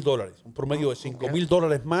 $5,000, un promedio de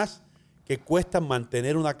 $5,000 más que cuesta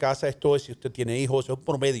mantener una casa. Esto es si usted tiene hijos, es un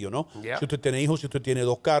promedio, ¿no? Yeah. Si usted tiene hijos, si usted tiene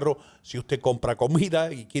 2 carros, si usted compra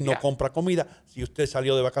comida y quién no compra comida, si usted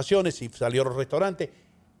salió de vacaciones, si salió a los restaurantes,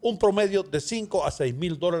 un promedio de $5,000 a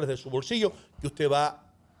 $6,000 de su bolsillo que usted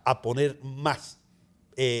va a poner más,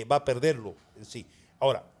 va a perderlo en sí.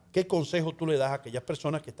 Ahora, ¿qué consejo tú le das a aquellas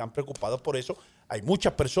personas que están preocupadas por eso? Hay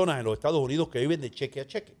muchas personas en los Estados Unidos que viven de cheque a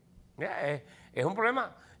cheque. Es un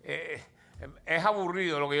problema. Es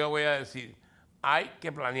aburrido lo que yo voy a decir. Hay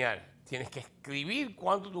que planear. Tienes que escribir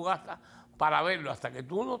cuánto tú gastas para verlo hasta que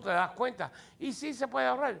tú no te das cuenta. Y sí se puede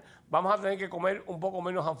ahorrar. Vamos a tener que comer un poco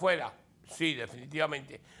menos afuera. Sí,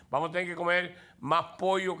 definitivamente. Vamos a tener que comer más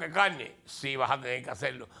pollo que carne. Sí, vas a tener que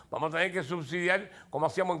hacerlo. Vamos a tener que subsidiar como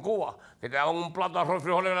hacíamos en Cuba, que te daban un plato de arroz y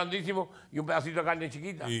frijoles grandísimo y un pedacito de carne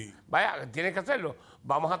chiquita. Sí. Vaya, tienes que hacerlo.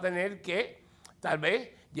 Vamos a tener que, tal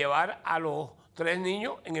vez, llevar a los 3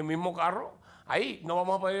 niños en el mismo carro. Ahí no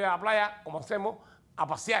vamos a poder ir a la playa, como hacemos, a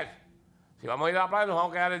pasear. Si vamos a ir a la playa, nos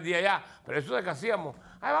vamos a quedar el día allá. Pero eso de que hacíamos,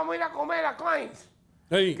 ahí vamos a ir a comer a Kleins.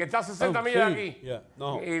 Sí. Que está a 60 millas de aquí. Yeah.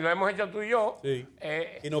 No. Y lo hemos hecho tú y yo. Sí.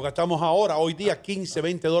 Y nos gastamos ahora, hoy día,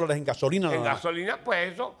 $15, $20 en gasolina. En gasolina,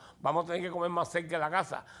 pues eso, vamos a tener que comer más cerca de la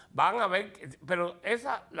casa. Van a ver, pero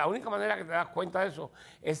la única manera que te das cuenta de eso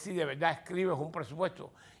es si de verdad escribes un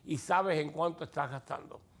presupuesto y sabes en cuánto estás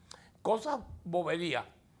gastando. Cosas boberías.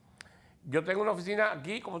 Yo tengo una oficina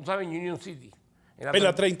aquí, como tú sabes, en Union City. En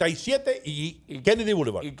la 37 y Kennedy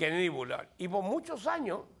Boulevard. Y Kennedy Boulevard. Y por muchos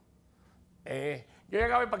años, yo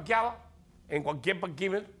llegaba y parqueaba en cualquier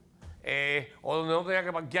parquímetro, o donde no tenía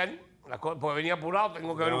que parquear, porque venía apurado,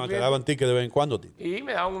 tengo que ver un cliente. Te daban tickets de vez en cuando. Y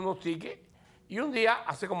me daban unos tickets. Y un día,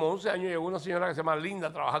 hace como 11 años, llegó una señora que se llama Linda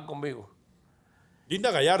a trabajar conmigo.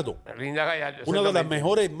 Linda Gallardo. Linda Gallardo. Una de las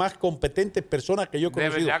mejores, más competentes personas que yo he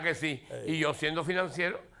conocido. De verdad que sí. Y yo siendo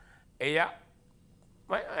financiero, ella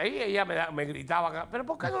me gritaba acá, pero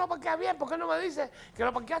 ¿por qué no lo parqueas bien? ¿Por qué no me dices que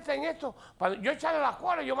lo parqueaste en esto? Para yo echarle las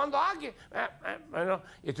cuadras, yo mando a alguien. Bueno,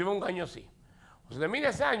 y estuve un año así. O sea, termina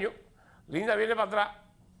ese año, Linda viene para atrás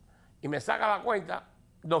y me saca la cuenta,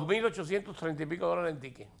 $2,830 y pico en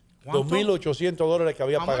ticket. $2,800 que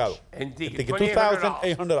había pagado. En ticket.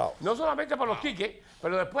 $2,800. No solamente por los tickets,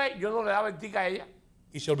 pero después yo no le daba el ticket a ella.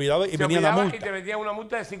 Y se olvidaba y venía la multa. Y te metían una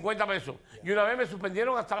multa de $50. Y una vez me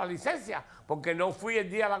suspendieron hasta la licencia porque no fui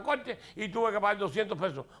el día a la corte y tuve que pagar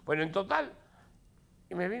 $200. Bueno, en total.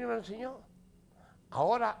 Y me vino y me lo enseñó.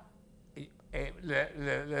 Ahora,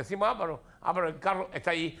 le decimos a Álvaro, pero el carro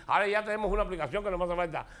está allí. Ahora ya tenemos una aplicación que no me hace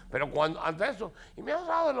falta. Pero antes de eso, y me ha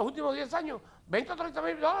dado en los últimos 10 años 20 o 30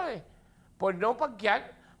 mil dólares por no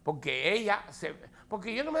parquear, porque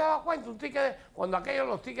yo no me daba cuenta, un ticket, cuando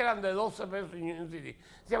los tickets eran de 12 pesos en Union City.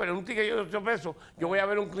 Sí, pero un ticket de 8 pesos, yo voy a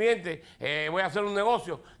ver un cliente, voy a hacer un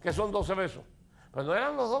negocio, que son 12 pesos. Pero no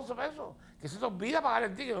eran los 12 pesos, que se te olvida pagar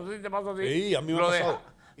el ticket, no sé si te pasa a ti. Sí, a mí me ha pasado.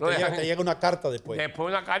 Te llega una carta después. Después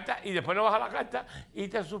una carta y después no baja la carta y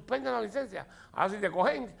te suspenden la licencia. Ahora si te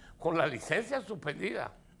cogen con la licencia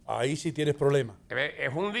suspendida. Ahí sí tienes problemas.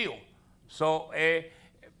 Es un lío.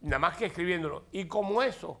 Nada más que escribiéndolo. Y como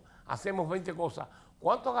eso, hacemos 20 cosas.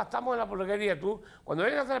 ¿Cuánto gastamos en la porquería? Tú, cuando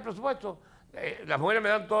vienen a hacer el presupuesto, las mujeres me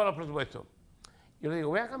dan todos los presupuestos. Yo le digo,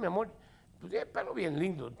 ven acá, mi amor, tú tienes pelo bien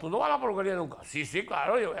lindo. ¿Tú no vas a la peluquería nunca? Sí,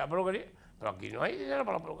 claro, yo voy a la peluquería. Pero aquí no hay dinero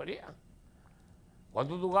para la peluquería.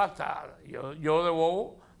 ¿Cuánto tú gastas? Yo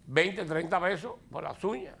debo 20, 30 pesos por las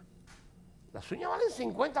uñas. Las uñas valen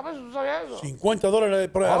 50 pesos, ¿tú sabías eso? $50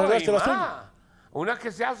 por arreglarse las uñas. Una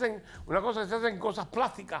cosa que se hacen cosas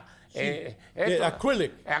plásticas. Sí.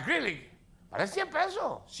 Acrylic. Vale 100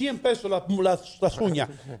 pesos. 100 pesos las uñas.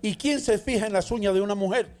 ¿Y quién se fija en las uñas de una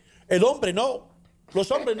mujer? El hombre no. Los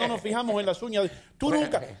hombres no nos fijamos en las uñas. Tú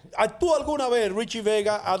alguna vez, Richie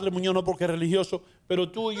Vega, Adler Muñoz, no porque es religioso, pero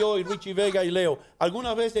tú y yo y Richie Vega y Leo,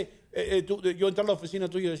 algunas veces yo entrar a la oficina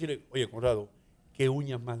tuya y decirle, oye, Conrado, ¿qué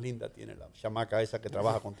uñas más lindas tiene la chamaca esa que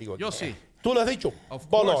trabaja contigo aquí? Yo sí. ¿Tú lo has dicho?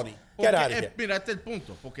 Boloni. Mira, este es el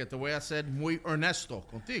punto, porque te voy a ser muy honesto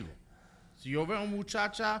contigo. Si yo veo a una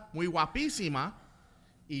muchacha muy guapísima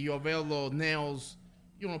y yo veo los nails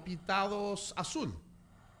pintados azul,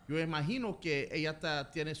 yo imagino que ella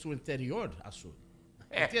tiene su interior azul.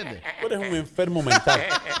 ¿Entiendes? Tú eres un enfermo mental.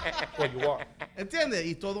 ¿Entiendes?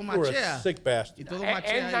 Y todo machea. Sick bastard. Y todo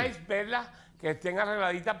machea. Es nice verlas que estén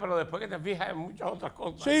arregladitas, pero después que te fijas en muchas otras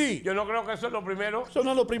cosas. Sí. Yo no creo que eso es lo primero. Eso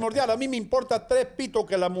no es lo primordial. A mí me importa 3 pitos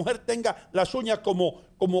que la mujer tenga las uñas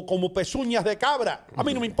como pezuñas de cabra. A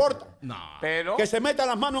mí no me importa. No. Pero que se meta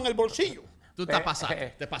las manos en el bolsillo. Tú te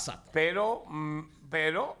pasaste.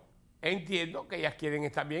 Pero entiendo que ellas quieren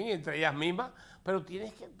estar bien entre ellas mismas, pero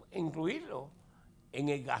tienes que incluirlo en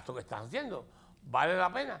el gasto que estás haciendo. Vale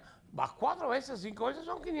la pena. Vas 4 veces, 5 veces,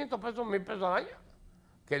 son 500 pesos, 1000 pesos al año,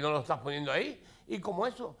 que no lo estás poniendo ahí. Y como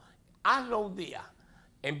eso, hazlo un día.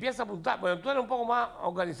 Empieza a apuntar. Bueno, tú eres un poco más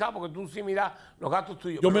organizado porque tú sí miras los gastos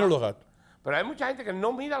tuyos. Yo miro los gastos. Pero hay mucha gente que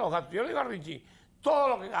no mira los gastos. Yo le digo a Richie, todo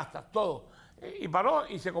lo que gastas, todo. Y paró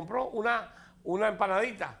y se compró una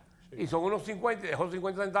empanadita. Sí. Y son unos 50 y dejó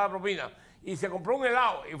 50 centavos de propina. Y se compró un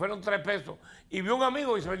helado y fueron 3 pesos. Y vio un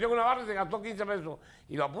amigo y se metió en una barra y se gastó 15 pesos.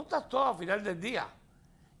 Y lo apuntas todo al final del día.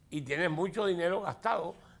 Y tienes mucho dinero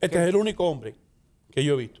gastado. Este es el único hombre que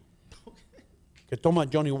yo he visto que toma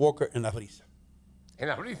Johnny Walker en la brisa. En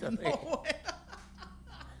la brisa, sí. No.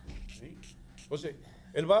 Sí. Entonces,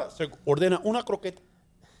 él va, se ordena una croqueta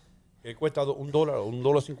que cuesta $1 o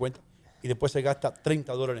 $1.50 y después se gasta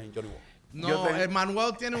 $30 en Johnny Walker. No, el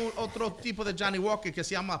Manuel tiene otro tipo de Johnny Walker que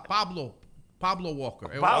se llama Pablo Walker.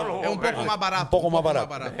 Es un poco más barato. Un poco más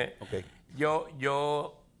barato. Okay.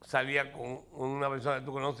 Yo salía con una persona que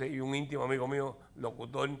tú conoces y un íntimo amigo mío,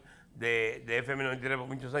 locutor de FM 93 por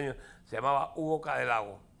muchos años, se llamaba Hugo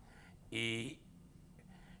Cadelago. Y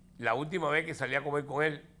la última vez que salí a comer con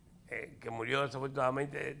él, que murió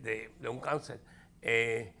desafortunadamente de un cáncer,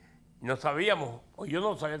 no sabíamos, o yo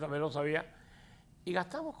no sabía, también no sabía, y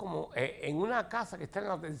gastamos como en una casa que está en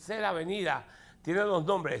la 3ª Avenida, tiene 2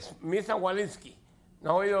 nombres, Smith & Walensky.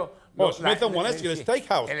 ¿No has oído? Smith & Walensky, el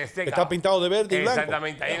Steakhouse. El Steakhouse. Está pintado de verde y blanco.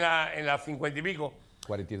 Exactamente, ahí en la 50 y pico.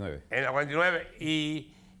 49. En la 49.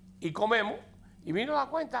 Y comemos, y vino la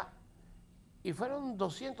cuenta, y fueron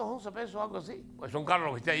 211 pesos, algo así. Pues son caros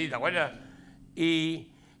los bistecs allí, ¿te acuerdas?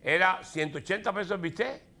 Y era 180 pesos el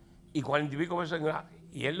bistec y 40 y pico pesos en grasa.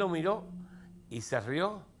 Y él lo miró y se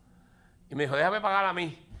rió. Y me dijo, déjame pagar a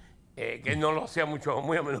mí. Que él no lo hacía muy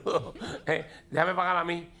a menudo. Déjame pagar a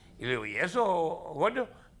mí. Y le digo, ¿y eso, gordo?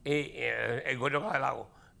 El gordo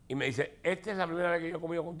Cadelago. Y me dice, esta es la primera vez que yo he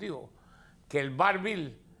comido contigo, que el bar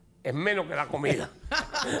bill es menos que la comida.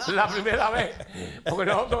 La primera vez. Porque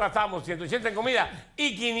nosotros gastábamos 180 en comida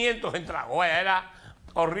y 500 en trago. Vaya, era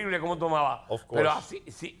horrible como tomaba. Pero así,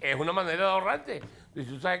 sí, es una manera de ahorrarte. Dice,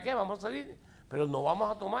 ¿tú sabes qué? Vamos a salir, pero no vamos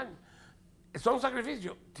a tomar. Son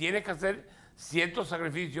sacrificios. Tienes que hacer ciertos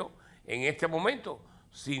sacrificios en este momento.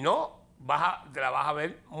 Si no, te la vas a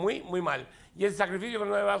ver muy, muy mal. Y el sacrificio que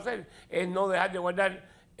no debes hacer es no dejar de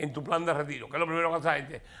guardar en tu plan de retiro, que es lo primero que hace la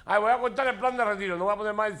gente. Voy a cortar el plan de retiro, no voy a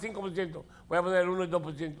poner más del 5%, voy a poner el 1 y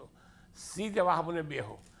 2%. Sí te vas a poner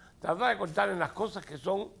viejo. Trata de cortar en las cosas que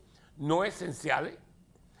son no esenciales.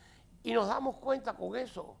 Y nos damos cuenta con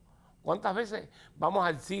eso. ¿Cuántas veces vamos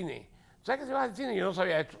al cine? ¿Sabes que si vas al cine? Yo no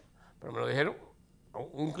sabía esto, pero me lo dijeron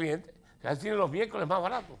un cliente. Se va al cine los miércoles más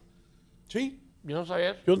barato. Sí. Yo no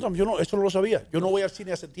sabía eso. Yo no, eso no lo sabía. Yo no voy al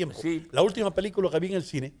cine hace tiempo. Sí. La última película que vi en el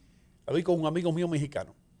cine, la vi con un amigo mío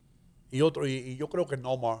mexicano. Y yo creo que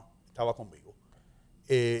Nomar estaba conmigo.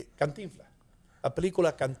 Cantinflas. La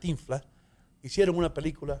película Cantinflas. Hicieron una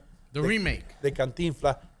película de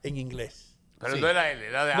Cantinflas en inglés. Pero no era él,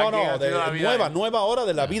 era de No, alguien no, haciendo la vida nueva hora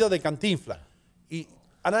de la vida de Cantinflas.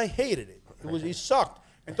 And I hated it. It sucked.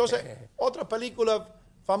 Entonces, otra película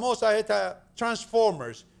famosa esta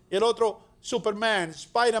Transformers. Y el otro Superman,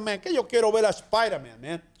 Spider-Man. Que yo quiero ver a Spider-Man,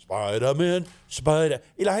 man. Spider-Man.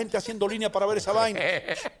 Y la gente haciendo línea para ver esa vaina.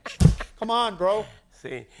 Come on, bro.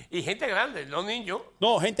 Sí. Y gente grande, no niños.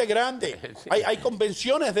 No, gente grande. Sí. Hay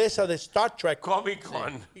convenciones de esas de Star Trek. Comic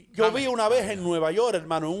Con. Sí. Yo vi una vez en Nueva York,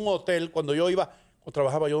 hermano, en un hotel, cuando yo iba, o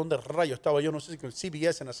trabajaba yo, donde rayo estaba yo, no sé si con el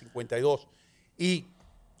CBS en la 52. Y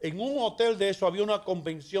en un hotel de eso había una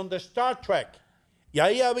convención de Star Trek. Y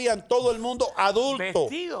ahí habían todo el mundo adulto.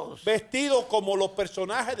 Vestidos como los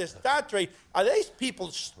personajes de Star Trek. ¿Are these people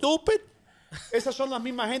stupid? Esas son las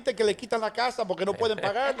mismas gente que le quitan la casa porque no pueden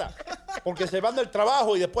pagarla. Porque se van del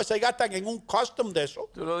trabajo y después se gastan en un custom de eso.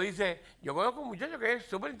 Tú lo dices. Yo conozco un muchacho que es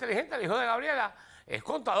súper inteligente, el hijo de Gabriela. Es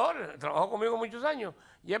contador, trabajó conmigo muchos años.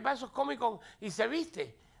 Y él va a esos Comic Con y se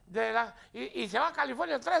viste. Y se va a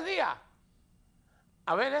California 3 días.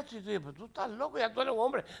 A ver esto. Y tú dices, pero tú estás loco, ya tú eres un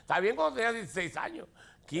hombre. Está bien cuando tenías 16 años,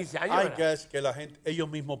 15 años. I guess que la gente, ellos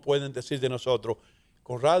mismos pueden decir de nosotros.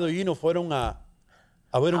 Conrado y Gino fueron a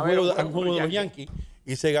ver un juego de los Yankees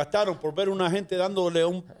y se gastaron por ver una gente dándole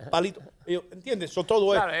un palito. ¿Entiendes? Eso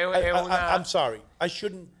todo claro, I'm sorry. I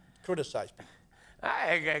shouldn't criticize people.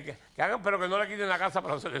 Que hagan, pero que no le quiten la casa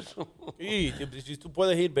para hacer eso. Sí, si tú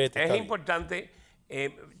puedes ir, vete. Es importante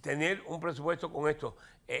tener un presupuesto con esto.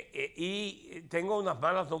 Y tengo unas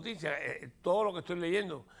malas noticias. Todo lo que estoy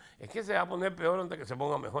leyendo es que se va a poner peor antes que se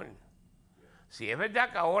ponga mejor. Si es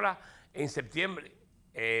verdad que ahora,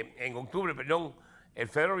 en octubre, el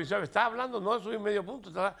Federal Reserve está hablando no de subir medio punto,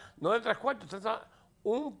 no de 3/4, está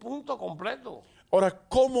un punto completo. Ahora,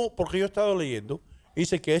 ¿cómo? Porque yo he estado leyendo,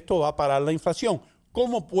 dice que esto va a parar la inflación.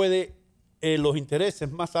 ¿Cómo puede los intereses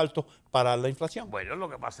más altos parar la inflación? Bueno, lo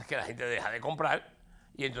que pasa es que la gente deja de comprar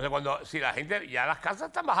y entonces si la gente, ya las casas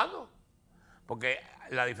están bajando. Porque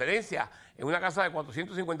la diferencia en una casa de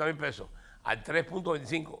 450,000 pesos al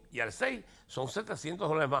 3.25 y al 6 son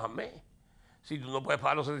 $700 más al mes. Si tú no puedes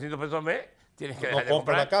pagar los 700 pesos al mes, tienes que dejar de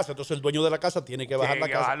comprar. La casa, entonces el dueño de la casa tiene que bajar la casa.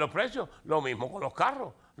 Tiene que bajar los precios. Lo mismo con los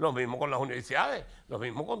carros, lo mismo con las universidades, lo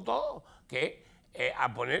mismo con todo.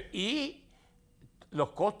 Y los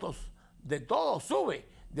costos de todo suben.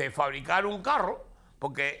 De fabricar un carro,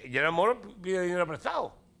 porque General Motors pide dinero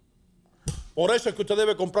prestado. Por eso es que usted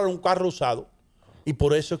debe comprar un carro usado. Y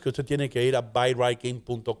por eso es que usted tiene que ir a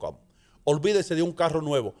buyrightking.com. Olvídese de un carro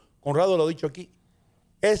nuevo. Conrado lo ha dicho aquí.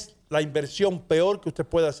 Es la inversión peor que usted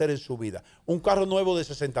puede hacer en su vida. Un carro nuevo de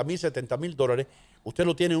 $60,000, $70,000, usted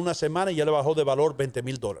lo tiene en una semana y ya le bajó de valor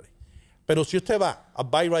 $20,000. Pero si usted va a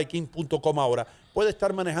buyrightking.com ahora, puede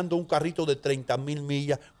estar manejando un carrito de 30,000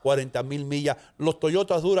 millas, 40,000 millas. Los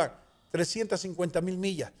Toyotas duran 350,000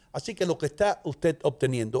 millas. Así que lo que está usted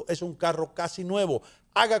obteniendo es un carro casi nuevo.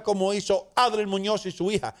 Haga como hizo Adler Muñoz y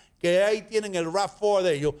su hija, que ahí tienen el RAV4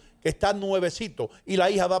 de ellos, que está nuevecito, y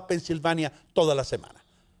la hija va a Pensilvania toda la semana.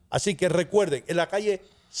 Así que recuerden, en la calle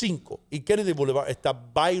 5 y Kennedy Boulevard está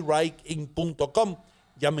buyrightking.com.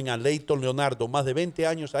 Llamen a Leighton Leonardo, más de 20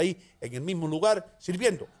 años ahí, en el mismo lugar,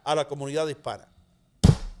 sirviendo a la comunidad hispana.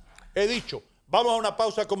 He dicho, vamos a una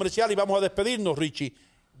pausa comercial y vamos a despedirnos, Richie,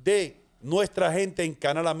 de nuestra gente en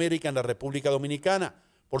Canal América en la República Dominicana,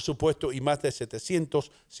 por supuesto, y más de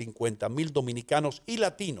 750,000 dominicanos y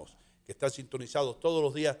latinos que están sintonizados todos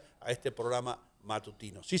los días a este programa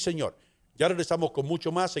matutino. Sí, señor. Ya regresamos con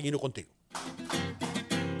mucho más. Seguimos contigo.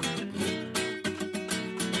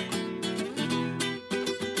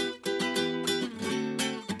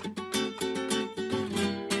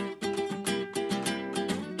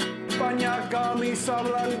 España, camisa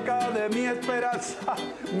blanca de mi esperanza.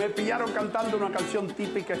 Me pillaron cantando una canción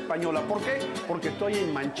típica española. ¿Por qué? Porque estoy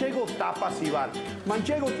en Manchego Tapas y Bar.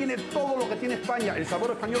 Manchego tiene todo lo que tiene España. El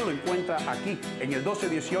sabor español lo encuentra aquí, en el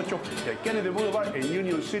 1218 de Kennedy Boulevard, en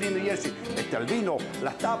Union City, New Jersey. Está el vino,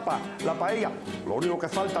 las tapas, la paella. Lo único que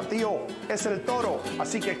falta, tío, es el toro.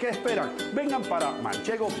 Así que, ¿qué esperan? Vengan para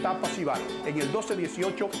Manchego Tapas y Bar, en el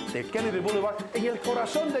 1218 de Kennedy Boulevard, en el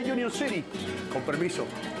corazón de Union City. Con permiso.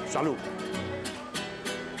 Salud.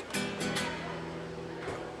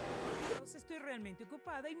 Estoy realmente ocupado.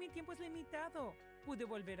 ocupada y mi tiempo es limitado. Pude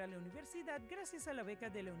volver a la universidad gracias a la beca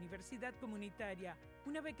de la Universidad Comunitaria,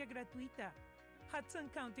 una beca gratuita. Hudson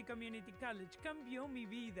County Community College cambió mi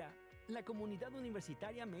vida. La comunidad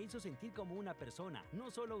universitaria me hizo sentir como una persona,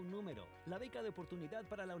 no solo un número. La beca de oportunidad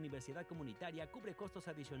para la universidad comunitaria cubre costos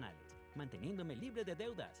adicionales, manteniéndome libre de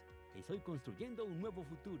deudas. Estoy construyendo un nuevo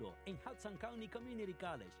futuro en Hudson County Community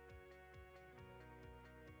College.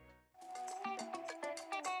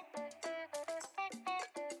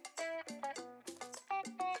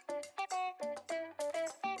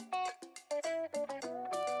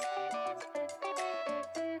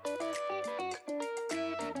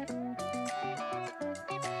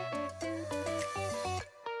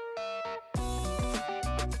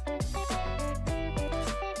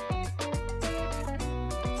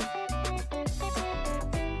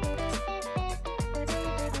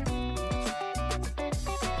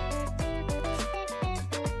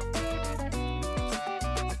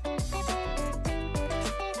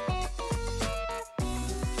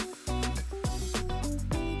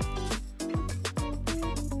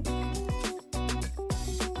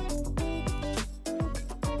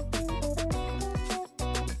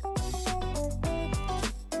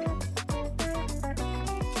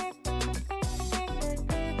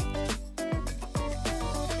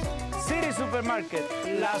 City Supermarket,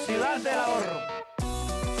 la ciudad del ahorro.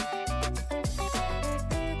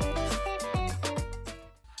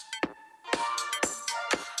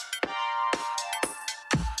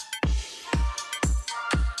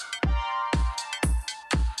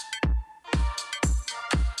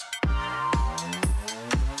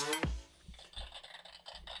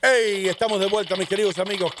 Hey, estamos de vuelta, mis queridos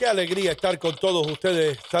amigos. Qué alegría estar con todos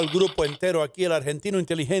ustedes. Está el grupo entero aquí, el argentino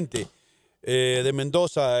inteligente de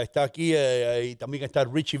Mendoza está aquí y también está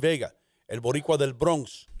Richie Vega, el boricua del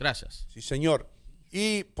Bronx. Gracias. Sí, señor.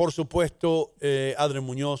 Y, por supuesto, Adler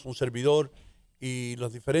Muñoz, un servidor, y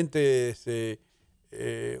los diferentes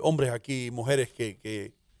hombres aquí y mujeres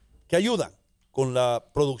que ayudan con la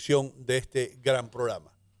producción de este gran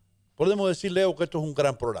programa. Podemos decir, Leo, que esto es un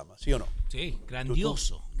gran programa, ¿sí o no? Sí,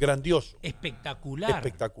 grandioso. Grandioso. Espectacular.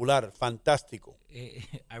 Espectacular, fantástico. I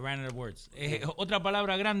ran out of words. Otra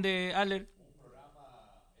palabra grande, Aller.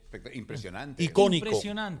 Impresionante. Icónico.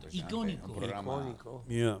 Impresionante. Icónico. Un programa Icónico.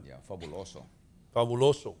 fabuloso.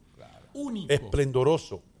 Fabuloso. Claro. Único.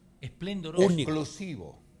 Esplendoroso. Esplendoroso. Único.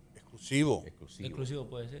 Exclusivo. Exclusivo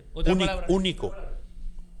puede ser. Otra palabra. Único.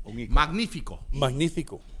 Magnífico.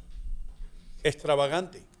 Magnífico.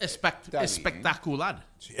 Extravagante. Espectacular.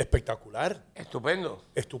 Sí, espectacular. Estupendo.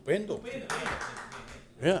 Estupendo.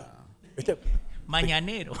 Mira,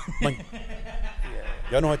 Mañanero.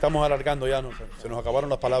 Ya nos estamos alargando, ya se nos acabaron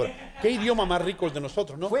las palabras. ¿Qué idioma más rico el de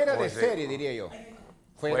nosotros, no? Fuera de serie, diría yo.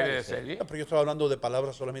 Fuera de serie. Pero yo estaba hablando de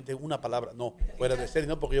palabras, solamente una palabra. No, fuera de serie,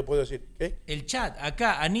 no, porque yo puedo decir, ¿qué? El chat,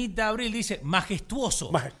 acá, Anita Abril dice,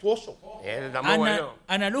 majestuoso. Majestuoso. Está muy bueno.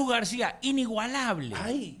 Ana Luz García, inigualable.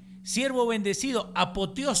 Ay. Siervo bendecido,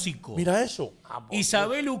 apoteósico. Mira eso.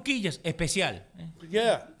 Isabel Uquillas, especial.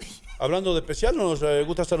 Yeah. Hablando de especial, nos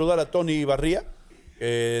gusta saludar a Tony Barría,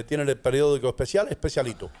 que tiene el periódico especial,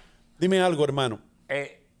 especialito. Dime algo, hermano.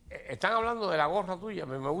 Están hablando de la gorra tuya.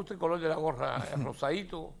 Me gusta el color de la gorra,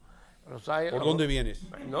 rosadito. ¿Por dónde vienes?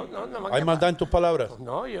 No, nada más. ¿Hay maldad en tus palabras?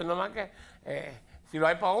 No, yo nada más que... si lo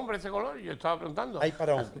hay para hombres ese color, yo estaba preguntando. Hay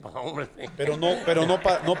para hombres. Para hombres, sí. Pero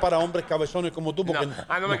no para hombres cabezones como tú, porque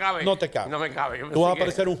no me cabe. No te cabe. No me cabe. Tú vas a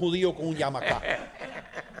parecer un judío con un yamacá.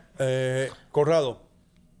 Corrado,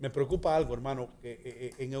 me preocupa algo, hermano,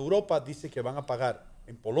 que en Europa dice que van a pagar,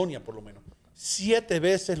 en Polonia por lo menos, 7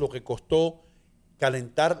 veces lo que costó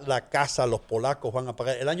calentar la casa. Los polacos van a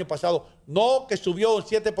pagar. El año pasado, no que subió el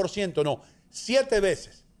 7%, no, 7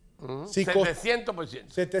 veces. Sí, 700%.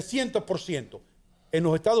 700%. En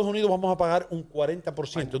los Estados Unidos vamos a pagar un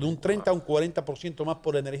 40%, de un 30 a un 40% más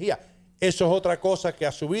por energía. Eso es otra cosa que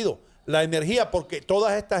ha subido. La energía, porque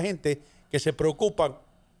toda esta gente que se preocupan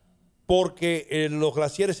porque los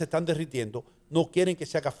glaciares se están derritiendo, no quieren que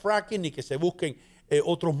se haga fracking ni que se busquen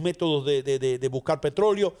otros métodos de buscar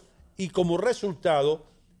petróleo. Y como resultado,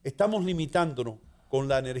 estamos limitándonos con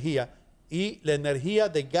la energía y la energía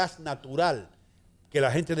de gas natural, que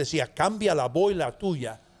la gente decía, cambia la boila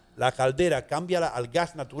tuya, la caldera, cámbiala al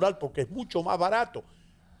gas natural porque es mucho más barato.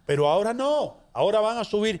 Pero ahora no, ahora van a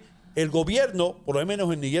subir. El gobierno, por lo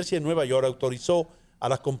menos en New Jersey y en Nueva York, autorizó a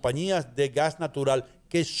las compañías de gas natural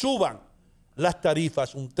que suban las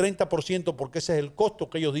tarifas un 30%, porque ese es el costo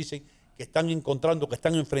que ellos dicen que están encontrando, que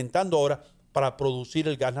están enfrentando ahora para producir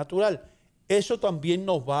el gas natural. Eso también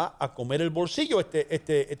nos va a comer el bolsillo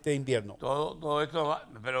este invierno. Todo esto va,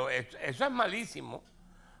 pero eso es malísimo,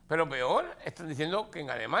 Pero peor, están diciendo que en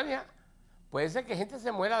Alemania puede ser que gente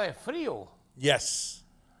se muera de frío. Yes.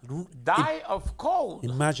 Die of cold.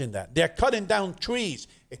 Imagine that. They are cutting down trees.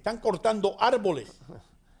 Están cortando árboles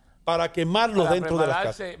para quemarlos Para dentro de las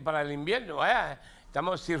casas. prepararse para el invierno. Vaya,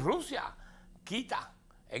 si Rusia quita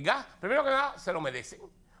el gas, primero que nada se lo merecen.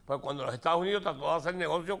 Porque cuando los Estados Unidos trató de hacer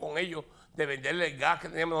negocio con ellos, de venderle el gas que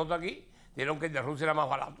teníamos nosotros aquí, dijeron que el de Rusia era más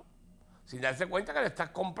barato. Sin darse cuenta que le estás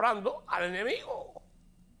comprando al enemigo.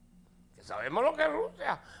 Que sabemos lo que es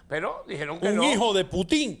Rusia. Pero dijeron que no. Un hijo de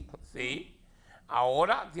Putin. Sí.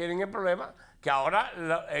 Ahora tienen el problema que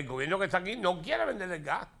ahora el gobierno que está aquí no quiere vender el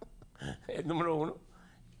gas. El número uno.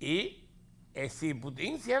 Y si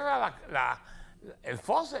Putin cierra el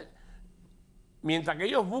faucet, mientras que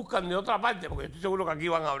ellos buscan de otra parte, porque yo estoy seguro que aquí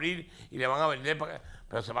van a abrir y le van a vender,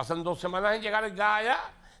 pero se pasan 2 semanas en llegar el gas allá,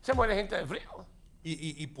 se muere gente de frío.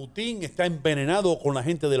 Y Putin está envenenado con la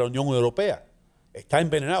gente de la Unión Europea. Está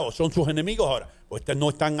envenenado. Son sus enemigos ahora. Pues no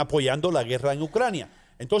están apoyando la guerra en Ucrania.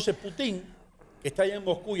 Entonces Putin, que está allá en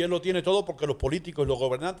Moscú, y él lo tiene todo porque los políticos y los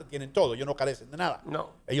gobernantes tienen todo. Ellos no carecen de nada.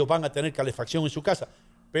 No. Ellos van a tener calefacción en su casa.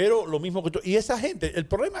 Pero lo mismo que tú. Y esa gente, el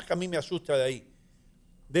problema que a mí me asusta de ahí,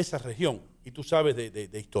 de esa región, y tú sabes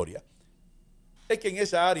de historia, es que en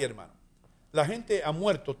esa área, hermano, la gente ha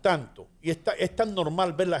muerto tanto y es tan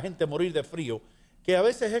normal ver la gente morir de frío que a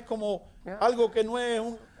veces es como algo que no es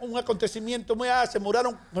un acontecimiento muy... se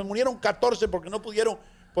murieron 14 porque no pudieron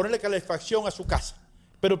ponerle calefacción a su casa.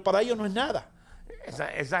 Pero para ellos no es nada.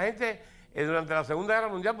 Esa gente, durante la Segunda Guerra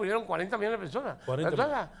Mundial murieron 40 millones de personas.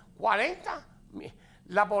 40.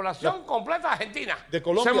 La población completa de Argentina de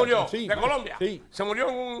Colombia, se murió. Sí, de Colombia. Sí. Se murió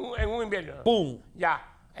en un invierno. ¡Pum!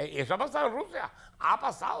 Ya. Eso ha pasado en Rusia. Ha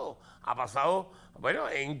pasado, bueno,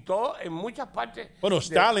 en muchas partes. Bueno,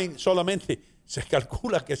 Stalin solamente se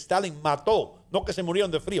calcula que Stalin mató, no que se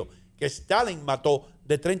murieron de frío, que Stalin mató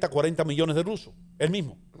de 30 a 40 millones de rusos, él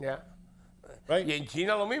mismo. Ya. Right? Y en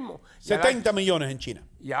China lo mismo. 70 millones en China.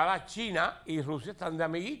 Y ahora China y Rusia están de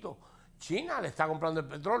amiguitos. China le está comprando el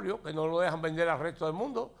petróleo, que no lo dejan vender al resto del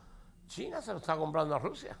mundo. China se lo está comprando a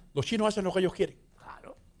Rusia. Los chinos hacen lo que ellos quieren.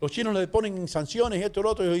 Claro. Los chinos le ponen sanciones y esto y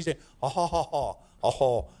lo otro, y ellos dicen,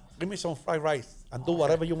 give me some fried rice and do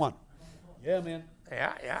whatever you want. Yeah, man.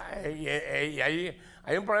 Y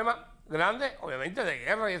hay un problema grande, obviamente, de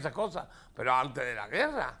guerra y esas cosas. Pero antes de la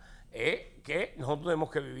guerra, es que nosotros tenemos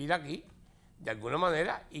que vivir aquí, de alguna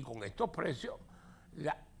manera, y con estos precios.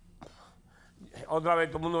 Otra vez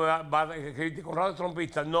todo el mundo va a criticar a los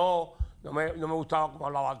trumpistas. No me gustaba cómo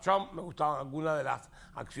hablaba Trump, me gustaban algunas de las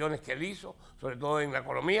acciones que él hizo, sobre todo en la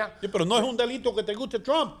economía. Sí, pero no es un delito que te guste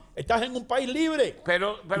Trump. Estás en un país libre.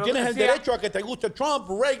 Pero tú tienes el derecho a que te guste Trump,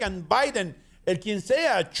 Reagan, Biden, el quien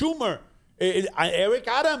sea, Schumer, Eric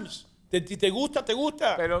Adams. Te gusta, te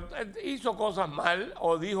gusta. Pero hizo cosas mal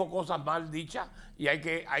o dijo cosas mal dichas y hay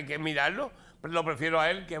que mirarlo. Pero lo prefiero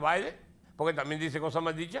a él que Biden, porque también dice cosas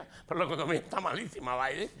mal dichas, pero la economía está malísima,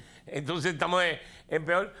 Biden. Entonces estamos en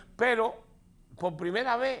peor. Pero por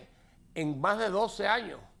primera vez en más de 12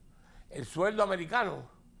 años, el sueldo americano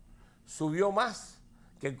subió más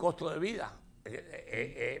que el costo de vida.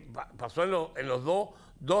 Pasó en los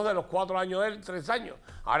dos de los 4 años de él, 3 años.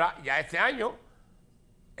 Ahora, ya este año,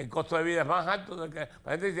 el costo de vida es más alto. La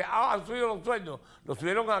gente dice, han subido los sueldos. Los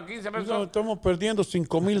subieron a 15 pesos. No, estamos perdiendo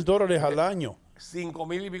 $5,000 al año.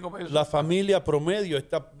 5,000 y pico pesos. La familia promedio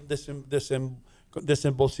está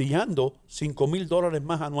desembolsillando $5,000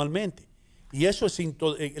 más anualmente. Y eso es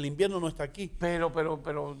el invierno no está aquí. Pero,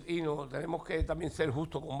 y no, tenemos que también ser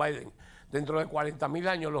justos con Biden. Dentro de 40,000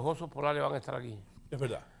 años los osos polares van a estar aquí. Es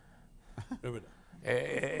verdad. Es verdad.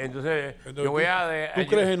 Entonces, yo voy a... ¿Tú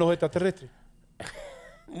crees en los extraterrestres?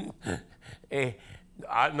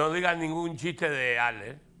 No digas ningún chiste de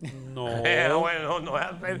Arler. No. Bueno, no voy a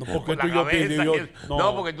hacer porque la cabeza.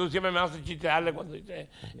 No, porque tú siempre me haces chiste de Arler cuando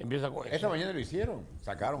empieza con eso. Esta mañana lo hicieron.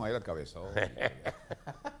 Sacaron ahí el cabezón.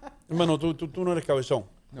 Hermano, tú no eres cabezón.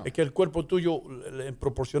 No. Es que el cuerpo tuyo,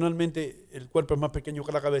 proporcionalmente, el cuerpo es más pequeño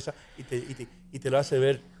que la cabeza y te lo hace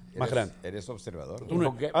ver más grande. Eres observador.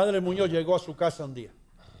 Adler Muñoz llegó a su casa un día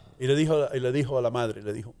y le dijo a la madre,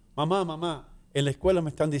 mamá, en la escuela me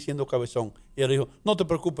están diciendo cabezón. Y ella le dijo, no te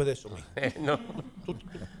preocupes de eso, mijo. No.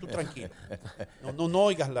 Tú tranquilo. No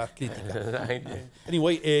oigas las críticas.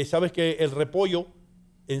 Anyway, sabes que el repollo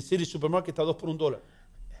en City Supermarket está 2 por $1.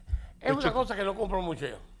 Es una cosa que no compro mucho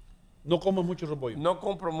yo. No comes mucho repollo. No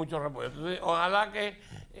compro mucho repollo. Entonces, ojalá que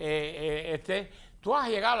tú has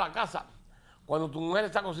llegado a la casa cuando tu mujer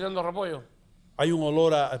está cocinando repollo. Hay un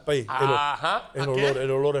olor al país. Ajá. El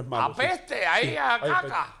olor es malo. Apeste, ahí a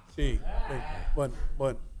caca. Sí. Bueno.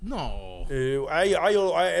 No.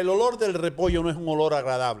 El olor del repollo no es un olor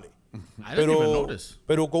agradable. I didn't even notice.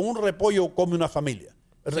 Pero con un repollo come una familia.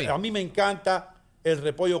 Sí. A mí me encanta el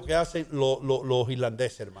repollo que hacen los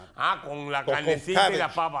irlandeses, hermano. Con la carnecita y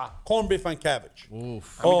la papa. Corned beef and cabbage.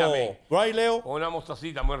 Uf. A mí también. Right, Leo? Con una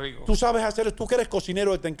mostacita muy rico. Tú sabes hacer, tú que eres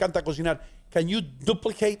cocinero y te encanta cocinar. Can you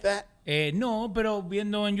duplicate that? No, pero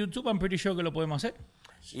viendo en YouTube, I'm pretty sure que lo podemos hacer.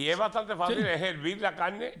 Y es bastante fácil, Sí. es hervir la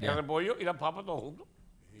carne, el repollo y las papas todos juntos.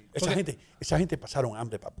 Esa gente pasaron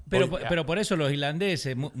hambre, papá. Pero por eso los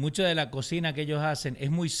irlandeses, mucha de la cocina que ellos hacen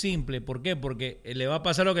es muy simple. ¿Por qué? Porque le va a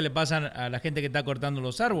pasar lo que le pasa a la gente que está cortando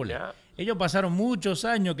los árboles. Ellos pasaron muchos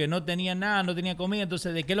años que no tenían nada, no tenían comida.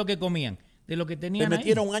 Entonces, ¿de qué es lo que comían? De lo que Me tenían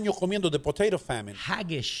metieron ahí. un año comiendo de potato famine.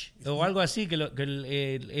 Haggis o algo así,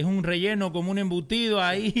 es un relleno como un embutido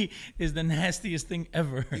ahí. Es the nastiest thing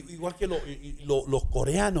ever. Igual que los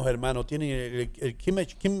coreanos, hermano, tienen el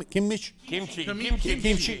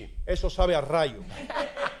kimchi. Eso sabe a rayo.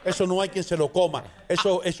 Eso no hay quien se lo coma.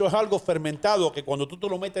 Eso es algo fermentado que cuando tú te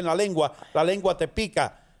lo metes en la lengua te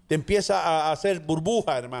pica, te empieza a hacer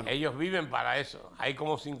burbuja, hermano. Ellos viven para eso. Hay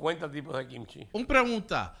como 50 tipos de kimchi. Un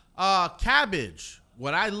pregunta. Cabbage.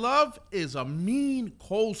 What I love is a mean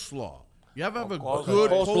coleslaw. You ever have a good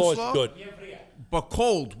Coleslaw is coleslaw? good. But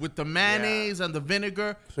cold with the mayonnaise and the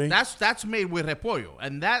vinegar. Sí. That's made with repollo.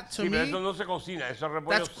 And that to Sí, pero me, eso no se cocina, eso es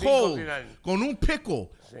repollo that's sin cold. cocinar. Con un pickle.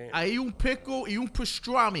 Sí. Ahí un pickle y un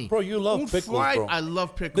pastrami. Bro, you love un pickles, fried, bro. I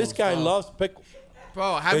love pickles. This guy bro. loves pickles.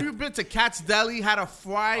 Bro, have you been to Cat's Deli? Had a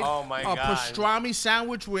fried Oh, my God. pastrami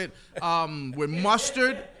sandwich with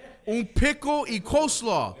mustard, un pickle y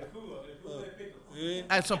coleslaw.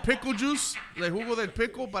 And some pickle juice, le jugo del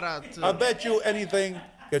pickle para... I bet you anything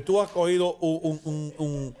que tú has cogido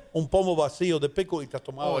un pomo vacío de pickle y te has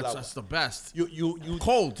tomado Oh, el agua. that's the best. You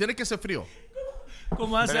Cold, tiene que ser frío.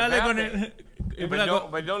 ¿Cómo hace Pero Ale con espérate. el...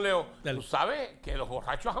 Perdón, Leo. Dale. Tú sabes que los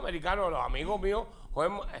borrachos americanos, los amigos míos,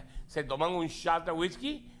 se toman un shot de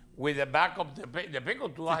whisky with the back of the pickle.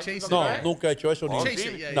 ¿Tú has hecho No, eso? nunca he hecho eso. Oh, ni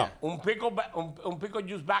sí. No. Un pickle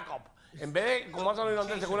juice backup. En vez de, como hacen los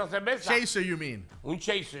irlandeses con una cerveza. Chaser, you mean? Un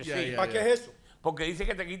chaser, Yeah, sí. yeah, ¿Para qué es eso? Porque dice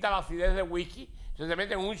que te quita la acidez de whisky. Entonces te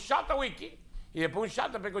meten un shot de whisky y después un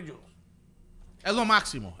shot de pickle juice. Es lo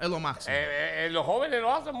máximo, es lo máximo. Los jóvenes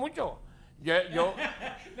lo hacen mucho. Yo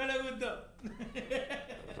No le gustó.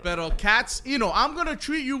 Pero Cat's, I'm going to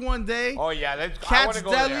treat you one day. Oh, yeah, I Cat's wanna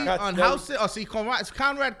go Deli there. on Deli. House. Oh, see,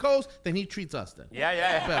 Conrad Coast, then he treats us then. Yeah.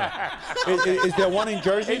 Is there one in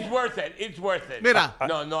Jersey? It's worth it. Mira,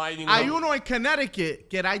 No hay ninguno. hay uno en Connecticut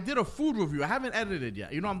que I did a food review. I haven't edited yet.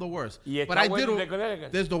 I'm the worst. Y But está I bueno did. el de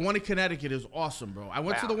Connecticut. There's the one in Connecticut is awesome, bro. I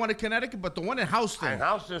went to the one in Connecticut, but the one in Houston, En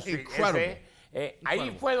Houston Street. incredible.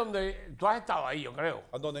 Ahí fue donde tú has estado ahí, yo creo.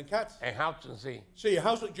 ¿A dónde? ¿En Cats? En Houston, sí. Sí,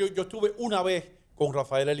 yo estuve una vez con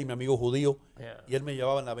Rafael Eli, mi amigo judío, Yeah. y él me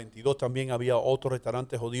llevaba en la 22. También había otro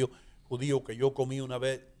restaurante judío que yo comí una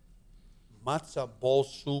vez, matzah ball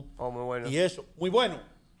soup. Oh, muy bueno. Y eso, muy bueno.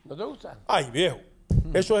 ¿No te gusta? Ay, viejo.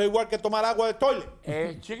 Eso es igual que tomar agua de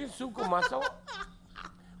toilet. Chicken soup con masa, una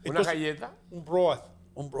Entonces, galleta. Un broth.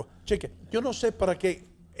 Cheque, yo no sé para qué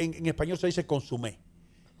en español se dice consumé.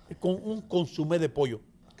 Con un consumé de pollo.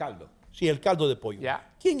 Caldo. Sí, el caldo de pollo.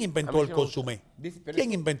 Ya. ¿Quién A mí inventó sí el me consumé? Pero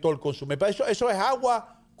 ¿Quién inventó el consumé? Eso es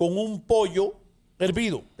agua con un pollo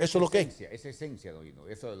hervido. Eso es lo que es. Es esencia, Doino.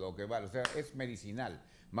 Eso es lo que vale. O sea, es medicinal.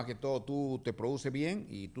 Más que todo, tú te produce bien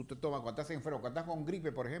y tú te tomas, cuando estás enfermo, cuando estás con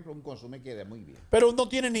gripe, por ejemplo, un consomé queda muy bien. Pero no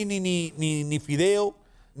tiene ni fideo,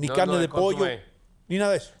 ni No, carne no, de el pollo, consomé. ni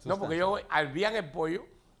nada de eso. No, porque ellos albían el pollo,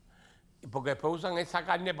 porque después usan esa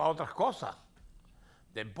carne para otras cosas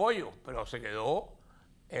del pollo, pero se quedó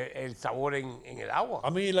el sabor en el agua.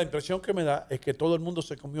 A mí la impresión que me da es que todo el mundo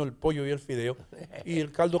se comió el pollo y el fideo y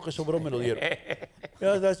el caldo que sobró me lo dieron.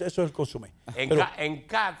 Eso es el consumé. En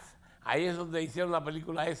Cats, ahí es donde hicieron la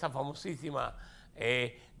película esa famosísima.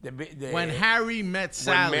 When Harry Met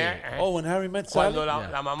Sally. When Harry Met Cuando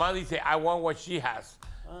Sally. la mamá dice, I want what she has.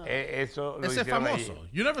 Eso lo Ese es hicieron famoso. ahí.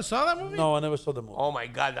 You never saw that movie? No, I never saw the movie. Oh my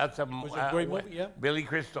God, that's a great movie, yeah. Billy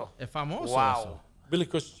Crystal. Es famoso Wow. eso. Billy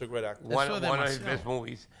Crystal is a great actor. One Eso es of his demasiado. best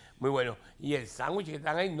movies. Muy bueno. Y el sándwich que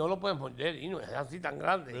están ahí no lo pueden morder. Y no es así tan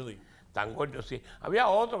grande. Really? Tan gordo, sí. Había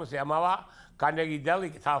otro que se llamaba Carnegie Deli,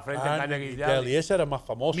 que estaba frente a Carnegie Deli. Ese era más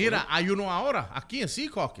famoso. Mira, hay uno ahora, aquí en Sea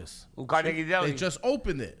Caucus. Un Carnegie Deli. They just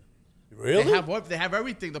opened it. ¿no? Really? They have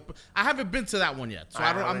everything. I haven't been to that one yet, so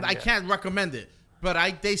I Yeah. can't recommend it. But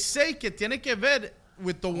they say que tiene que ver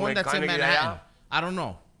with the one With that's in Carnegie Manhattan. Deli. I don't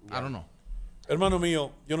know. I don't know. Hermano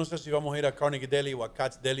mío, yo no sé si vamos a ir a Carnegie Deli o a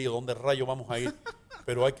Cat's Deli o dónde rayo vamos a ir,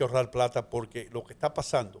 pero hay que ahorrar plata porque lo que está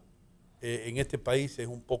pasando en este país es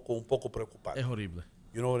un poco preocupante. Es horrible.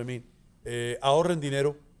 You know what I mean? Ahorren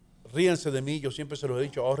dinero, ríanse de mí, yo siempre se los he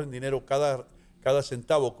dicho, ahorren dinero, cada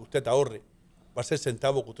centavo que usted ahorre va a ser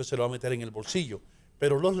centavo que usted se lo va a meter en el bolsillo.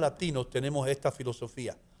 Pero los latinos tenemos esta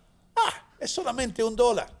filosofía. Es solamente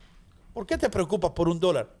 $1. ¿Por qué te preocupas por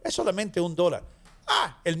 $1? Es solamente $1.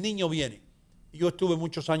 El niño viene. Yo estuve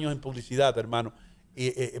muchos años en publicidad, hermano.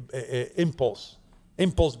 Impulse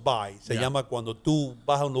buy se llama cuando tú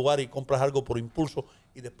vas a un lugar y compras algo por impulso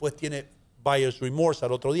y después tienes buyer's remorse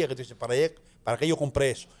al otro día que te dice, ¿para qué yo compré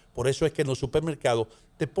eso? Por eso es que en los supermercados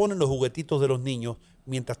te ponen los juguetitos de los niños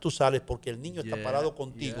mientras tú sales, porque el niño está parado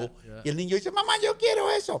contigo y el niño dice, mamá, yo quiero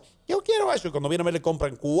eso. Y cuando viene a ver le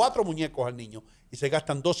compran 4 muñecos al niño y se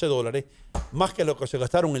gastan $12, más que lo que se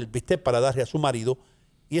gastaron en el bistec para darle a su marido,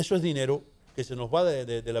 y eso es dinero que se nos va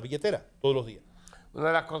de la billetera todos los días. Una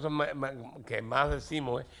de las cosas que más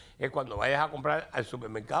decimos es cuando vayas a comprar al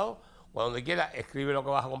supermercado o a donde quieras, escribe lo que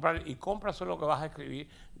vas a comprar y compra solo lo que vas a escribir,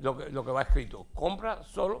 lo que va escrito. Compra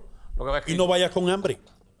solo lo que va escrito. Y no vayas con hambre.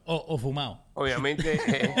 O fumado. Obviamente,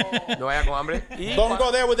 no vayas con hambre. Don't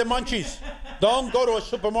go there with the munchies. Don't go to a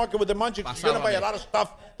supermarket with the munchies. You're going to buy a lot of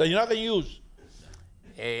stuff that you're not going to use.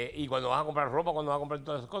 Y cuando vas a comprar ropa, cuando vas a comprar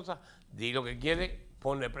todas esas cosas, di lo que quieres,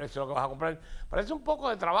 ponle precio a lo que vas a comprar. Parece un poco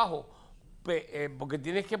de trabajo, porque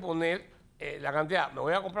tienes que poner la cantidad. Me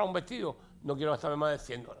voy a comprar un vestido, no quiero gastarme más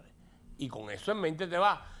de $100. Y con eso en mente te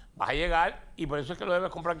vas a llegar, y por eso es que lo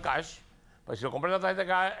debes comprar cash. Pues si lo compras en la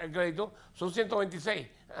tarjeta de crédito, son 126.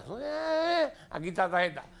 Aquí está la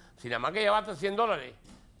tarjeta. Si nada más que llevaste $100,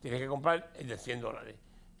 tienes que comprar el de $100.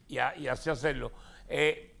 Y así hacerlo.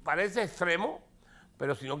 Parece extremo,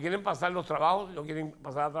 pero si no quieren pasar los trabajos, si no quieren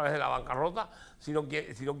pasar a través de la bancarrota, si no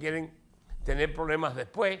quieren tener problemas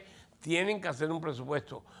después, tienen que hacer un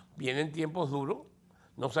presupuesto. Vienen tiempos duros.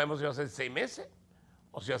 No sabemos si va a ser 6 meses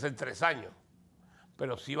o si va a ser 3 años.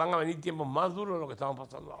 Pero sí van a venir tiempos más duros de lo que estamos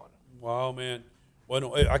pasando ahora. Wow, man.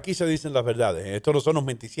 Bueno, aquí se dicen las verdades. Estos no son los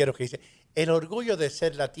menticieros que dicen, el orgullo de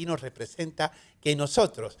ser latino representa que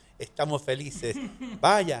nosotros estamos felices.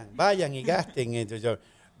 Vayan y gasten.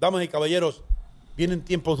 Damas y caballeros, vienen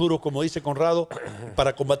tiempos duros, como dice Conrado.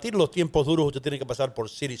 Para combatir los tiempos duros, usted tiene que pasar por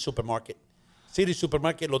City Supermarket. City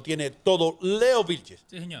Supermarket lo tiene todo. Leo Vilches.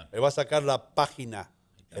 Sí, señor. Le va a sacar la página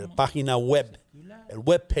web, el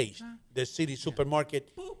webpage de City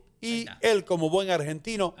Supermarket. Y él, como buen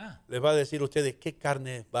argentino, les va a decir a ustedes qué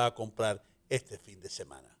carne va a comprar este fin de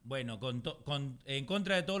semana. Bueno, en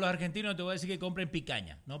contra de todos los argentinos te voy a decir que compren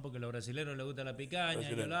picaña, ¿no? Porque a los brasileños les gusta la picaña,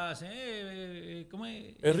 ellos la hacen. ¿Cómo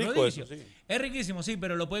es? Es rico eso, sí. Es riquísimo, sí,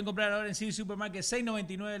 pero lo pueden comprar ahora en City Supermarket,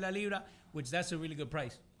 $6.99 la libra, which that's a really good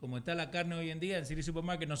price. Como está la carne hoy en día en City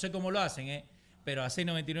Supermarket, no sé cómo lo hacen, pero a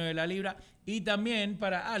 $6.99 la libra. Y también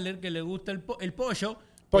para Adler, que le gusta el pollo,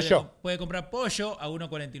 puede comprar pollo a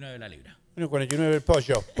 $1.49 la libra. 1.49 el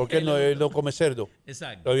pollo, porque él no come cerdo.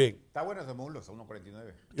 Exacto. Está bien. Está bueno esos muslos, a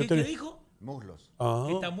 1.49. ¿Qué dijo? Muslos.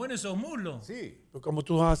 ¿Están buenos esos muslos? Sí. ¿Cómo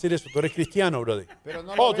tú vas a decir eso? Tú eres cristiano, brother. Pero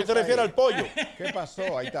no tú te refieres al pollo. ¿Qué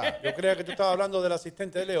pasó? Ahí está. Yo creía que tú estabas hablando del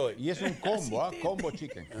asistente de Leo. Y es un combo, combo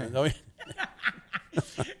chicken. ¿Está bien?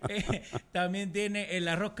 También tiene el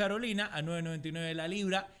arroz Carolina a $9.99 la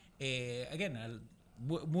libra.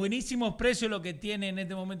 Buenísimos precios lo que tiene en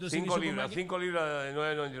este momento. 5 libras de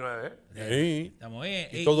 $9.99. Sí. Estamos bien.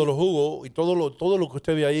 Y todos los jugos y todo lo que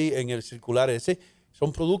usted ve ahí en el circular ese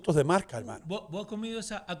son productos de marca, hermano. ¿Vos has comido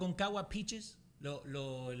esa Aconcagua Peaches?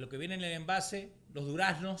 Lo que viene en el envase, los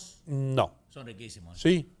duraznos. No. Son riquísimos.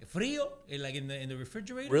 Sí. Frío, like in the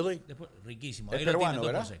refrigerator. Really? Después, riquísimo. Es ahí peruano, lo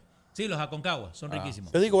tienen, ¿verdad? Sí, los Aconcagua, son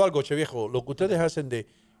riquísimos. Te digo algo, Che Viejo, lo que ustedes hacen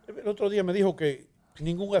el otro día me dijo que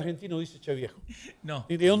ningún argentino dice Che Viejo. No.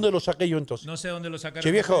 ¿Y de dónde lo saqué yo entonces? No sé dónde lo sacaron. Che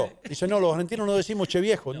Viejo. Dice, no, los argentinos no decimos Che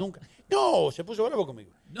Viejo, nunca. No, se puso bravo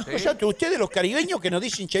conmigo. No. Nosotros, ustedes los caribeños que nos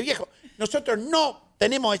dicen Che Viejo, nosotros no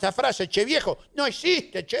tenemos esa frase, Che Viejo. No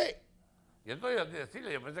existe, Che. Yo estoy a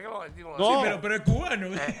decirle, yo pensé que los argentinos no. Sí, pero es cubano.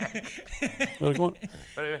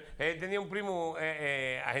 Pero tenía un primo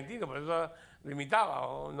argentino, por eso lo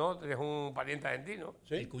imitaba, ¿no? Tienes un pariente argentino.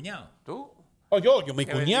 ¿Sí? El cuñado. ¿Tú? Mi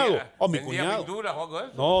cuñado. Mi cuñado. Pinturas o algo de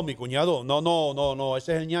eso? No, mi cuñado. No,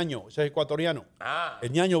 ese es el ñaño, ese es ecuatoriano.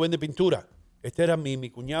 El ñaño vende pintura. Este era mi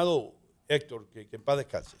cuñado Héctor, que en paz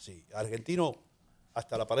descanse. Sí, argentino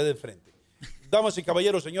hasta la pared de enfrente. Damas y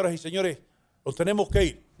caballeros, señoras y señores, nos tenemos que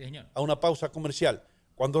ir a una pausa comercial.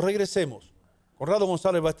 Cuando regresemos, Conrado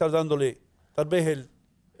González va a estar dándole tal vez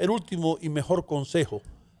el último y mejor consejo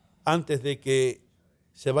antes de que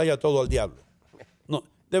se vaya todo al diablo. No,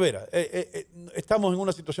 de veras, estamos en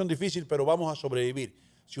una situación difícil, pero vamos a sobrevivir.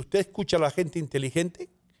 Si usted escucha a la gente inteligente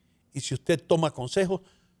y si usted toma consejos,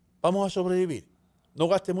 vamos a sobrevivir. no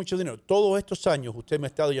gaste mucho dinero. Todos estos años usted me ha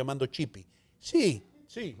estado llamando Chippy. Sí.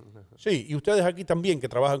 Y ustedes aquí también que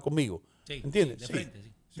trabajan conmigo. Sí, ¿entiendes? sí, de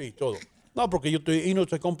frente, sí, todo. No, porque Hino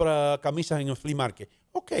se compra camisas en el flea market.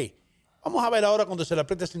 Ok, vamos a ver ahora cuando se le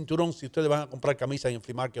apriete el cinturón si ustedes van a comprar camisas en el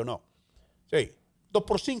flea market o no. Sí,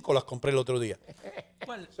 2x5 las compré el otro día.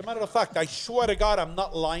 As a matter of fact, I swear to God, I'm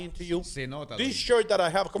not lying to you. Se nota. This shirt that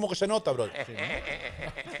I have, ¿cómo que se nota, brother?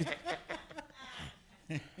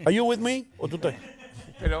 Are you with me? ¿O tú estás?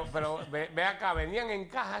 Pero ve acá, ¿venían en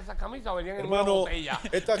caja esas camisas o venían en una Hermano, botella?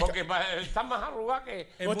 Porque están más arrugadas que...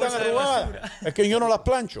 No están arrugadas. Es que yo no las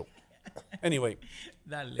plancho. Anyway,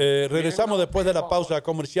 regresamos después de la pausa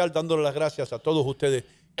comercial dándole las gracias a todos ustedes.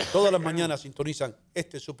 Todas las mañanas sintonizan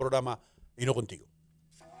su programa Y No Contigo.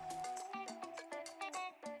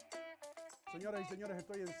 Señoras y señores,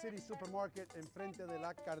 estoy en City Supermarket, enfrente de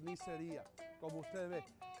la carnicería. Como ustedes ven,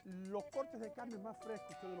 los cortes de carne más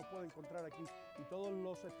frescos ustedes los pueden encontrar aquí. Y todos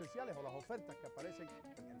los especiales o las ofertas que aparecen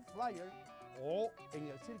en el flyer o en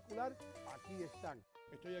el circular, aquí están.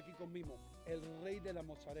 Estoy aquí con Mimo, el rey de la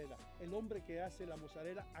mozzarella, el hombre que hace la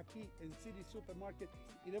mozzarella aquí en City Supermarket.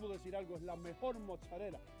 Y debo decir algo, es la mejor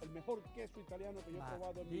mozzarella, el mejor queso italiano que yo he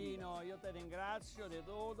probado en mi vida. Dino, io te ringrazio di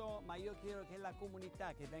tutto, ma io chiedo che la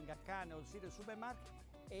comunità che venga qua nel City Supermarket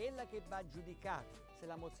è la che va a giudicare se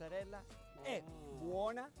la mozzarella è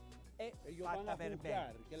buona e ellos fatta van a per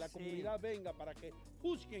juzgar, bene. que la Sì. comunidad venga para que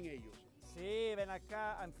juzguen ellos. Sì, ven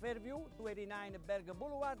acá in Fairview, 289 Berg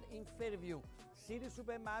Boulevard in Fairview. City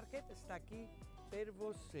Supermarket sta qui per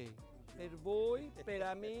você. Per voi,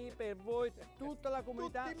 per me, per voi, tutta la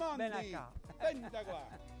comunità, Tutti mondi. ven acá. Venta qua.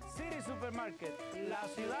 City Supermarket, la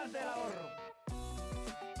ciudad del ahorro.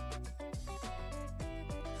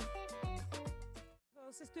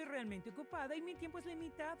 Estoy realmente ocupada y mi tiempo es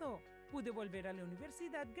limitado. Pude volver a la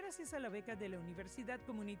universidad gracias a la beca de la Universidad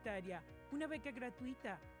Comunitaria, una beca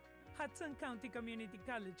gratuita. Hudson County Community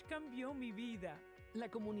College cambió mi vida. La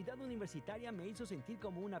comunidad universitaria me hizo sentir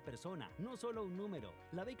como una persona, no solo un número.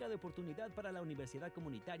 La beca de oportunidad para la universidad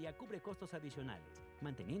comunitaria cubre costos adicionales,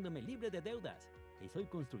 manteniéndome libre de deudas. Estoy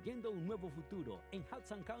construyendo un nuevo futuro en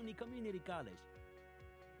Hudson County Community College.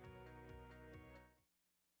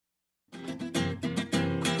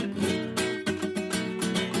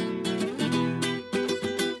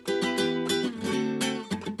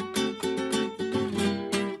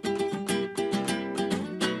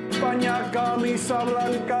 España, camisa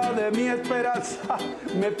blanca de mi esperanza.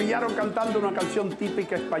 Me pillaron cantando una canción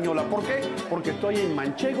típica española. ¿Por qué? Porque estoy en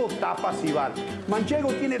Manchego Tapas y Bar.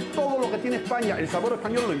 Manchego tiene todo lo que tiene España. El sabor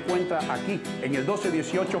español lo encuentra aquí, en el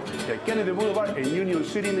 1218 del Kennedy Boulevard en Union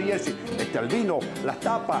City, New Jersey. El vino, las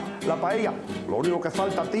tapas, la paella. Lo único que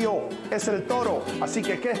falta, tío, es el toro. Así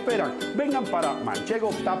que, ¿qué esperan? Vengan para Manchego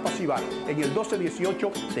Tapas y Bar, en el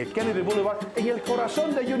 1218 del Kennedy Boulevard, en el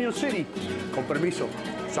corazón de Union City. Con permiso.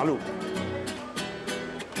 Salud.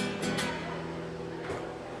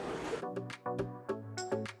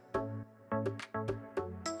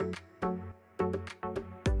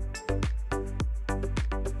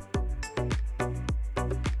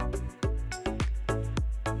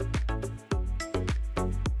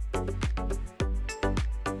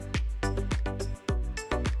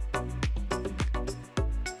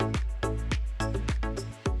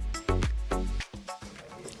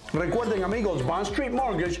 Recuerden, amigos, Bond Street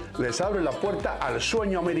Mortgage les abre la puerta al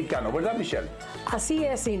sueño americano, ¿verdad, Michelle? Así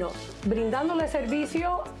es, Sino, brindándole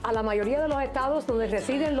servicio a la mayoría de los estados donde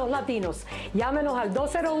residen los latinos. Llámenos al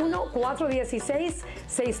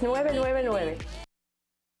 201-416-6999.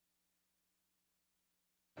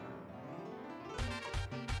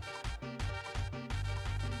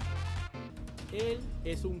 Él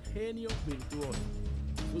es un genio virtuoso.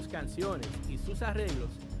 Sus canciones y sus arreglos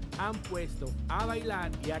han puesto a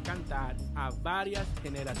bailar y a cantar a varias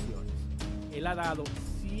generaciones. Él ha dado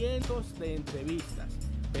cientos de entrevistas,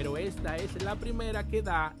 pero esta es la primera que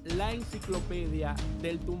da la enciclopedia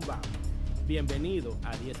del tumbao. Bienvenido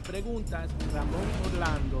a 10 preguntas, Ramón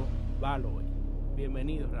Orlando Baloy.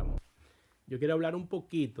 Bienvenido, Ramón. Yo quiero hablar un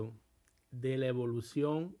poquito de la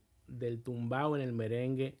evolución del tumbao en el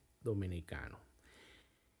merengue dominicano.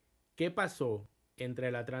 ¿Qué pasó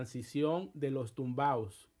entre la transición de los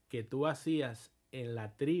tumbaos que tú hacías en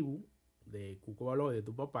la tribu de Cuco Baloy, de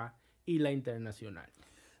tu papá, y la internacional?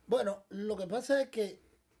 Bueno, lo que pasa es que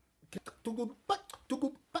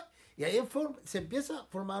y ahí se empieza a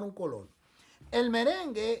formar un color. El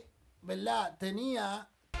merengue, ¿verdad? Tenía...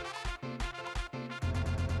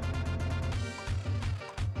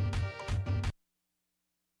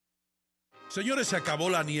 Señores, se acabó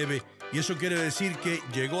la nieve y eso quiere decir que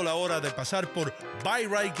llegó la hora de pasar por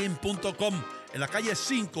buyrightgame.com, en la calle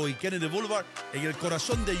 5 y Kennedy Boulevard, en el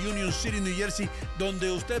corazón de Union City, New Jersey,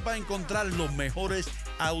 donde usted va a encontrar los mejores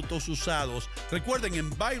autos usados. Recuerden, en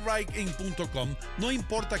buyrightInc.com, no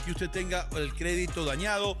importa que usted tenga el crédito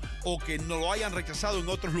dañado o que no lo hayan rechazado en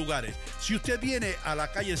otros lugares. Si usted viene a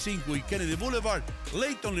la calle 5 y Kennedy Boulevard,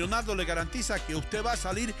 Leighton Leonardo le garantiza que usted va a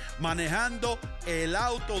salir manejando el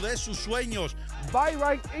auto de sus sueños.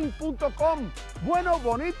 buyrightInc.com. Bueno,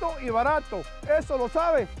 bonito y barato. Eso lo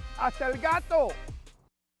sabe hasta el gato.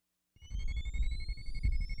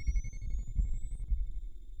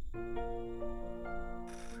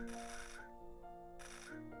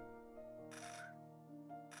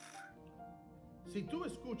 Si tú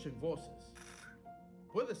escuchas voces,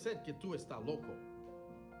 puede ser que tú estás loco.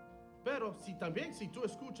 Pero si tú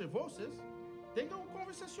escuchas voces, tenga una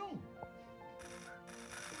conversación.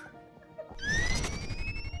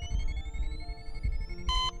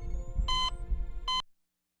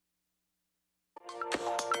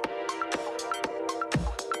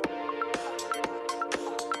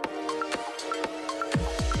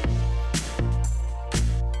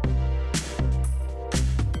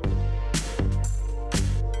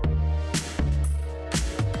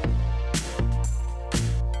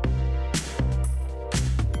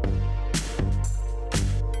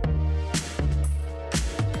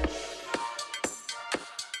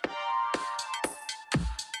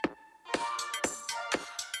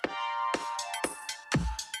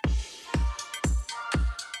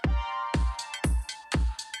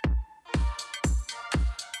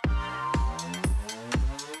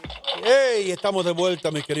 Hey, estamos de vuelta,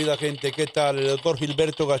 mi querida gente. ¿Qué tal? El doctor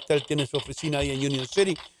Gilberto Gastel tiene su oficina ahí en Union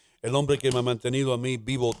City. El hombre que me ha mantenido a mí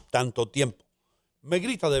vivo tanto tiempo. Me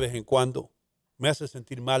grita de vez en cuando, me hace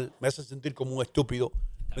sentir mal, me hace sentir como un estúpido.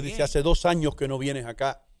 Me dice, hace 2 años que no vienes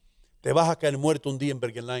acá, te vas a caer muerto un día en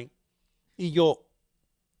Bergen Line. Y yo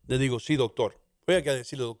le digo, sí, doctor. Voy a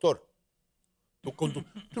decirle, doctor, tú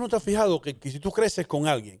no te has fijado que si tú creces con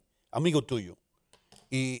alguien, amigo tuyo,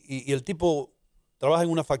 y el tipo trabaja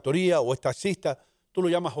en una factoría o es taxista, tú lo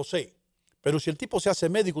llamas José. Pero si el tipo se hace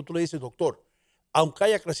médico, tú le dices doctor, aunque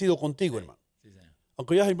haya crecido contigo, hermano. Sí,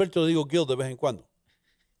 aunque yo a Gilberto le digo Gil de vez en cuando.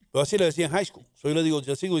 Pero así le decía en high school. Yo le digo,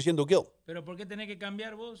 yo sigo diciendo Gil. ¿Pero por qué tenés que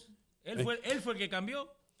cambiar vos? Él fue el que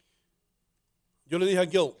cambió. Yo le dije a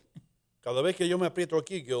Gil, cada vez que yo me aprieto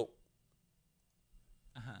aquí, Gil,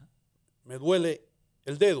 me duele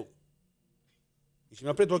el dedo. Y si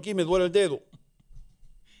me aprieto aquí, me duele el dedo.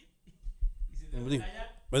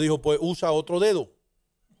 Me dijo, pues usa otro dedo.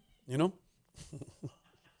 You know?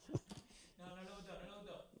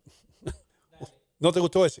 ¿No te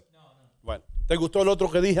gustó ese? No. Bueno, ¿te gustó el otro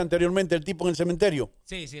que dije anteriormente, el tipo en el cementerio?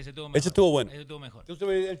 Sí, ese estuvo mejor. Ese estuvo bueno. Ese estuvo mejor. ¿Tú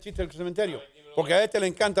sabes el chiste del cementerio? Porque a este le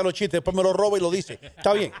encantan los chistes, después me lo roba y lo dice.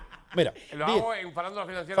 Está bien. Mira. Lo hago en Farándula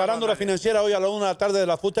Financiera. Farándula Financiera hoy a la 1 de la tarde de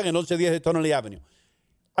la Fusta en el 1110 de Tonelli Avenue.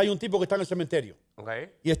 Hay un tipo que está en el cementerio.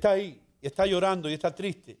 Okay. Y está ahí, y está llorando, y está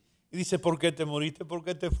triste. Y dice, ¿por qué te moriste? ¿Por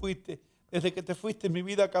qué te fuiste? Desde que te fuiste mi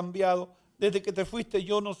vida ha cambiado. Desde que te fuiste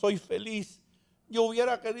yo no soy feliz. Yo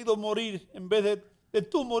hubiera querido morir en vez de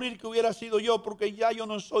tú morir, que hubiera sido yo, porque ya yo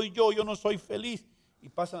no soy yo no soy feliz. Y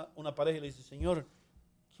pasa una pareja y le dice, Señor,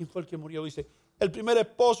 ¿quién fue el que murió? Y dice, el primer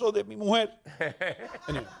esposo de mi mujer.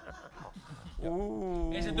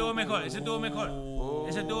 Ese estuvo mejor, ese estuvo mejor.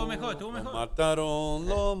 Ese estuvo mejor, estuvo mejor.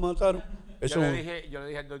 Lo mataron. Yo le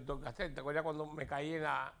dije al doctor Castel, ¿te acuerdas cuando me caí en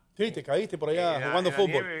la... Sí, te caíste por allá jugando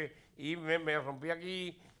fútbol. Y me rompí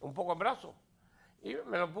aquí un poco el brazo. Y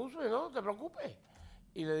me lo puso y no te preocupes.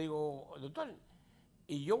 Y le digo, doctor,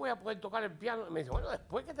 y yo voy a poder tocar el piano. Y me dice, bueno,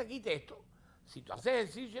 después que te quite esto, si tú haces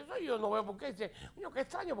ejercicio, eso yo no veo por qué. Dice, coño, qué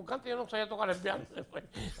extraño, porque antes yo no sabía tocar el piano.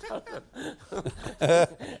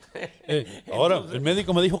 Ahora, el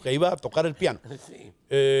médico me dijo que iba a tocar el piano. Sí.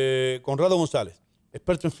 Conrado González,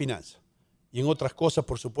 experto en finanzas y en otras cosas,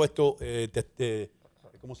 por supuesto,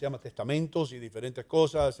 ¿cómo se llama? Testamentos y diferentes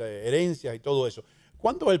cosas, herencias y todo eso.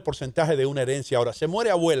 ¿Cuánto es el porcentaje de una herencia? Ahora, se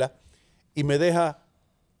muere abuela y me deja,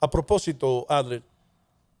 a propósito, Adler,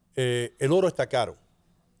 el oro está caro.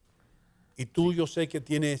 Y tú, yo sé que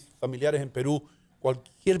tienes familiares en Perú,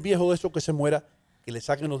 cualquier viejo de esos que se muera, que le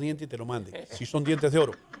saquen los dientes y te lo manden. Si son dientes de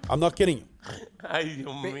oro. I'm not kidding. Ay,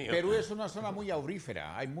 Dios mío. Perú es una zona muy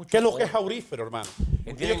aurífera. Hay mucho ¿Qué es lo que es aurífero, hermano?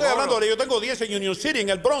 Yo estoy hablando de, yo tengo 10 en Union City, en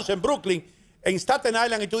el Bronx, en Brooklyn, en Staten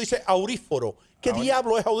Island, y tú dices aurífero. ¿Qué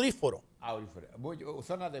diablo es aurífero? Aurífero.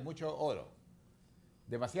 Zona de mucho oro.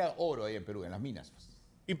 Demasiado oro ahí en Perú, en las minas.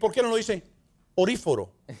 ¿Y por qué no lo dicen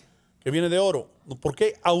orífero? Que viene de oro. ¿Por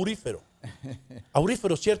qué aurífero?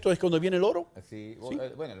 ¿Aurífero cierto es cuando viene el oro? Sí, ¿Sí?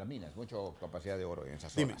 Bueno, en las minas, mucha capacidad de oro en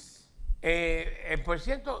esas Dime. zonas. El por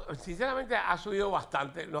ciento, sinceramente, ha subido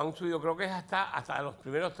bastante. Lo han subido, creo que es hasta los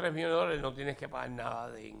primeros $3 millones no tienes que pagar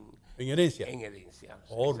nada ¿En herencia? En herencia.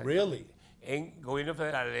 Oh, really? En gobierno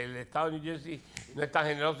federal. El estado de New Jersey no es tan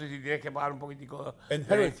generoso y si tienes que pagar un poquitico de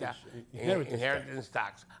inheritance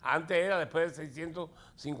tax. Antes era después de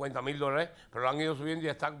 $650,000, pero lo han ido subiendo y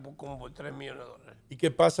ya está como por $3 millones. ¿Y qué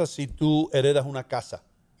pasa si tú heredas una casa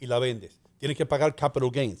y la vendes? Tienes que pagar capital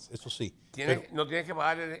gains, eso sí. No tienes que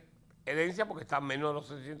pagar herencia porque está menos de los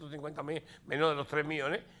 650,000, menos de los 3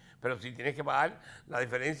 millones, pero sí tienes que pagar la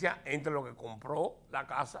diferencia entre lo que compró la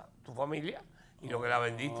casa, tu familia, y lo que la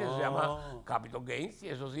vendiste. Se llama capital gains, y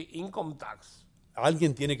eso sí, income tax.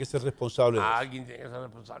 Alguien tiene que ser responsable de eso. Alguien tiene que ser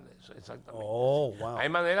responsable de eso, exactamente. Oh, wow. Hay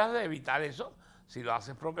maneras de evitar eso si lo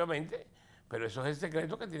haces propiamente, pero eso es el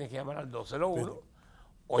secreto que tienes que llamar al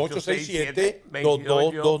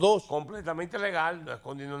 201-867-2222. Completamente legal, no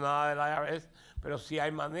escondiendo nada del IRS, pero sí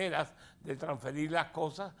hay maneras de transferir las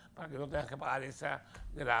cosas para que no tengas que pagar esa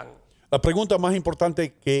gran... La pregunta más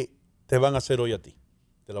importante que te van a hacer hoy a ti,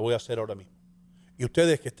 te la voy a hacer ahora mismo. Y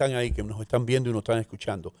ustedes que están ahí, que nos están viendo y nos están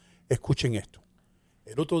escuchando, escuchen esto.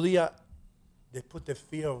 El otro día, después de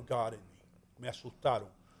Fear of God en mí, me asustaron.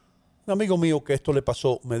 Un amigo mío que esto le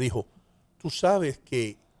pasó me dijo, tú sabes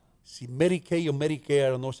que si Medicaid o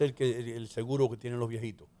Medicare, no sé el seguro que tienen los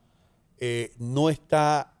viejitos, no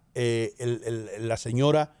está la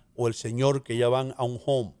señora o el señor que ya van a un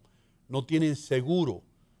home, no tienen seguro,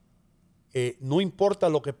 no importa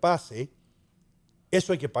lo que pase,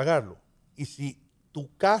 eso hay que pagarlo. Y si tú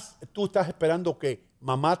estás esperando que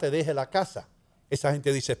mamá te deje la casa, esa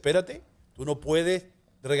gente dice, espérate, tú no puedes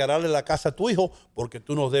regalarle la casa a tu hijo porque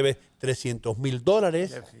tú nos debes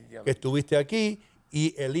 $300,000 que estuviste aquí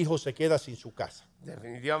y el hijo se queda sin su casa.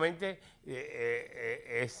 Definitivamente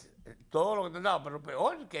es todo lo que te han dado, pero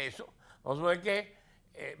peor que eso, vamos a ver que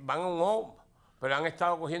van a un home, pero han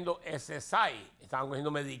estado cogiendo SSI, estaban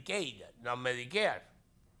cogiendo Medicaid, no Medicare.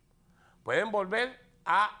 Pueden volver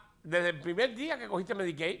desde el primer día que cogiste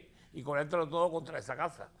Medicaid y cobrártelo todo contra esa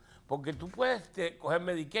casa. Porque tú puedes coger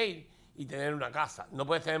Medicaid y tener una casa. No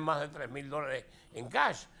puedes tener más de $3,000 en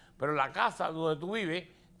cash, pero la casa donde tú vives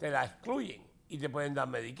te la excluyen y te pueden dar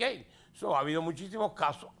Medicaid. Ha habido muchísimos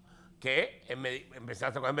casos que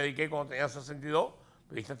empezaste a coger Medicaid cuando tenías 62,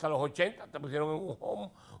 viviste hasta los 80, te pusieron en un home.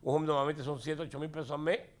 Un home normalmente son 7, 8 mil pesos al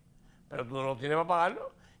mes, pero tú no lo tienes para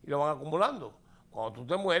pagarlo y lo van acumulando. Cuando tú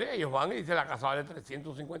te mueres, ellos van y dicen la casa vale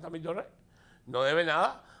 $350,000. No debe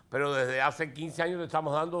nada, pero desde hace 15 años le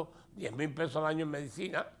estamos dando $10,000 al año en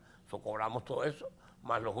medicina. Cobramos todo eso,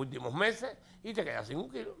 más los últimos meses, y te quedas sin un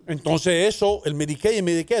kilo. Entonces eso, el Medicaid y el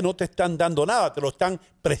Medicare no te están dando nada, te lo están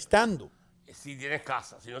prestando. Si tienes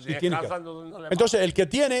casa, si no tienes casa, no le entonces el que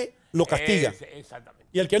tiene, lo castiga. Exactamente.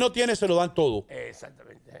 Y el que no tiene, se lo dan todo.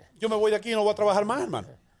 Exactamente. Yo me voy de aquí y no voy a trabajar más, hermano.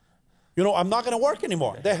 You know, I'm not going to work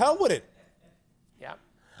anymore. The hell with it. Yeah.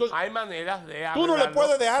 Entonces, hay maneras de tú no le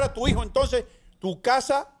puedes dejar a tu hijo, entonces, tu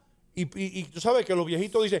casa... Y tú sabes que los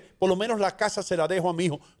viejitos dicen, por lo menos la casa se la dejo a mi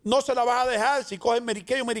hijo. No se la vas a dejar. Si coges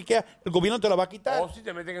Medicaid o Medicare, el gobierno te la va a quitar. O si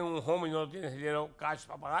te meten en un home y no tienes dinero cash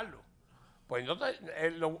para pagarlo. Pues entonces...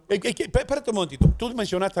 Espérate un momentito. Tú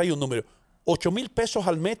mencionaste ahí un número. $8,000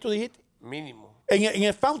 al mes, tú dijiste. Mínimo. En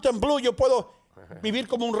el Fontainebleau yo puedo vivir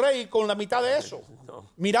como un rey con la mitad de eso. No.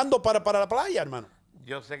 Mirando para la playa, hermano.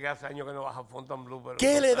 Yo sé que hace años que no vas a Fontainebleau, pero...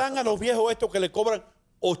 ¿Qué le dan a los viejos estos que le cobran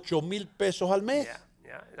 $8,000 al mes?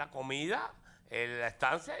 La comida, la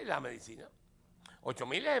estancia y la medicina.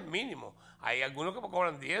 8,000 es el mínimo. Hay algunos que me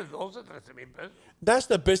cobran 10, 12, 13,000 pesos. That's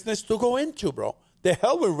the business to go into, bro. The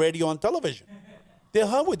hell with radio and television. The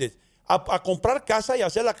hell with it. A comprar casa y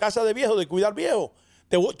hacer la casa de viejo, de cuidar viejo.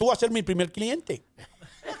 Tú vas a ser mi primer cliente.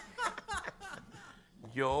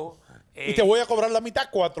 Y te voy a cobrar la mitad,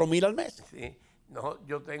 4,000 al mes. Sí. No,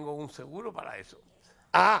 yo tengo un seguro para eso.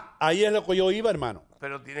 Ahí es lo que yo iba, hermano.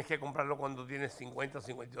 Pero tienes que comprarlo cuando tienes 50,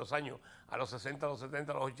 52 años. A los 60, a los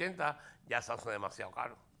 70, a los 80 ya se hace demasiado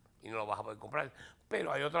caro y no lo vas a poder comprar.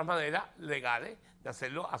 Pero hay otras maneras legales de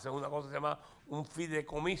hacerlo. Haces una cosa que se llama un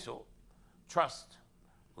fideicomiso, trust,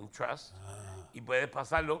 un trust, y puedes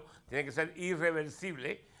pasarlo. Tiene que ser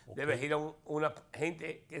irreversible. Okay. Debes ir a una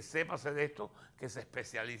gente que sepa hacer esto, que se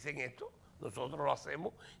especialice en esto. Nosotros lo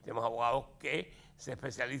hacemos. Tenemos abogados que se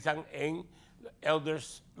especializan en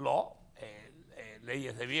Elders Law,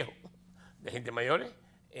 leyes de viejos, de gente mayores,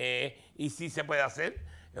 y sí se puede hacer.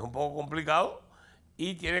 Es un poco complicado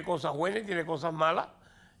y tiene cosas buenas y tiene cosas malas.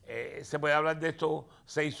 Se puede hablar de esto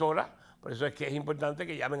 6 horas, por eso es que es importante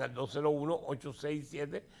que llamen al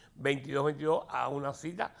 201-867-2222 a una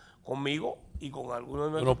cita conmigo y con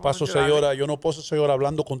algunos de nuestros Yo no paso 6 horas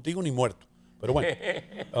hablando contigo ni muerto, pero bueno.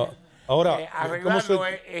 Ahora, arreglarlo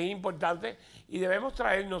es importante y debemos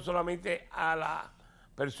traer no solamente a la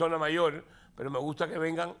persona mayor, pero me gusta que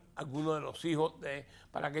vengan algunos de los hijos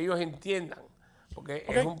para que ellos entiendan, porque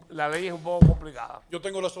la ley es un poco complicada. Yo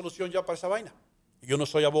tengo la solución ya para esa vaina. Yo no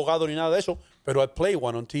soy abogado ni nada de eso, pero I play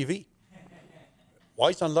one on TV.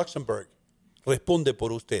 Weiss and Luxembourg responde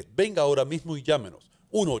por usted. Venga ahora mismo y llámenos.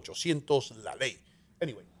 1-800-LA-LEY.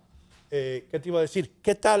 Anyway, ¿qué te iba a decir?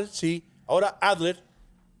 ¿Qué tal si ahora Adler,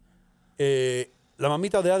 la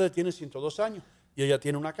mamita de Adler tiene 102 años y ella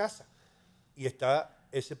tiene una casa? Y está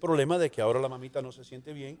ese problema de que ahora la mamita no se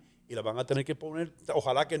siente bien y la van a tener que poner,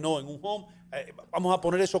 ojalá que no, en un home. Vamos a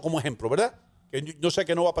poner eso como ejemplo, ¿verdad? Que yo sé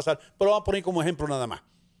que no va a pasar, pero vamos a poner como ejemplo nada más.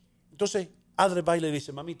 Entonces, Adler va y le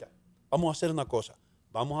dice, mamita, vamos a hacer una cosa.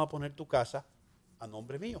 Vamos a poner tu casa a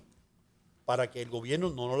nombre mío para que el gobierno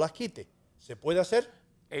no nos las quite. ¿Se puede hacer?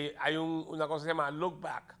 Hay una cosa que se llama look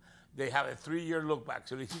back. They have a 3-year look back.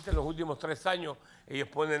 Si lo hiciste en los últimos 3 años, ellos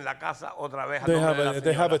ponen la casa otra vez a nombre de la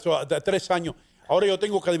señora. De 3 años. Ahora yo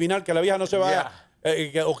tengo que adivinar que la vieja no se vaya,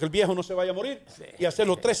 o que el viejo no se vaya a morir, y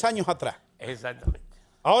hacerlo 3 años atrás. Exactamente.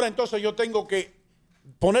 Ahora entonces yo tengo que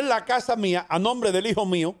poner la casa mía a nombre del hijo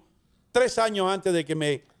mío 3 años antes de que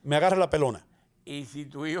me agarre la pelona. Y si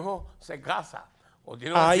tu hijo se casa o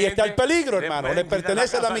tiene un ahí accidente, está el peligro, hermano. Le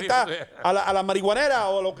pertenece la mitad a la marihuanera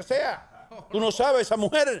o lo que sea. Tú no sabes, esa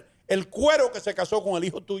mujer, el cuero que se casó con el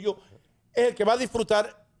hijo tuyo, es el que va a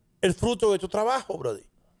disfrutar el fruto de tu trabajo, brother.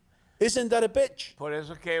 Isn't that a bitch? Por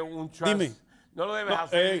eso es que un trust Dime. no lo debes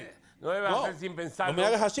hacer. No debes hacer sin pensarlo. No me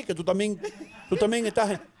hagas así, que tú también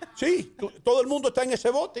estás. Sí, todo el mundo está en ese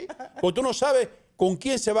bote. Porque tú no sabes con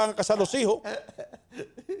quién se van a casar los hijos.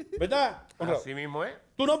 ¿Verdad? Así mismo es.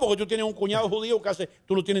 Tú no, porque tú tienes un cuñado judío que hace,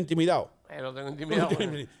 tú lo tienes intimidado. Lo tengo intimidado.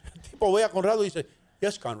 El tipo ve a Conrado y dice,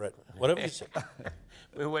 yes, Conrad, whatever you say.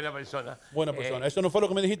 Muy buena persona. Buena persona. ¿Eso no fue lo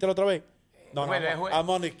que me dijiste la otra vez? No, bueno, I'm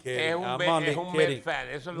only kidding. Es un Met fan.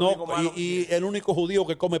 Eso es lo único malo. Y el único judío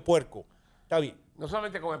que come puerco. Está bien. No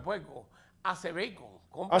solamente come puerco, hace bacon.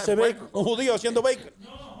 Hace bacon. Un judío haciendo bacon.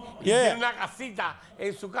 Tiene una casita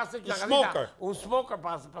en su casa, un smoker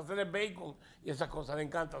para hacer el bacon y esas cosas. Le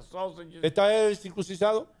encanta. ¿Está él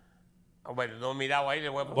circuncisado? Bueno, no he mirado ahí. Le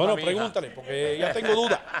voy a preguntar. Bueno, pregúntale, porque ya tengo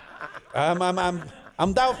duda.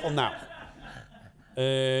 I'm doubtful now.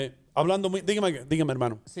 Hablando, dígame,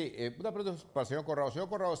 hermano. Sí, una pregunta para el señor Corrado. Señor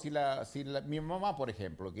Corrado, mi mamá, por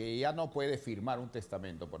ejemplo, que ya no puede firmar un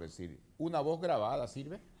testamento, por decir, ¿una voz grabada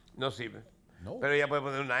sirve? No sirve. No. Pero ella puede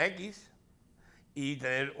poner una X y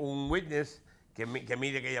tener un witness que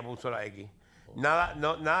mire que ella puso la X.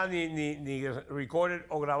 Nada ni recorded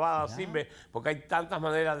o grabada sirve, porque hay tantas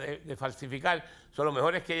maneras de falsificar. Lo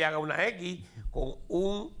mejor es que ella haga una X con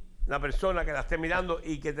una persona que la esté mirando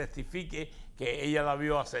y que testifique que ella la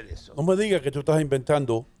vio hacer eso. No me digas que tú estás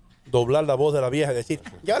inventando doblar la voz de la vieja y decir,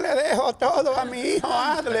 yo le dejo todo a mi hijo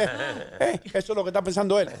Adler. Eso es lo que está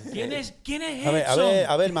pensando él. ¿Quién es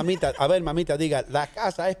a ver, mamita, diga, la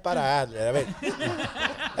casa es para Adler. A ver.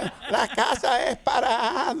 La casa es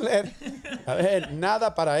para Adler. A ver,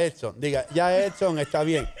 nada para Edson. Diga, ya Edson está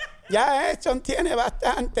bien. Ya Edson tiene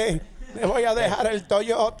bastante. Le voy a dejar el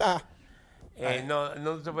Toyota.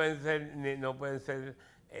 No se pueden ser, no pueden ser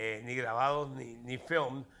ni grabados ni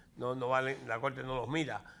film. No valen, la corte no los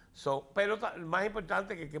mira. Pero lo más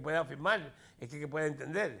importante que pueda firmar es que pueda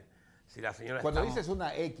entender. Si la señora Cuando dices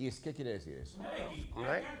una X, ¿qué quiere decir eso?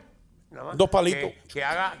 Nada más. 2 palitos.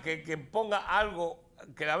 Que ponga algo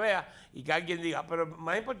que la vea y que alguien diga. Pero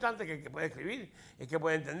más importante que pueda escribir es que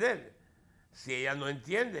pueda entender. Si ella no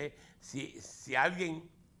entiende, si alguien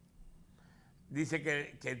dice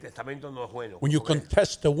que el testamento no es bueno. When you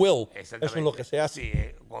contest the will, eso es lo que se hace. Sí,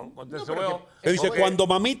 que dice, cuando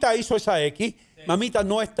mamita hizo esa X, mamita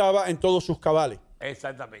no estaba en todos sus cabales.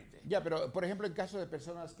 Exactamente. Ya, pero por ejemplo, en caso de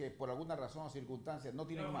personas que por alguna razón o circunstancia no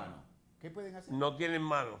tienen mano, ¿qué pueden hacer? No tienen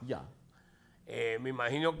mano. Ya. Me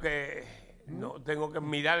imagino que no tengo que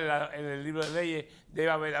mirar en el libro de leyes, debe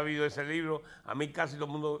haber habido ese libro. A mí casi todo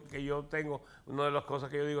el mundo que yo tengo, una de las cosas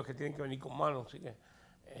que yo digo es que tienen que venir con manos, así que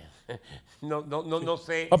no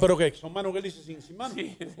sé. ¿Pero qué? ¿Son manos que él dice sin manos?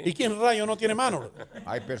 Sí. ¿Y quién rayo no tiene manos?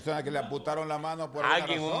 Hay personas que le amputaron la mano por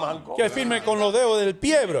alguien, un manco. Que firme con los dedos del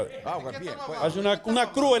pie, bro. Hace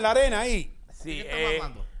una cruz en la arena ahí. Sí,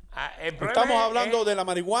 estamos hablando de la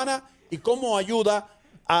marihuana y cómo ayuda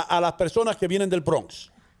a las personas que vienen del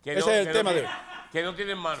Bronx. Ese es el tema de hoy. Que no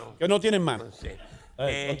tienen manos. Que no tienen manos. Sí.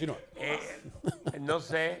 Continúa. No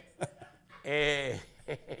sé.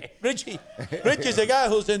 Richie is the guy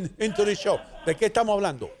who's into the show. ¿De qué estamos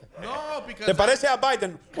hablando? No, because ¿Te parece a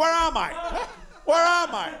Biden? Where am I?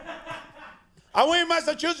 Are we in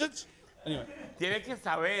Massachusetts? Tienes que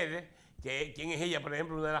saber quién es ella. Por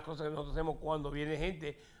ejemplo, una de las cosas que nosotros hacemos cuando viene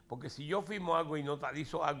gente, porque si yo firmo algo y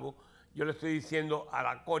notarizo algo, yo le estoy diciendo a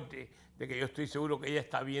la corte de que yo estoy seguro que ella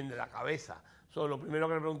está bien de la cabeza. Lo primero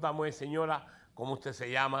que le preguntamos es, señora, ¿cómo usted se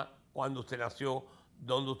llama? ¿Cuándo usted nació?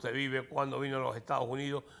 ¿Dónde usted vive? ¿Cuándo vino a los Estados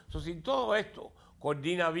Unidos? Si todo esto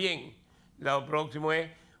coordina bien, lo próximo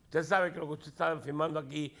es, usted sabe que lo que usted está firmando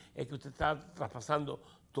aquí es que usted está traspasando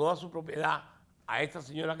toda su propiedad a esta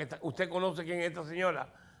señora que está. ¿Usted conoce quién es esta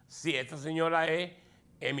señora? Sí, esta señora es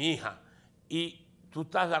mi hija. Y tú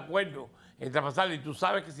estás de acuerdo en traspasarle, y tú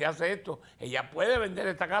sabes que si hace esto, ella puede vender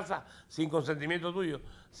esta casa sin consentimiento tuyo.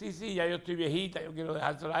 Sí, ya yo estoy viejita, yo quiero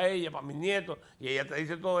dejársela a ella, para mis nietos, y ella te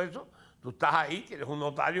dice todo eso. Tú estás ahí, tienes un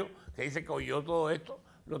notario que dice que oyó todo esto,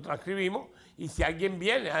 lo transcribimos, y si alguien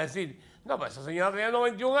viene a decir, no, pues esa señora tenía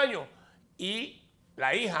 91 años, y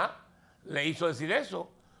la hija le hizo decir eso,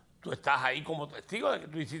 tú estás ahí como testigo de que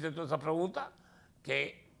tú hiciste todas esas preguntas,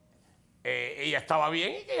 que ella estaba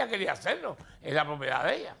bien y que ella quería hacerlo, es la propiedad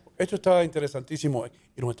de ella. Esto está interesantísimo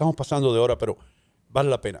y nos estamos pasando de hora, pero vale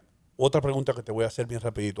la pena. Otra pregunta que te voy a hacer bien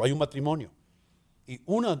rapidito. Hay un matrimonio y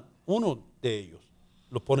uno de ellos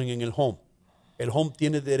lo ponen en el home. El home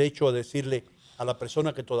tiene derecho a decirle a la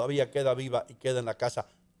persona que todavía queda viva y queda en la casa,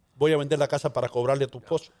 voy a vender la casa para cobrarle a tu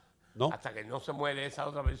esposo, ¿no? Hasta que no se muere esa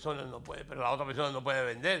otra persona no puede, pero la otra persona no puede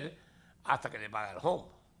vender hasta que le pague el home.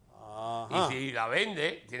 Ajá. Y si la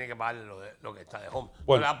vende, tiene que pagarle lo que está de home.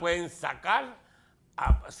 Bueno. No la pueden sacar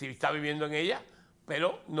si está viviendo en ella,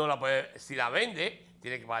 pero no la puede, si la vende,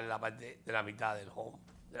 tiene que pagar la parte de la mitad del home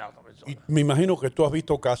de la otra persona. Y me imagino que tú has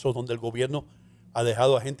visto casos donde el gobierno ha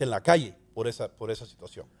dejado a gente en la calle por esa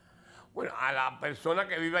situación. Bueno, a la persona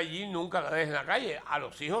que vive allí nunca la dejes en la calle. A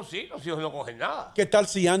los hijos sí, los hijos no cogen nada. ¿Qué tal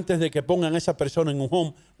si antes de que pongan a esa persona en un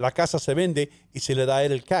home, la casa se vende y se le da a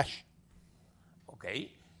él el cash? Ok,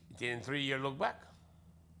 tienen 3-year look back.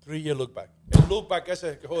 3-year look back. El look back ese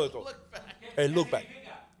es el que jode todo. El look back.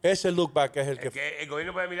 Ese look back es el que... El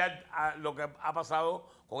gobierno puede mirar a lo que ha pasado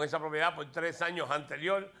con esa propiedad por 3 años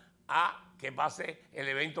anterior a que pase el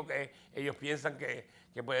evento que ellos piensan que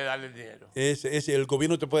puede darle el dinero. El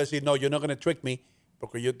gobierno te puede decir, no, you're not going to trick me,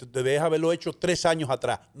 porque yo debes haberlo hecho 3 años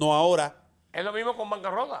atrás, no ahora. Es lo mismo con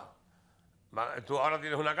bancarrota. Tú ahora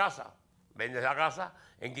tienes una casa, vendes la casa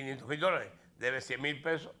en $500,000, debes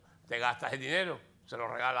 $100,000, te gastas el dinero, se lo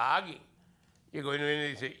regalas a alguien. Y el gobierno viene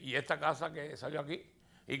y dice, ¿y esta casa que salió aquí?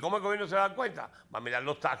 ¿Y cómo el gobierno se da cuenta? Va a mirar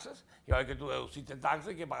los taxes y va a ver que tú deduciste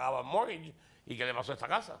taxes y que pagabas mortgage y qué le pasó a esta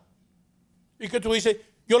casa. Y que tú dices,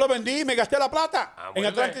 yo la vendí y me gasté la plata en Bueno,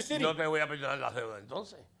 Atlantic City. No te voy a perdonar las deudas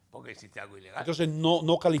entonces, porque hiciste algo ilegal. Entonces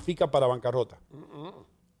no califica para bancarrota.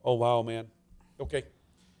 Oh, wow, man. Ok.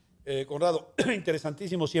 Conrado,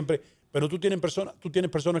 interesantísimo siempre, pero tú tienes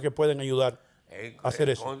personas que pueden ayudar a hacer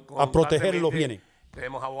eso, a proteger los bienes.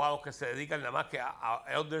 Tenemos abogados que se dedican nada más que a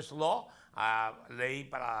Elders Law, a ley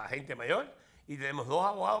para gente mayor, y tenemos 2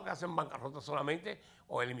 abogados que hacen bancarrota solamente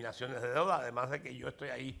o eliminaciones de deuda, además de que yo estoy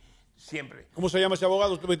ahí siempre. ¿Cómo se llama ese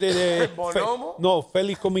abogado? Bonomo.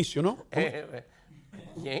 Félix Comicio, ¿no?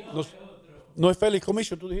 ¿Quién? No es Félix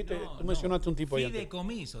Comicio, tú dijiste, tú mencionaste un tipo ahí.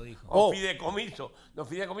 Fideicomiso, dijo. Fideicomiso. No,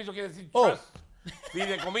 fideicomiso quiere decir trust.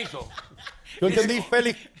 Fideicomiso. Yo entendí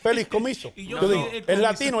Félix Comiso. Yo dije, es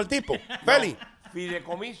latino el tipo. Félix.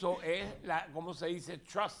 Fideicomiso es, ¿cómo se dice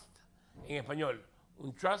trust en español?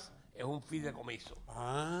 Un trust es un fideicomiso.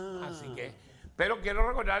 Así que, pero quiero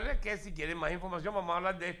recordarles que si quieren más información, vamos a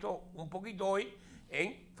hablar de esto un poquito hoy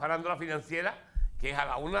en Farándula Financiera, que es a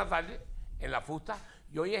la 1 de la tarde en la Fusta.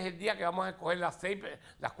 Y hoy es el día que vamos a escoger las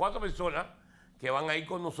 4 personas que van a ir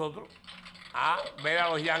con nosotros a ver a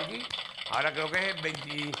los Yankees. Ahora creo que es el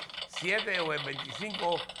 27 o el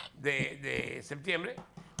 25 de septiembre.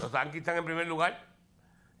 Los Yankees están en primer lugar.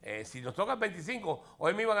 Si nos toca el 25,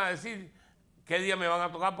 hoy me iban a decir qué día me van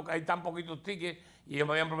a tocar porque hay tan poquitos tickets y ellos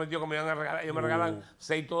me habían prometido que me iban a regalar. Ellos me regalan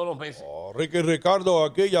 6 todos los meses. Ricky Ricardo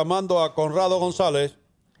aquí llamando a Conrado González.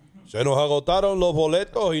 Se nos agotaron los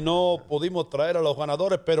boletos y no pudimos traer a los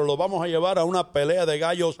ganadores, pero los vamos a llevar a una pelea de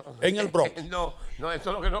gallos en el Bronx. No, eso es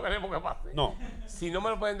lo que no queremos que pase. No. Si no me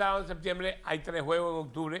lo pueden dar en septiembre, hay 3 juegos en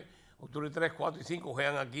octubre. Octubre 3, 4 y 5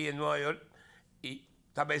 juegan aquí en Nueva York. Y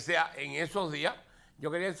tal vez sea en esos días. Yo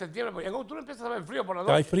quería en septiembre, porque en octubre empieza a haber frío por la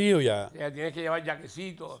noche. Hay frío ya. Tienes que llevar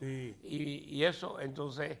jaquecitos y eso.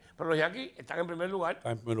 Entonces, pero los Yankees están en primer lugar.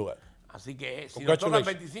 Están en primer lugar. Así que si nos toca el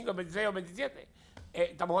 25, el 26 o el 27,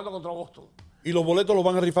 estamos jugando contra Boston. ¿Y los boletos los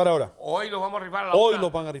van a rifar ahora? Hoy los vamos a rifar a la Hoy una.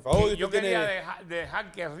 los van a rifar. Hoy yo quería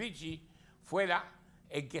dejar que Richie fuera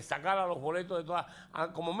el que sacara los boletos de todas.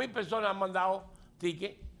 Como 1000 personas han mandado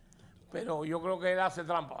tickets, pero yo creo que él hace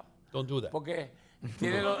trampa. Don't do that. Porque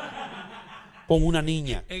tiene los... Pon una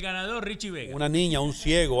niña. El ganador, Richie Vega. Una niña, un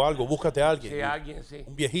ciego, algo. Búscate a alguien. Sí, alguien, sí.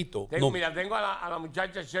 Un viejito. Mira, tengo a la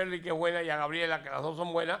muchacha Shirley, que es buena, y a Gabriela, que las dos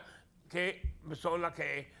son buenas, que son las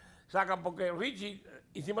que sacan, porque Richie,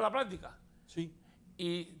 hicimos la práctica. Sí.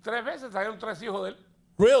 Y 3 veces trajeron 3 hijos de él.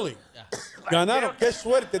 Really? Ganaron. Qué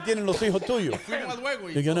suerte tienen los hijos tuyos. Fuimos al juego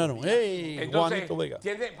Y ganaron. Hey, Entonces, Juanito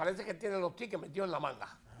Vega. parece que tiene los tickets metidos en la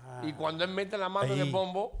manga. Y cuando él mete la mano en el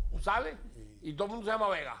bombo, sale y todo el mundo se llama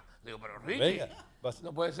Vega. Digo, pero Richie, Vega.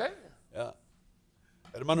 no puede ser. Ya.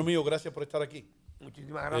 Hermano mío, gracias por estar aquí.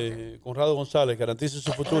 Muchísimas gracias. Conrado González, garantice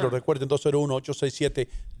su futuro. Recuerden,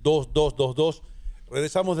 201-867-2222.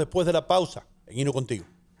 Regresamos después de la pausa en Hino Contigo.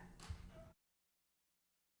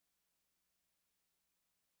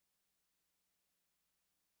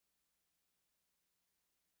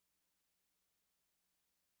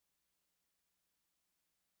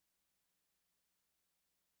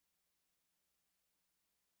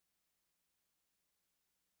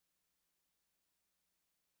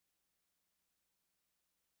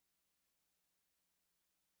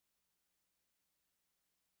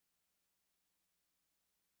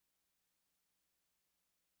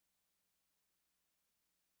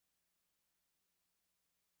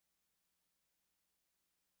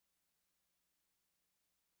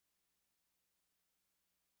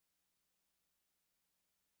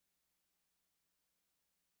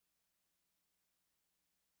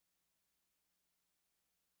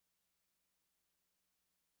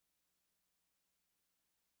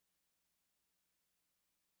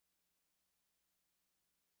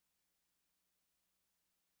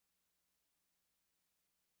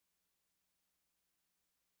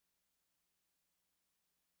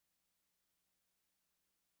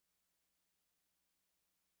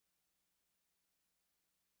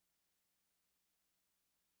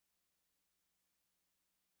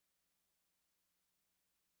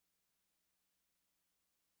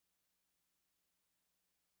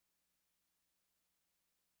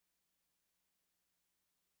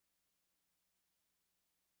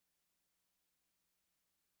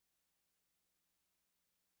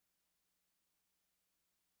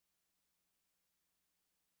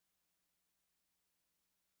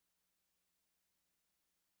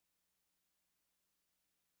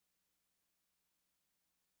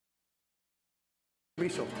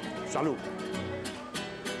 Salud.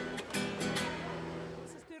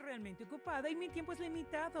 Estoy realmente ocupada y mi tiempo es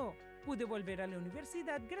limitado. Pude volver a la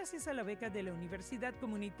universidad gracias a la beca de la Universidad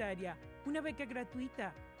Comunitaria, una beca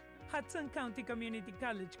gratuita. Hudson County Community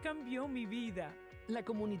College cambió mi vida. La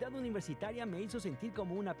comunidad universitaria me hizo sentir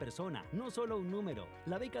como una persona, no solo un número.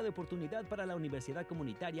 La beca de oportunidad para la universidad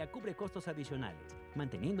comunitaria cubre costos adicionales,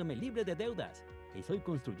 manteniéndome libre de deudas. Estoy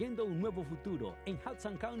construyendo un nuevo futuro en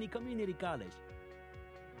Hudson County Community College.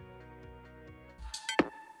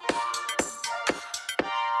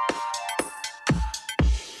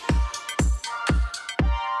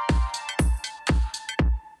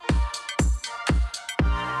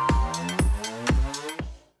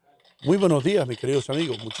 Muy buenos días, mis queridos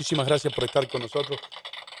amigos. Muchísimas gracias por estar con nosotros.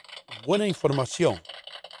 Buena información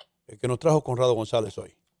que nos trajo Conrado González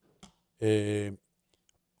hoy.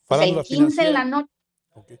 Farándula 15 en la noche.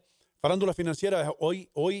 Okay. Farándula financiera hoy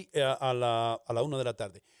a la 1 de la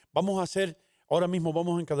tarde. Ahora mismo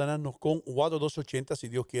vamos a encadenarnos con Wado 280, si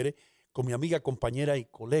Dios quiere, con mi amiga, compañera y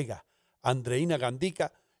colega, Andreina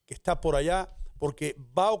Gandica, que está por allá, porque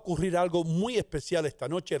va a ocurrir algo muy especial esta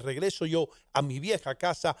noche. Regreso yo a mi vieja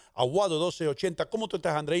casa, a Wado 1280. ¿Cómo tú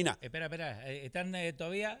estás, Andreina? Espera. Están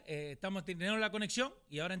todavía, tenemos la conexión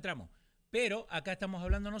y ahora entramos. Pero acá estamos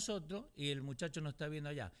hablando nosotros y el muchacho nos está viendo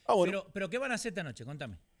allá. Bueno. Pero ¿qué van a hacer esta noche?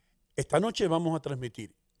 Contame. Esta noche vamos a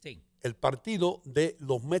transmitir Sí. el partido de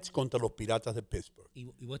los Mets contra los Piratas de Pittsburgh.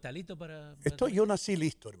 ¿Y vos estás listo para...? Yo nací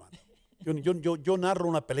listo, hermano. Yo narro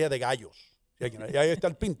una pelea de gallos. Y ahí está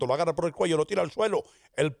el pinto, lo agarra por el cuello, lo tira al suelo.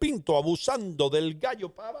 El pinto abusando del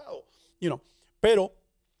gallo para abajo. Pero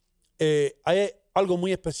hay algo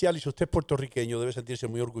muy especial, y si usted es puertorriqueño debe sentirse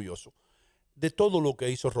muy orgulloso de todo lo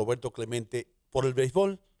que hizo Roberto Clemente por el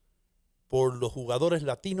béisbol, por los jugadores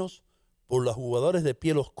latinos, por los jugadores de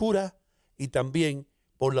piel oscura y también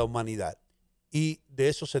por la humanidad. Y de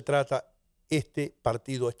eso se trata este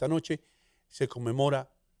partido esta noche. Se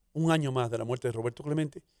conmemora un año más de la muerte de Roberto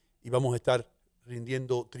Clemente y vamos a estar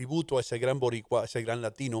rindiendo tributo a ese gran boricua, a ese gran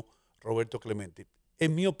latino, Roberto Clemente.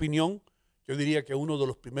 En mi opinión, yo diría que uno de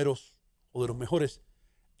los primeros o de los mejores.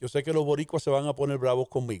 Yo sé que los boricuas se van a poner bravos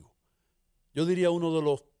conmigo. Yo diría uno de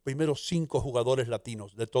los primeros 5 jugadores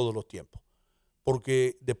latinos de todos los tiempos.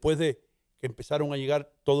 Porque después de que empezaron a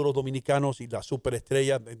llegar todos los dominicanos y las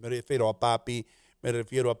superestrellas, me refiero a Papi, me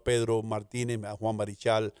refiero a Pedro Martínez, a Juan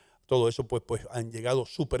Marichal, todo eso, pues han llegado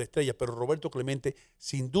superestrellas. Pero Roberto Clemente,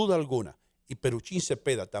 sin duda alguna, y Peruchín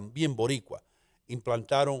Cepeda, también boricua,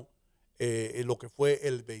 implantaron lo que fue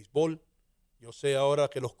el béisbol. Yo sé ahora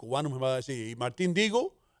que los cubanos me van a decir, y Martín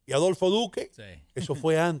Digo y Adolfo Duque, sí. Eso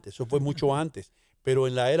fue antes, eso fue mucho antes, pero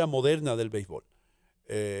en la era moderna del béisbol,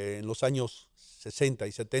 en los años 60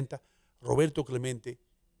 y 70, Roberto Clemente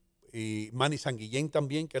y Manny Sanguillén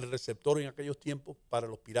también, que era el receptor en aquellos tiempos para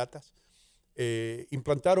los Piratas,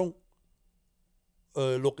 implantaron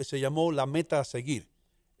lo que se llamó la meta a seguir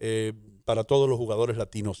para todos los jugadores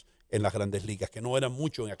latinos en las grandes ligas, que no eran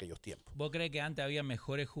muchos en aquellos tiempos. ¿Vos crees que antes había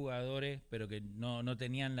mejores jugadores, pero que no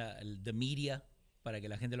tenían the media para que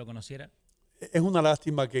la gente lo conociera? Es una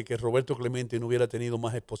lástima que Roberto Clemente no hubiera tenido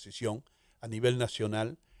más exposición a nivel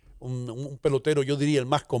nacional. Un pelotero, yo diría, el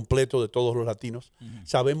más completo de todos los latinos.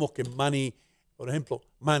 Sabemos que Manny, por ejemplo,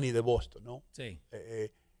 Manny de Boston, ¿no? Sí.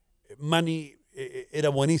 Manny era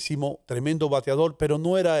buenísimo, tremendo bateador, pero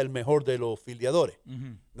no era el mejor de los filiadores.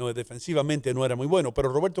 No, defensivamente no era muy bueno, pero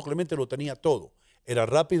Roberto Clemente lo tenía todo. Era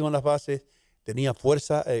rápido en las bases, tenía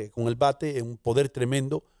fuerza con el bate, un poder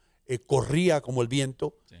tremendo, corría como el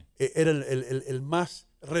viento. Sí. Era el más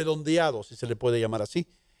redondeado, si se le puede llamar así,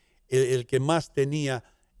 el que más tenía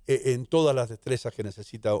en todas las destrezas que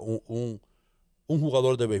necesita un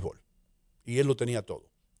jugador de béisbol. Y él lo tenía todo.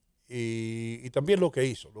 Y también lo que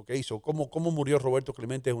hizo, cómo murió Roberto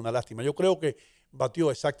Clemente es una lástima. Yo creo que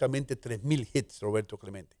batió exactamente 3,000 hits Roberto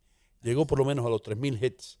Clemente. Llegó por lo menos a los 3,000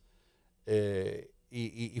 hits.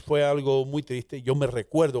 Y fue algo muy triste. Yo me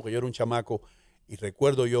recuerdo que yo era un chamaco y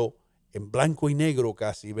recuerdo yo en blanco y negro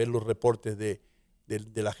casi ver los reportes de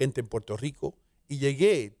la gente en Puerto Rico. Y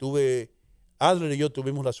llegué, Adler y yo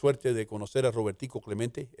tuvimos la suerte de conocer a Robertico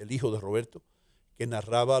Clemente, el hijo de Roberto, que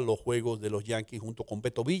narraba los juegos de los Yankees junto con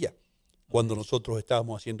Beto Villa, cuando nosotros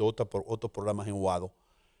estábamos haciendo otros programas en Guado.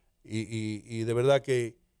 Y de verdad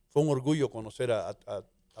que fue un orgullo conocer a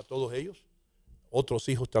todos ellos, otros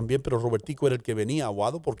hijos también, pero Robertico era el que venía a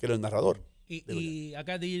Guado porque era el narrador. Y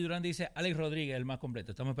acá DJ Durán dice Alex Rodríguez, el más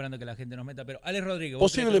completo. Estamos esperando que la gente nos meta, pero Alex Rodríguez.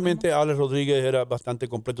 Posiblemente Alex Rodríguez era bastante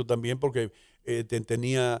completo también porque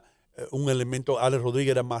tenía un elemento. Alex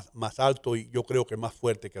Rodríguez era más alto y yo creo que más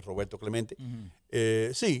fuerte que Roberto Clemente.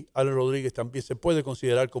 Sí, Alex Rodríguez también se puede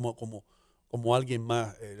considerar como alguien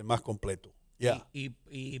más completo. Yeah.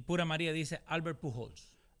 Y Pura María dice Albert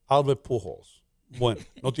Pujols. Albert Pujols. Bueno,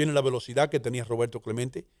 no tiene la velocidad que tenía Roberto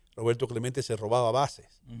Clemente. Roberto Clemente se robaba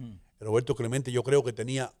bases. Roberto Clemente yo creo que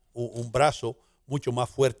tenía un brazo mucho más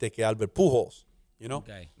fuerte que Albert Pujols. You know?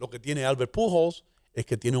 Okay. Lo que tiene Albert Pujols es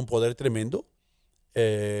que tiene un poder tremendo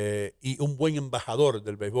y un buen embajador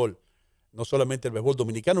del béisbol. No solamente el béisbol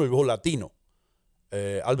dominicano, el béisbol latino.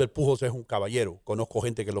 Albert Pujols es un caballero. Conozco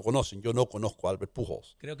gente que lo conocen. Yo no conozco a Albert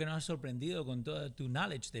Pujols. Creo que nos has sorprendido con toda tu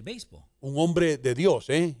knowledge de béisbol. Un hombre de Dios,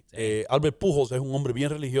 ¿eh? Sí. Albert Pujols es un hombre bien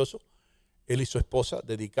religioso. Él y su esposa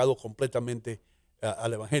dedicados completamente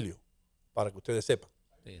al evangelio, para que ustedes sepan.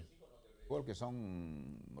 Sí. Porque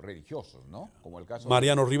son religiosos, ¿no? Como el caso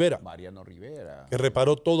Mariano Rivera. Mariano Rivera. Que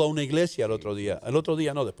reparó toda una iglesia el otro día. El otro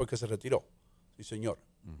día no, después que se retiró. Sí, señor.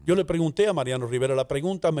 Yo le pregunté a Mariano Rivera la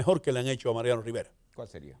pregunta mejor que le han hecho a Mariano Rivera. ¿Cuál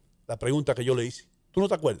sería? La pregunta que yo le hice. ¿Tú no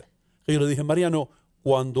te acuerdas? Que yo le dije, Mariano,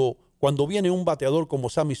 cuando viene un bateador como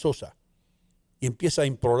Sammy Sosa y empieza a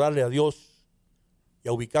implorarle a Dios y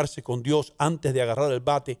a ubicarse con Dios antes de agarrar el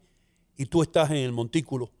bate y tú estás en el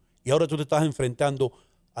montículo y ahora tú te estás enfrentando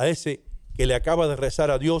a ese que le acaba de rezar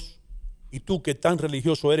a Dios y tú que tan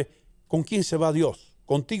religioso eres, ¿con quién se va Dios?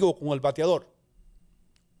 ¿Contigo o con el bateador?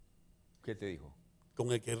 ¿Qué te dijo?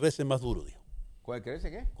 Con el que rece más duro, dijo. ¿Con el que rece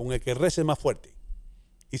qué? Con el que rece más fuerte.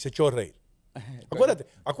 Y se echó a reír.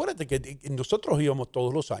 Acuérdate que nosotros íbamos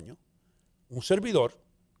todos los años, un servidor,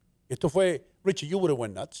 esto fue, Richie, you would have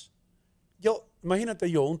went nuts. Imagínate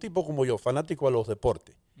yo, un tipo como yo, fanático a los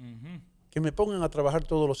deportes, que me pongan a trabajar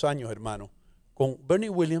todos los años, hermano, con Bernie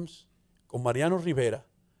Williams, con Mariano Rivera,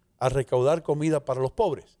 a recaudar comida para los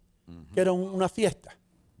pobres, que era una fiesta.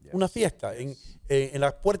 Una fiesta en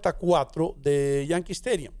la puerta 4 de Yankee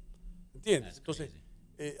Stadium. ¿Entiendes? Entonces,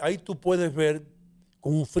 ahí tú puedes ver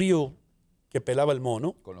con un frío que pelaba el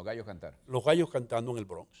mono. Con los gallos cantar. Los gallos cantando en el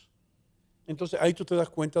Bronx. Entonces, ahí tú te das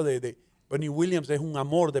cuenta de Bernie Williams es un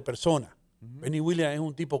amor de persona. Bernie Williams es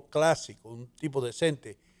un tipo clásico, un tipo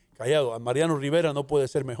decente, callado. A Mariano Rivera no puede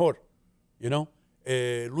ser mejor. You know?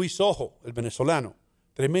 Luis Ojo, el venezolano,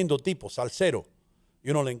 tremendo tipo, salsero. Y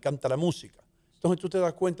uno le encanta la música. Entonces tú te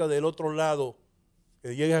das cuenta del otro lado,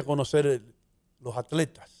 que llegas a conocer los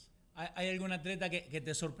atletas. ¿Hay algún atleta que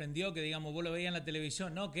te sorprendió, que digamos, vos lo veías en la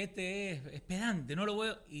televisión, no, que este es pedante, no lo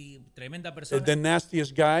veo, y tremenda persona? The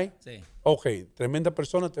nastiest guy. Sí. Ok, tremenda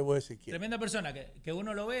persona, te voy a decir quién. Tremenda persona, que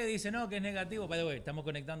uno lo ve y dice, no, que es negativo, by the way, estamos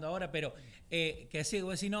conectando ahora, pero que así,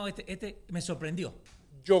 vos decís, no, este me sorprendió.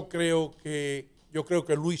 Yo creo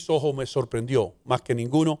que Luis Ojo me sorprendió, más que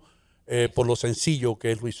ninguno, por lo sencillo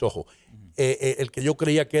que es Luis Ojo. El que yo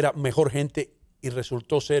creía que era mejor gente y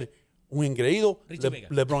resultó ser un engreído,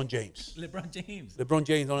 LeBron James. LeBron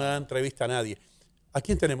James no le da entrevista a nadie. ¿A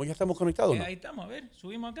quién tenemos? ¿Ya estamos conectados? ¿No? Ahí estamos, a ver,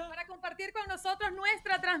 subimos acá. Para compartir con nosotros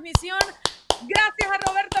nuestra transmisión. Gracias a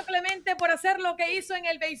Roberto Clemente por hacer lo que hizo en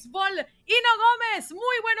el béisbol. Hino Gómez,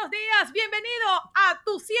 muy buenos días. Bienvenido a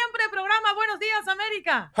tu siempre programa Buenos Días,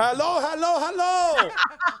 América. ¡Hello!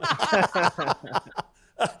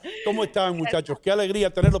 ¿Cómo están, muchachos? Qué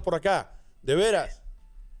alegría tenerlos por acá. De veras.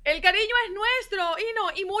 El cariño es nuestro,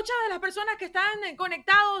 Hino, y muchas de las personas que están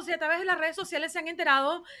conectados y a través de las redes sociales se han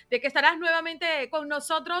enterado de que estarás nuevamente con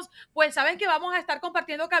nosotros, pues saben que vamos a estar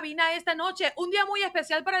compartiendo cabina esta noche. Un día muy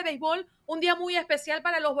especial para el béisbol, un día muy especial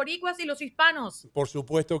para los boricuas y los hispanos. Por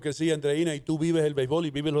supuesto que sí, Andreina, y tú vives el béisbol y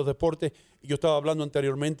vives los deportes. Y yo estaba hablando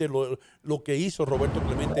anteriormente lo que hizo Roberto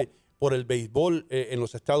Clemente por el béisbol en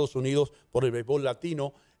los Estados Unidos, por el béisbol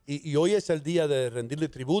latino, y hoy es el día de rendirle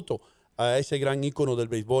tributo a ese gran ícono del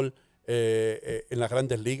béisbol en las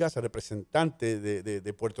grandes ligas, el representante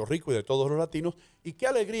de Puerto Rico y de todos los latinos. Y qué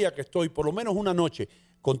alegría que estoy por lo menos una noche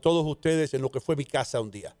con todos ustedes en lo que fue mi casa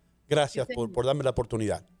un día. Gracias por darme la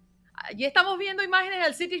oportunidad. Allí estamos viendo imágenes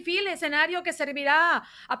del Citi Field, escenario que servirá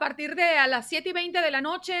a partir de a las 7:20 de la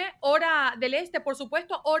noche, hora del este, por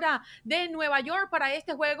supuesto, hora de Nueva York, para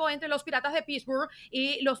este juego entre los Piratas de Pittsburgh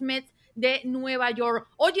y los Mets de Nueva York.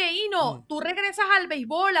 Oye, Hino, tú regresas al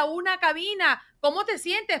béisbol, a una cabina. ¿Cómo te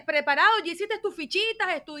sientes? ¿Preparado? ¿Ya hiciste tus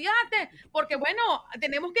fichitas? ¿Estudiaste? Porque, bueno,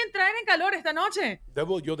 tenemos que entrar en calor esta noche.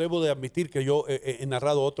 Yo debo de admitir que yo he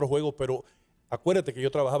narrado otros juegos, pero acuérdate que yo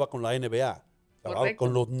trabajaba con la NBA.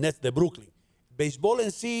 Con los Nets de Brooklyn. Béisbol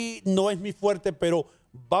en sí no es mi fuerte, pero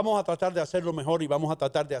vamos a tratar de hacerlo mejor y vamos a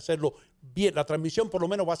tratar de hacerlo bien. La transmisión por lo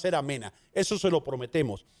menos va a ser amena. Eso se lo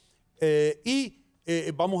prometemos.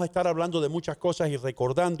 Vamos a estar hablando de muchas cosas y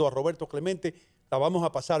recordando a Roberto Clemente. La vamos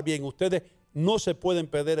a pasar bien. Ustedes no se pueden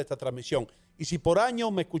perder esta transmisión. Y si por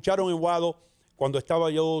años me escucharon en Guado, cuando estaba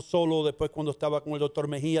yo solo, después cuando estaba con el doctor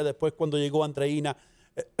Mejía, después cuando llegó Andreina,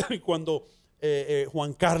 cuando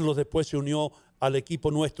Juan Carlos después se unió al equipo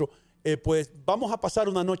nuestro, pues vamos a pasar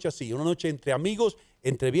una noche así, una noche entre amigos,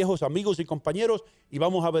 entre viejos amigos y compañeros, y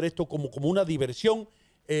vamos a ver esto como una diversión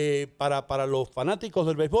para los fanáticos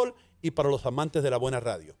del béisbol y para los amantes de la buena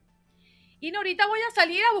radio. Y ahorita voy a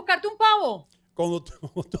salir a buscarte un pavo. Como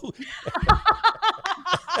tú.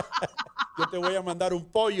 Yo te voy a mandar un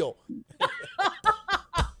pollo.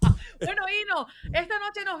 Bueno, Hino, esta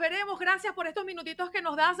noche nos veremos. Gracias por estos minutitos que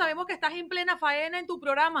nos das. Sabemos que estás en plena faena en tu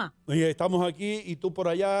programa. Y estamos aquí y tú por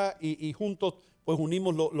allá y juntos pues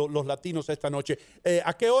unimos los latinos esta noche.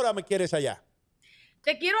 ¿A qué hora me quieres allá?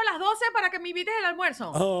 Te quiero a las 12 para que me invites el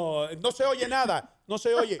almuerzo. Oh, no se oye nada, no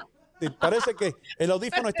se oye. Parece que el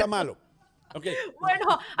audífono está malo. Okay.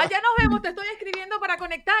 Bueno, allá nos vemos. Te estoy escribiendo para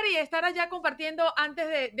conectar y estar allá compartiendo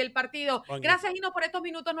antes del partido. Okay. Gracias, Hino, por estos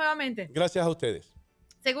minutos nuevamente. Gracias a ustedes.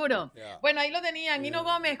 Seguro. Yeah. Bueno, ahí lo tenían, Hino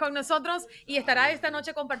Gómez con nosotros y estará esta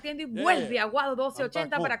noche compartiendo y vuelve a Guado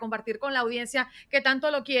 1280 para compartir con la audiencia que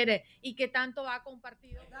tanto lo quiere y que tanto ha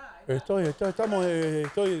compartido. Estoy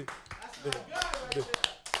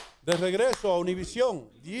de regreso a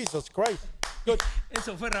Univisión. Jesus Christ. Good.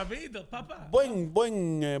 Eso fue rapidito, papá.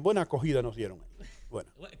 Buena acogida nos dieron.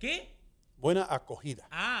 Bueno. ¿Qué? Buena acogida.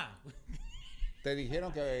 Ah. Te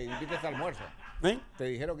dijeron que invites al almuerzo. Te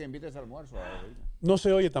dijeron que invites al almuerzo. No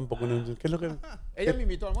se oye tampoco. ¿Qué es lo que? Ella me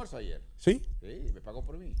invitó al almuerzo ayer. ¿Sí? Sí, me pagó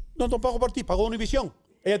por mí. No pago por ti, pagó Univisión.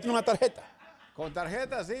 Ella tiene una tarjeta. Con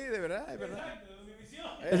tarjeta, sí, de verdad, es verdad.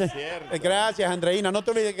 Es cierto. Gracias, Andreina. No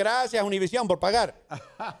te olvides. Gracias, Univisión, por pagar.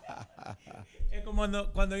 Es como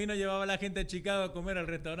cuando Hino llevaba a la gente a Chicago a comer al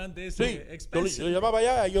restaurante ese. Sí, yo llevaba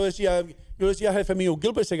allá. Yo decía jefe mío,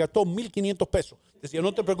 Gilbert se gastó $1,500. Decía,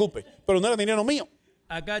 no te preocupes. Pero no era dinero mío.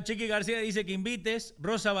 Acá Chiqui García dice que invites,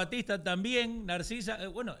 Rosa Batista también, Narcisa,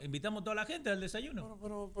 bueno, invitamos a toda la gente al desayuno.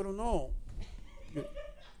 Pero no.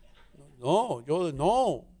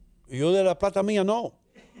 Yo de la plata mía no.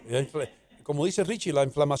 Como dice Richie, la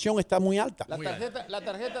inflamación está muy alta. La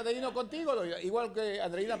tarjeta de Hino contigo, igual que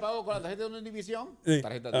Andreina pagó con la tarjeta de Univisión. Sí.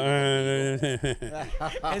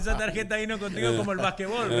 Esa tarjeta Hino contigo como el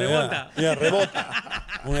basquetbol, rebota. Rebota.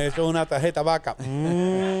 Eso es una tarjeta vaca.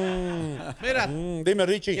 Mira, dime,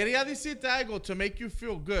 Richie. Quería decirte algo to make you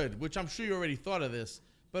feel good, which I'm sure you already thought of this.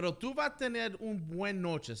 pero tú vas a tener un buen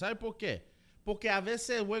noche. ¿Sabes por qué? Porque a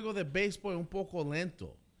veces el juego de béisbol es un poco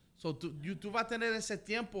lento. So tú vas a tener ese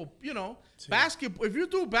tiempo, you know, basketball. If you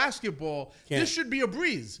do basketball, this should be a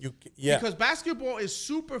breeze. Because basketball is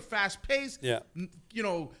super fast paced. Yeah. You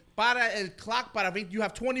know, para el clock, you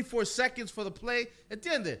have 24 seconds for the play.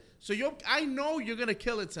 ¿Entiendes? So I know you're going to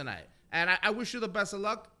kill it tonight. And I wish you the best of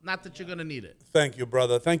luck. Not that you're going to need it. Thank you,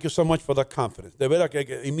 brother. Thank you so much for the confidence. De verdad que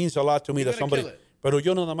it means a lot to me that somebody. Pero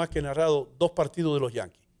yo nada más que he narrado 2 partidos de los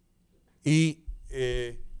Yankees. Y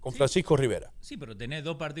con Francisco Rivera. Sí, pero tenés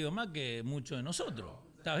 2 partidos más que muchos de nosotros.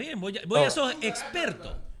 Está bien, vos ya sos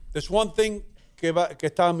experto. There's one thing que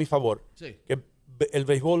está a mi favor. Sí. Que el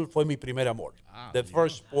béisbol fue mi primer amor. The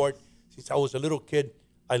first sport, since I was a little kid,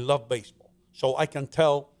 I love baseball. So I can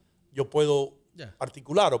tell, yo puedo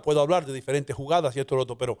articular o puedo hablar de diferentes jugadas y esto y lo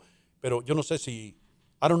otro, pero yo no sé si,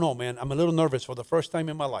 I don't know, man. I'm a little nervous for the first time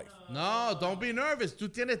in my life. No, don't be nervous. Tú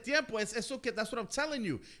tienes tiempo. That's what I'm telling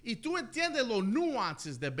you. Y tú entiendes los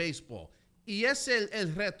nuances de béisbol. Y ese es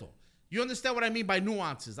el reto. You understand what I mean by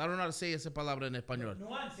nuances? I don't know how to say esa palabra en español.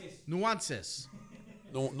 Nuances.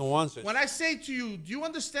 Nuances. When I say to you, do you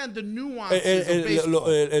understand the nuances of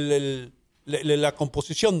baseball? La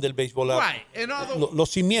composición del béisbol. Right.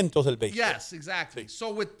 Los cimientos del béisbol. Yes, exactly.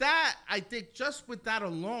 So with that, I think just with that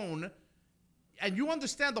alone, and you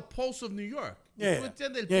understand the pulse of New York. Tú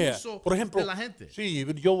entiendes el pulso Por ejemplo, de la gente. Sí,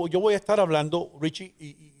 yo voy a estar hablando, Richie,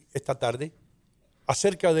 esta tarde,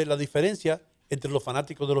 acerca de la diferencia entre los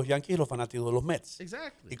fanáticos de los Yankees y los fanáticos de los Mets.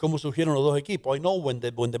 Exactly. Y cómo surgieron los dos equipos. I know when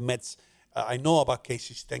the Mets, I know about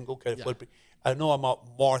Casey Stengel, que fue I know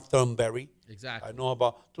about Mark Thornberry. Exactly. I know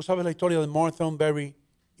about, ¿tú sabes la historia de Mark Thornberry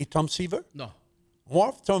y Tom Seaver? No.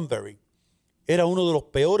 Mark Thornberry era uno de los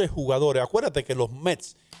peores jugadores. Acuérdate que los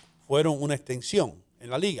Mets fueron una extensión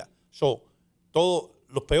en la liga. So, todos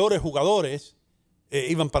los peores jugadores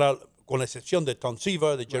iban con la excepción de Tom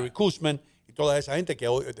Seaver, de Jerry Koosman y toda esa gente que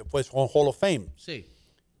hoy después son Hall of Fame. Sí.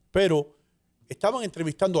 Pero estaban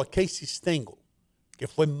entrevistando a Casey Stengel, que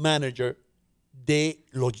fue manager de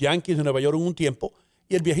los Yankees de Nueva York en un tiempo,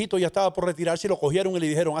 y el viejito ya estaba por retirarse y lo cogieron y le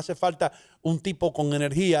dijeron, hace falta un tipo con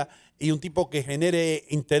energía y un tipo que genere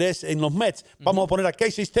interés en los Mets. Vamos a poner a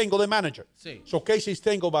Casey Stengel de manager. Sí. So Casey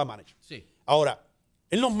Stengel va a manager. Sí. Ahora,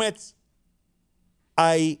 en los Mets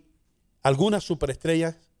hay algunas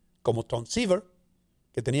superestrellas como Tom Seaver,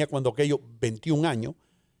 que tenía cuando aquello 21 años,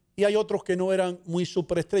 y hay otros que no eran muy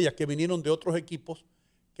superestrellas, que vinieron de otros equipos,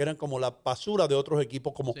 que eran como la basura de otros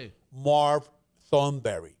equipos, como Marv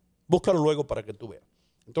Thornberry. Búscalo luego para que tú veas.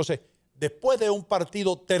 Entonces, después de un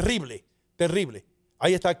partido terrible,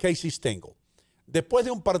 ahí está Casey Stengel. Después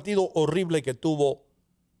de un partido horrible que tuvo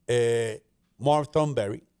Marv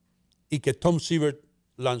Thornberry y que Tom Seaver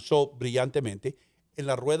lanzó brillantemente, en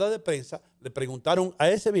la rueda de prensa le preguntaron a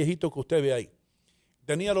ese viejito que usted ve ahí.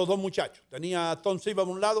 Tenía a los dos muchachos. Tenía a Tom Seaver a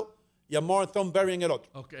un lado y a Marv Thornberry en el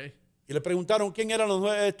otro. Okay. Y le preguntaron quién eran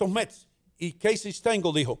estos Mets. Y Casey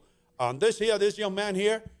Stengel dijo, this young man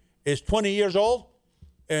here is 20 years old,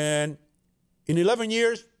 and in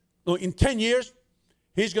 10 years,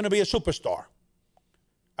 he's going to be a superstar.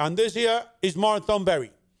 And this here is Marv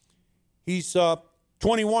Thornberry. He's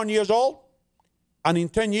 21 years old, and in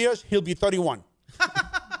 10 years, he'll be 31.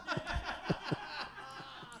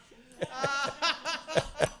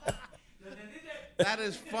 That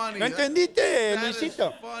is funny. ¿No entendiste, That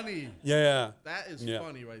Luisito? is funny. Yeah. That is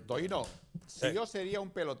funny right there. Toino, si yo sería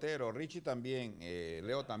un pelotero, Richie también,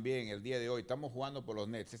 Leo también, el día de hoy, estamos jugando por los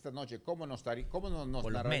Nets. Esta noche, ¿cómo nos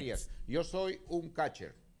narrarías? Yo soy un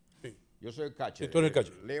catcher. Sí. Yo soy el catcher. Sí, tú eres el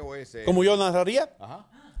catcher. Leo es... ¿Cómo yo narraría? Ajá.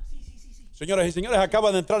 Señoras y señores,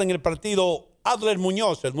 acaba de entrar en el partido Adler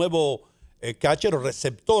Muñoz, el nuevo catcher o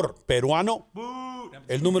receptor peruano.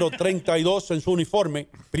 El número 32 en su uniforme.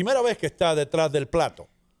 Primera vez que está detrás del plato.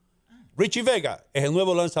 Richie Vega es el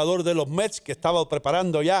nuevo lanzador de los Mets que estaba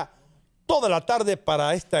preparando ya toda la tarde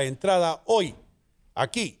para esta entrada hoy,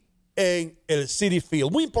 aquí en el Citi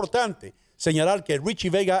Field. Muy importante señalar que Richie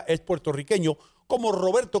Vega es puertorriqueño como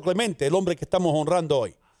Roberto Clemente, el hombre que estamos honrando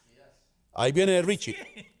hoy. Ahí viene Richie,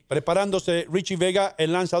 preparándose Richie Vega,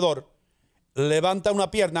 el lanzador. Levanta una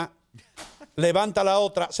pierna, levanta la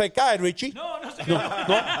otra. ¿Se cae Richie? No se cayó.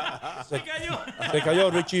 Se cayó. Se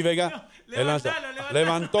cayó Richie Vega. Levantalo.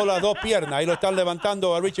 Levantó las dos piernas. Ahí lo están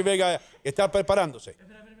levantando a Richie Vega. Está preparándose.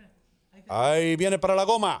 Ahí viene para la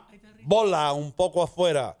goma. Bola un poco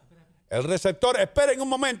afuera. El receptor, esperen un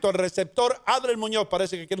momento. El receptor Adler Muñoz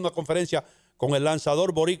parece que quiere una conferencia con el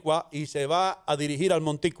lanzador boricua y se va a dirigir al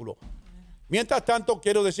montículo. Mientras tanto,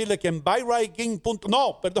 quiero decirle que en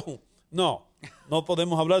BuyRightKing.com. No. No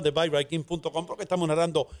podemos hablar de BuyRightKing.com porque estamos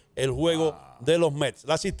narrando el juego de los Mets.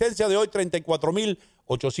 La asistencia de hoy,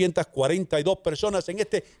 34,842 personas en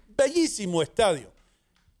este bellísimo estadio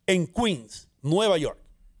en Queens, Nueva York.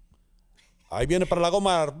 Ahí viene para la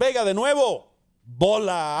goma Vega de nuevo.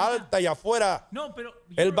 Bola alta y afuera. No, pero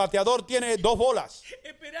el bateador tiene 2 bolas.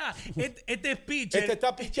 Espera, este es pitcher. Este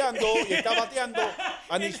está pichando y está bateando.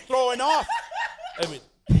 And he's throwing off.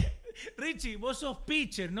 Richie, vos sos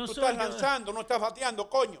pitcher, no Tú sos... estás lanzando, no estás bateando,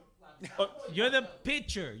 coño. You're the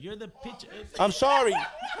pitcher. I'm sorry.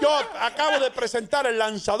 Yo acabo de presentar el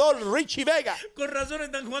lanzador Richie Vega. Con razón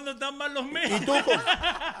están jugando tan mal los Mets. Y tú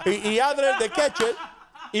y Adler de catcher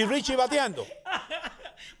y Richie bateando.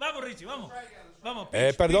 Vamos, Richie, vamos. Vamos.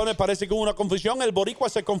 Perdone, parece que hubo una confusión. El boricua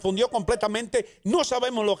se confundió completamente. No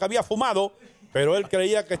sabemos lo que había fumado, pero él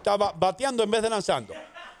creía que estaba bateando en vez de lanzando.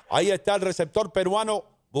 Ahí está el receptor peruano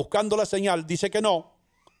buscando la señal. Dice que no.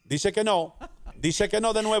 Dice que no. Dice que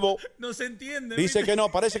no de nuevo. No se entiende. Dice que no,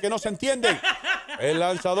 parece que no se entiende. El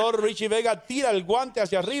lanzador Richie Vega tira el guante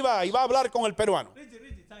hacia arriba y va a hablar con el peruano.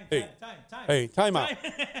 Time out.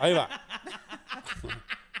 Ahí va.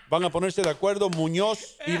 Van a ponerse de acuerdo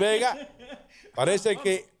Muñoz y Vega. Parece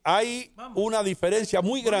que hay una diferencia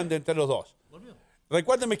muy grande entre los dos.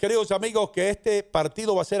 Recuerden, mis queridos amigos, que este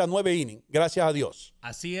partido va a ser a 9 innings, gracias a Dios.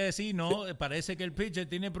 Así es, sí, no, parece que el pitcher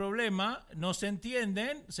tiene problemas, no se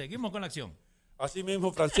entienden, seguimos con la acción. Así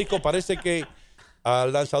mismo, Francisco, parece que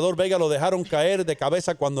al lanzador Vega lo dejaron caer de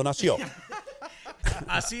cabeza cuando nació.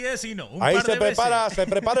 Así es, sí, no. Ahí se prepara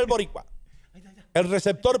el boricua. El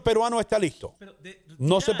receptor peruano está listo.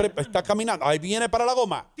 Está caminando. Ahí viene para la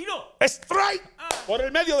goma. ¡Tiro! ¡Strike! Por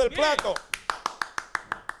el medio del plato.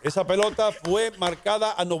 Esa pelota fue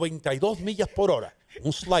marcada a 92 millas por hora.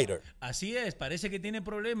 Un slider. Así es, parece que tiene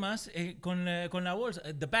problemas con la bolsa.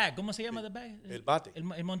 The bag, ¿cómo se llama the bag? El bate. El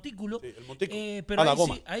montículo. Sí, el montículo. Pero a la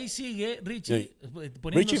goma. Ahí sigue Richie. Sí.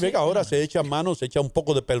 Richie Vega ahora se echa mano, se echa un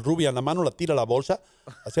poco de pelrubia en la mano, la tira a la bolsa,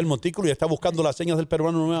 hace el montículo y está buscando las señas del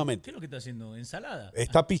peruano nuevamente. ¿Qué es lo que está haciendo? ¿Ensalada?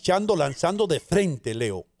 Está pichando, lanzando de frente,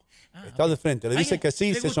 Leo. Está de frente. Le dice que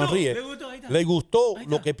sí, se sonríe. Le gustó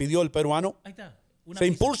lo que pidió el peruano. Ahí está. Se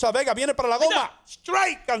impulsa Vega, viene para la goma.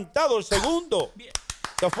 Strike, cantado el segundo.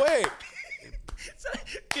 Se fue.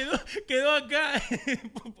 Quedó acá.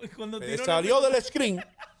 Cuando salió del screen.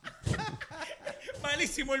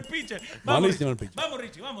 Malísimo el pitcher. Malísimo el pitcher. Vamos,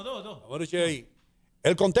 Richie, vamos, 2-2. Vamos, Richie, ahí.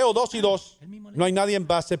 El conteo 2-2. No hay nadie en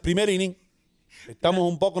base. Primer inning. Estamos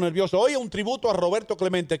un poco nerviosos. Hoy es un tributo a Roberto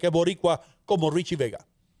Clemente, que es boricua como Richie Vega.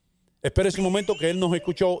 Espérese un momento que él nos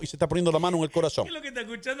escuchó y se está poniendo la mano en el corazón. ¿Qué es lo que está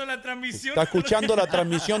escuchando la transmisión? Está escuchando la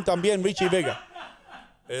transmisión también Richie Vega.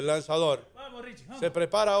 El lanzador. Vamos, Richie. Vamos. Se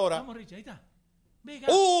prepara ahora. Vamos, Richie. Ahí está. Vega,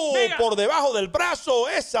 Vega. Por debajo del brazo.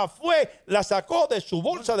 Esa fue. La sacó de su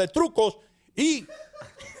bolsa de trucos y...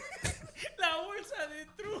 La bolsa de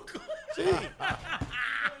trucos. Sí.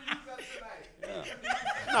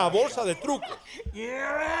 Una bolsa de trucos.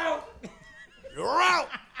 You're out.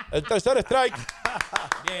 El tercer strike.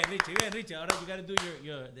 Bien, Richie. Ahora you gotta do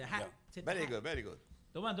the hat. Yeah. Very good.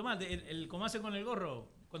 Toma, como hace con el gorro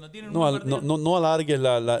cuando tienen no alargues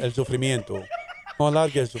el sufrimiento. No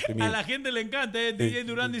alargues el sufrimiento. A la gente le encanta. DJ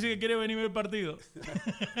Durán dice que quiere venir a ver el partido.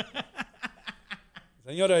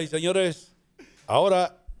 Señoras y señores,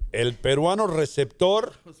 ahora el peruano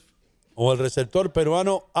receptor o el receptor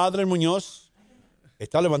peruano Adler Muñoz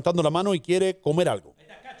está levantando la mano y quiere comer algo.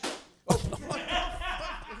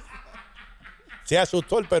 Se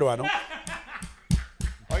asustó el peruano.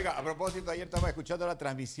 Oiga, a propósito, ayer estaba escuchando la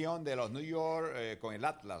transmisión de los New York con el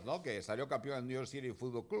Atlas, ¿no? Que salió campeón del New York City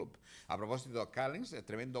Football Club. A propósito, Callens,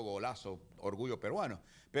 tremendo golazo, orgullo peruano.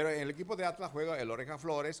 Pero en el equipo de Atlas juega el Oreja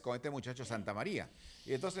Flores con este muchacho Santa María.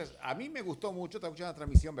 Y entonces, a mí me gustó mucho, estaba escuchando la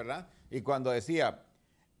transmisión, ¿verdad? Y cuando decía,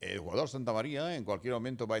 el jugador Santa María en cualquier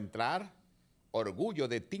momento va a entrar, orgullo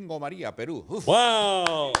de Tingo María, Perú. Uf.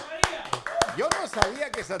 ¡Wow! Yo no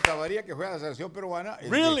sabía que Santa María, que juega la selección peruana,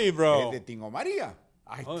 es de Tingo María.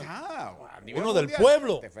 Ahí está. Uno del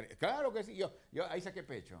pueblo. Claro que sí. Yo ahí saqué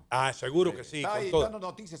pecho. Seguro que sí. Estaba ahí dando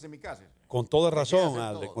noticias en mi casa. Con toda razón,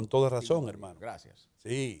 Adle, con toda razón, hermano. Gracias.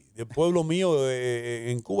 Sí, del pueblo mío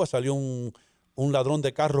en Cuba salió un ladrón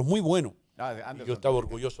de carros muy bueno. Yo estaba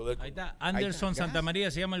orgulloso de él. Ahí está. Anderson Santa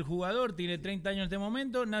María se llama el jugador, tiene 30 años de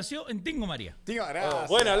momento, nació en Tingo María.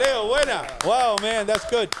 Buena, Leo, buena. Wow, man, that's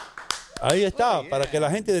good. Ahí está, para que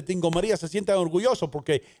la gente de Tingo María se sienta orgulloso,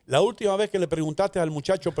 porque la última vez que le preguntaste al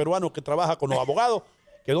muchacho peruano que trabaja con los abogados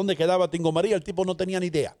que dónde quedaba Tingo María, el tipo no tenía ni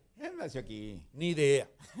idea. Él nació aquí. Ni idea.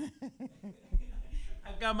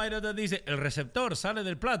 Acá Mayro te dice, el receptor sale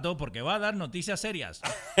del plato porque va a dar noticias serias.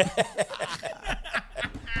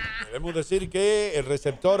 Debemos decir que el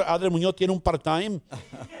receptor Adler Muñoz tiene un part-time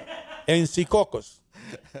en Secocos.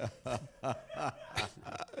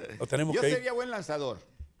 Lo tenemos Yo que ir. sería buen lanzador.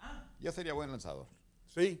 Yo sería buen lanzador.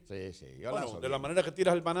 Sí. Sí. Yo Bueno, lanzo de bien. la manera que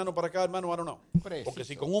tiras el banano para acá, hermano, ahora no. Preciso. Porque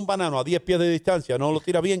si con un banano a 10 pies de distancia no lo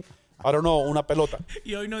tira bien, ahora no, una pelota.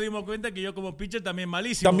 Y hoy nos dimos cuenta que yo como pitcher también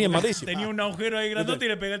malísimo. También porque malísimo. Tenía un agujero ahí grandote y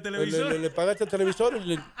le pegué el televisor. Le pagaste el televisor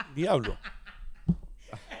y diablo.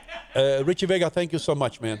 Richie Vega, thank you so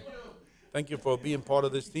much, man. Thank you for being part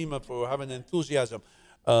of this team and for having the enthusiasm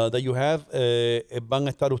that you have. Van a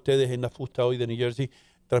estar ustedes en la fusta hoy de New Jersey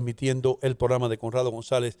transmitiendo el programa de Conrado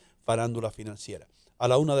González, Farándula Financiera. A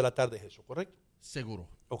la 1 de la tarde es eso, ¿correcto? Seguro.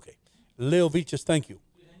 Ok. Leo Vilches, thank you.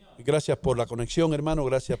 Gracias por la conexión, hermano.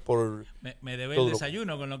 Gracias por... Me debe todo el lo-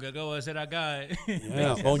 desayuno con lo que acabo de hacer acá.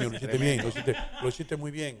 Yeah, coño, lo hiciste bien. Lo hiciste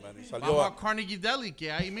muy bien, man. Y salió Vamos a- a Carnegie Deli, que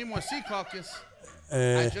ahí mismo en Secaucus.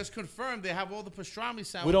 Eh, I just confirmed they have all the pastrami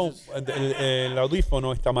we don't- sandwiches. el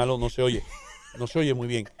audífono está malo, no se oye. No se oye muy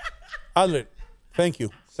bien. Adler, thank you.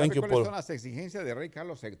 Thank ¿Sabe you cuáles por... son las exigencias de Rey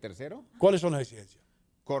Carlos III? ¿Cuáles son las exigencias?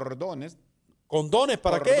 Cordones. ¿Condones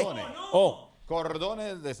para Cordones. qué? Oh,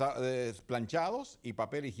 Cordones planchados y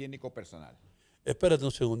papel higiénico personal. espérate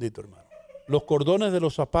un segundito, hermano. Los cordones de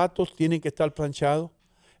los zapatos tienen que estar planchados.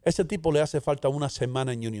 Ese tipo le hace falta una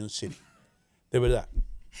semana en Union City. De verdad.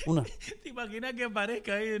 ¿Te imaginas que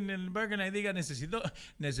aparezca ahí en el Burger y diga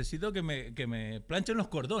necesito que me planchen los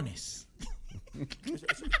cordones?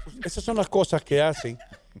 Esas son las cosas que hacen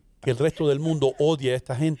que el resto del mundo odie a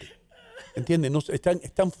esta gente. ¿Entiendes? No,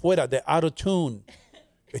 están fuera de out of tune.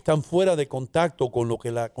 Están fuera de contacto con lo que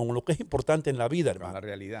es importante en la vida, hermano. Con la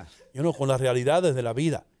realidad. Con las realidades de la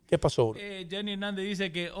vida. ¿Qué pasó? Jenny Hernández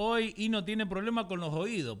dice que hoy no tiene problema con los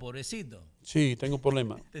oídos, pobrecito. Sí, tengo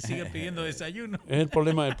problemas. Te sigue pidiendo desayuno. Es el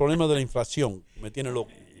problema de la inflación. Me tiene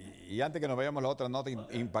loco. Y antes que nos vayamos, la otra nota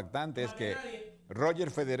impactante es que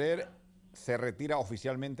Roger Federer se retira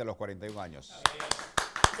oficialmente a los 41 años.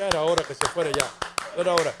 Ya era hora que se fuera ya.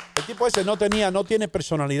 Era hora. El tipo ese no tiene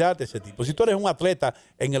personalidad, ese tipo. Si tú eres un atleta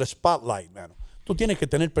en el spotlight, mano, tú tienes que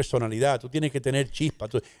tener personalidad, tú tienes que tener chispa.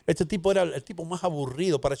 Este tipo era el tipo más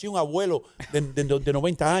aburrido, parecía un abuelo de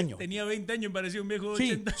 90 años. Tenía 20 años y parecía un viejo de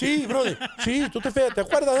Sí, 80. sí, brother. Sí, tú te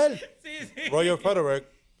acuerdas de él? Sí. Roger Federer,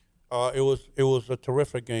 it was a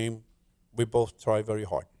terrific game. We both tried very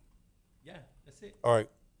hard. Yeah, that's it. All right.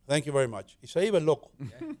 Thank you very much. Y se iba el loco.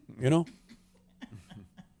 You know?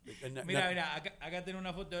 Mira, acá tengo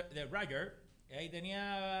una foto de Roger. Ahí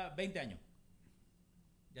tenía 20 años.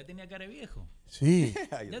 Ya tenía cara de viejo. Sí.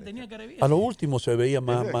 Ya tenía cara de viejo. A lo último se veía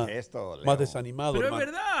más, Ese más, gesto, Leo. más desanimado. Pero hermano.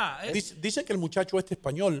 es verdad. Dicen que el muchacho este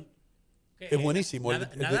español es buenísimo.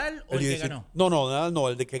 ¿Nadal o el que ganó? No, Nadal no,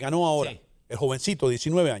 el de que ganó ahora. Sí. El jovencito,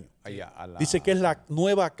 19 años. Allá, a la- Dice que es la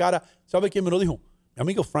nueva cara. ¿Sabe quién me lo dijo? Mi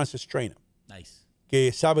amigo Francis Trainer, Nice.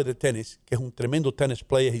 que sabe de tenis, que es un tremendo tennis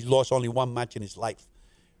player. He's lost only one match in his life.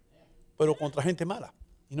 Pero contra gente mala,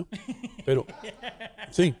 you know? Pero,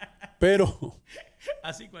 sí, pero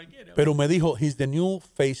Así cualquiera. Pero me dijo, he's the new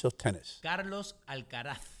face of tennis. Carlos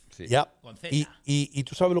Alcaraz. Sí. Yeah. Con Z. Y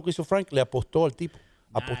tú sabes lo que hizo Frank, le apostó al tipo.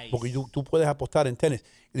 Nice. Porque tú puedes apostar en tenis.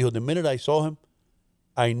 Y dijo, the minute I saw him,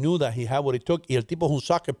 I knew that he had what it took. Y el tipo es un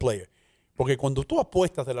soccer player. Porque cuando tú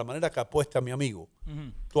apuestas de la manera que apuesta mi amigo,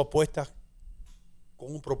 tú apuestas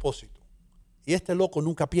con un propósito. Y este loco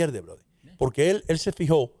nunca pierde, brother. Porque él se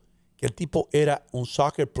fijó que el tipo era un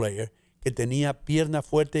soccer player que tenía pierna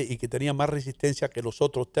fuerte y que tenía más resistencia que los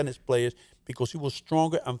otros tennis players because he was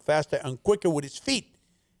stronger and faster and quicker with his feet.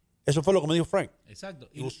 Eso fue lo que me dijo Frank. Exacto.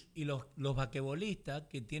 Y los basquetbolistas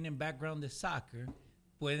que tienen background de soccer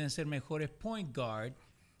pueden ser mejores point guard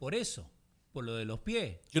por eso, por lo de los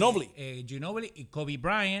pies. Ginobili. Ginobili y Kobe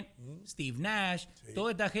Bryant, Steve Nash,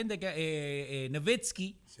 toda esta gente que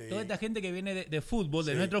Nowitzki, toda esta gente que viene de fútbol,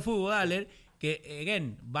 de nuestro fútbol, Aller, que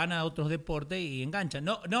again, van a otros deportes y enganchan.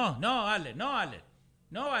 No, Aller. Ahí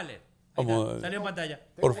Vamos, está, salió en pantalla.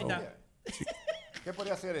 por Ahí favor. está. ¿Qué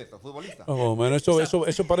podría ser esto? ¿Futbolista? Oh, man,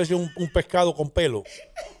 eso parece un pescado con pelo.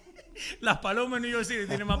 Las palomas en New York City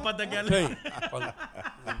tienen más patas que Aller.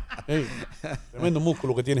 Hey, tremendo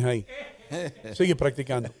músculo que tienes ahí. Sigue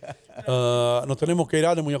practicando. Nos tenemos que ir.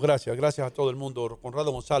 Ale, muchas gracias. Gracias a todo el mundo.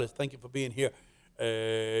 Conrado González, thank you for being here.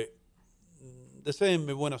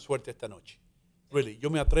 Deseenme buena suerte esta noche. Really, yo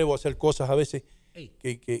me atrevo a hacer cosas a veces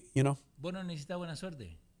que you know. Vos no necesitas buena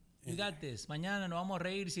suerte. You got this. Mañana nos vamos a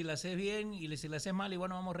reír si la haces bien y si la haces mal, igual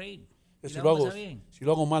nos vamos a reír. Y Si la lo, vamos a hago, pasar bien. si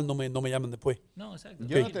lo hago mal, no me llaman después. No, exacto.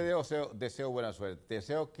 Yo no te deseo buena suerte. Te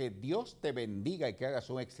deseo que Dios te bendiga y que hagas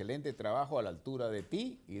un excelente trabajo a la altura de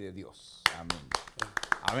ti y de Dios. Amén.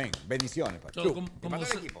 Amén. Bendiciones, pastor. So,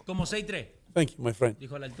 como 6-3. Thank you, my friend.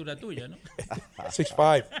 Dijo a la altura tuya, ¿no?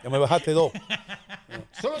 6'5", ya me bajaste 2.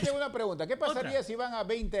 Solo tengo una pregunta. ¿Qué pasaría si van a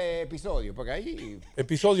 20 episodios? Porque ahí...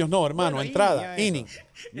 Episodios no, hermano, Bueno, entrada, inning,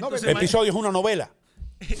 inning. No, Episodios es una novela.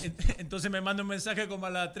 Entonces me manda un mensaje como a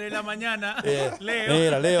las 3 de la mañana. Leo.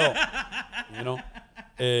 Mira, Leo. You know,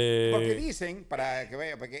 Porque dicen, para que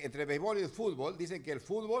vea, porque entre el béisbol y el fútbol, dicen que el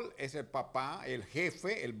fútbol es el papá, el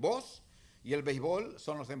jefe, el boss, y el béisbol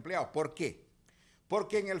son los empleados. ¿Por qué?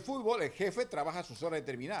 Porque en el fútbol el jefe trabaja sus horas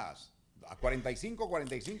determinadas. A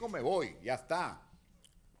 45 me voy, ya está.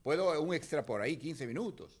 Puedo un extra por ahí, 15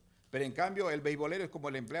 minutos. Pero en cambio el beisbolero es como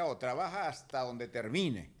el empleado, trabaja hasta donde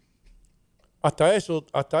termine. Hasta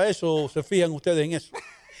eso se fijan ustedes en eso.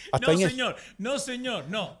 Hasta No, en señor, no, señor,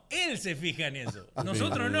 no. Él se fija en eso.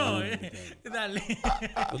 Nosotros no. Dale.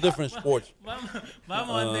 The different sports.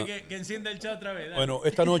 Vamos antes que encienda el chat otra vez. Dale. Bueno,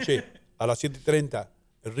 esta noche a las 7:30,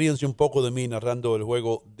 ríense un poco de mí narrando el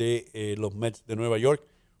juego de los Mets de Nueva York,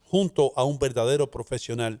 junto a un verdadero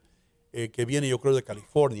profesional que viene, yo creo, de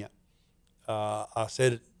California a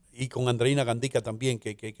hacer, y con Andreina Gandica también,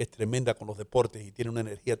 que es tremenda con los deportes y tiene una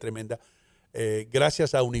energía tremenda.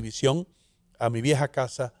 Gracias a Univisión, a mi vieja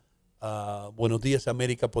casa, a Buenos Días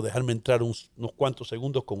América, por dejarme entrar unos cuantos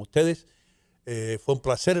segundos con ustedes. Fue un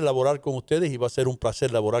placer elaborar con ustedes y va a ser un placer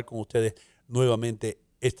elaborar con ustedes nuevamente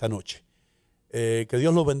esta noche. Que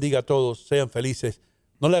Dios los bendiga a todos, sean felices,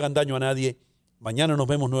 no le hagan daño a nadie. Mañana nos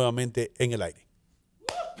vemos nuevamente en el aire.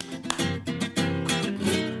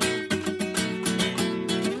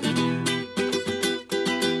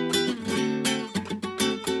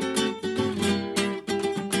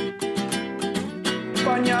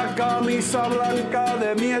 España, camisa blanca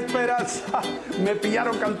de mi esperanza. Me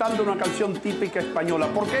pillaron cantando una canción típica española.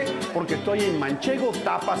 ¿Por qué? Porque estoy en Manchego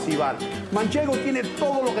Tapas y Bar. Manchego tiene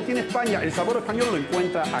todo lo que tiene España. El sabor español lo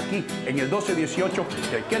encuentra aquí, en el 1218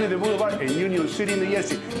 de Kennedy Boulevard, en Union City, New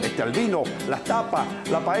Jersey. El vino, las tapas,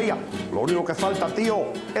 la paella. Lo único que falta,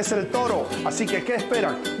 tío, es el toro. Así que, ¿qué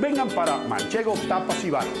esperan? Vengan para Manchego Tapas y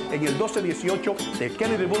Bar, en el 1218 de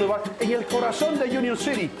Kennedy Boulevard, en el corazón de Union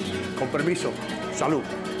City. Con permiso. Salud.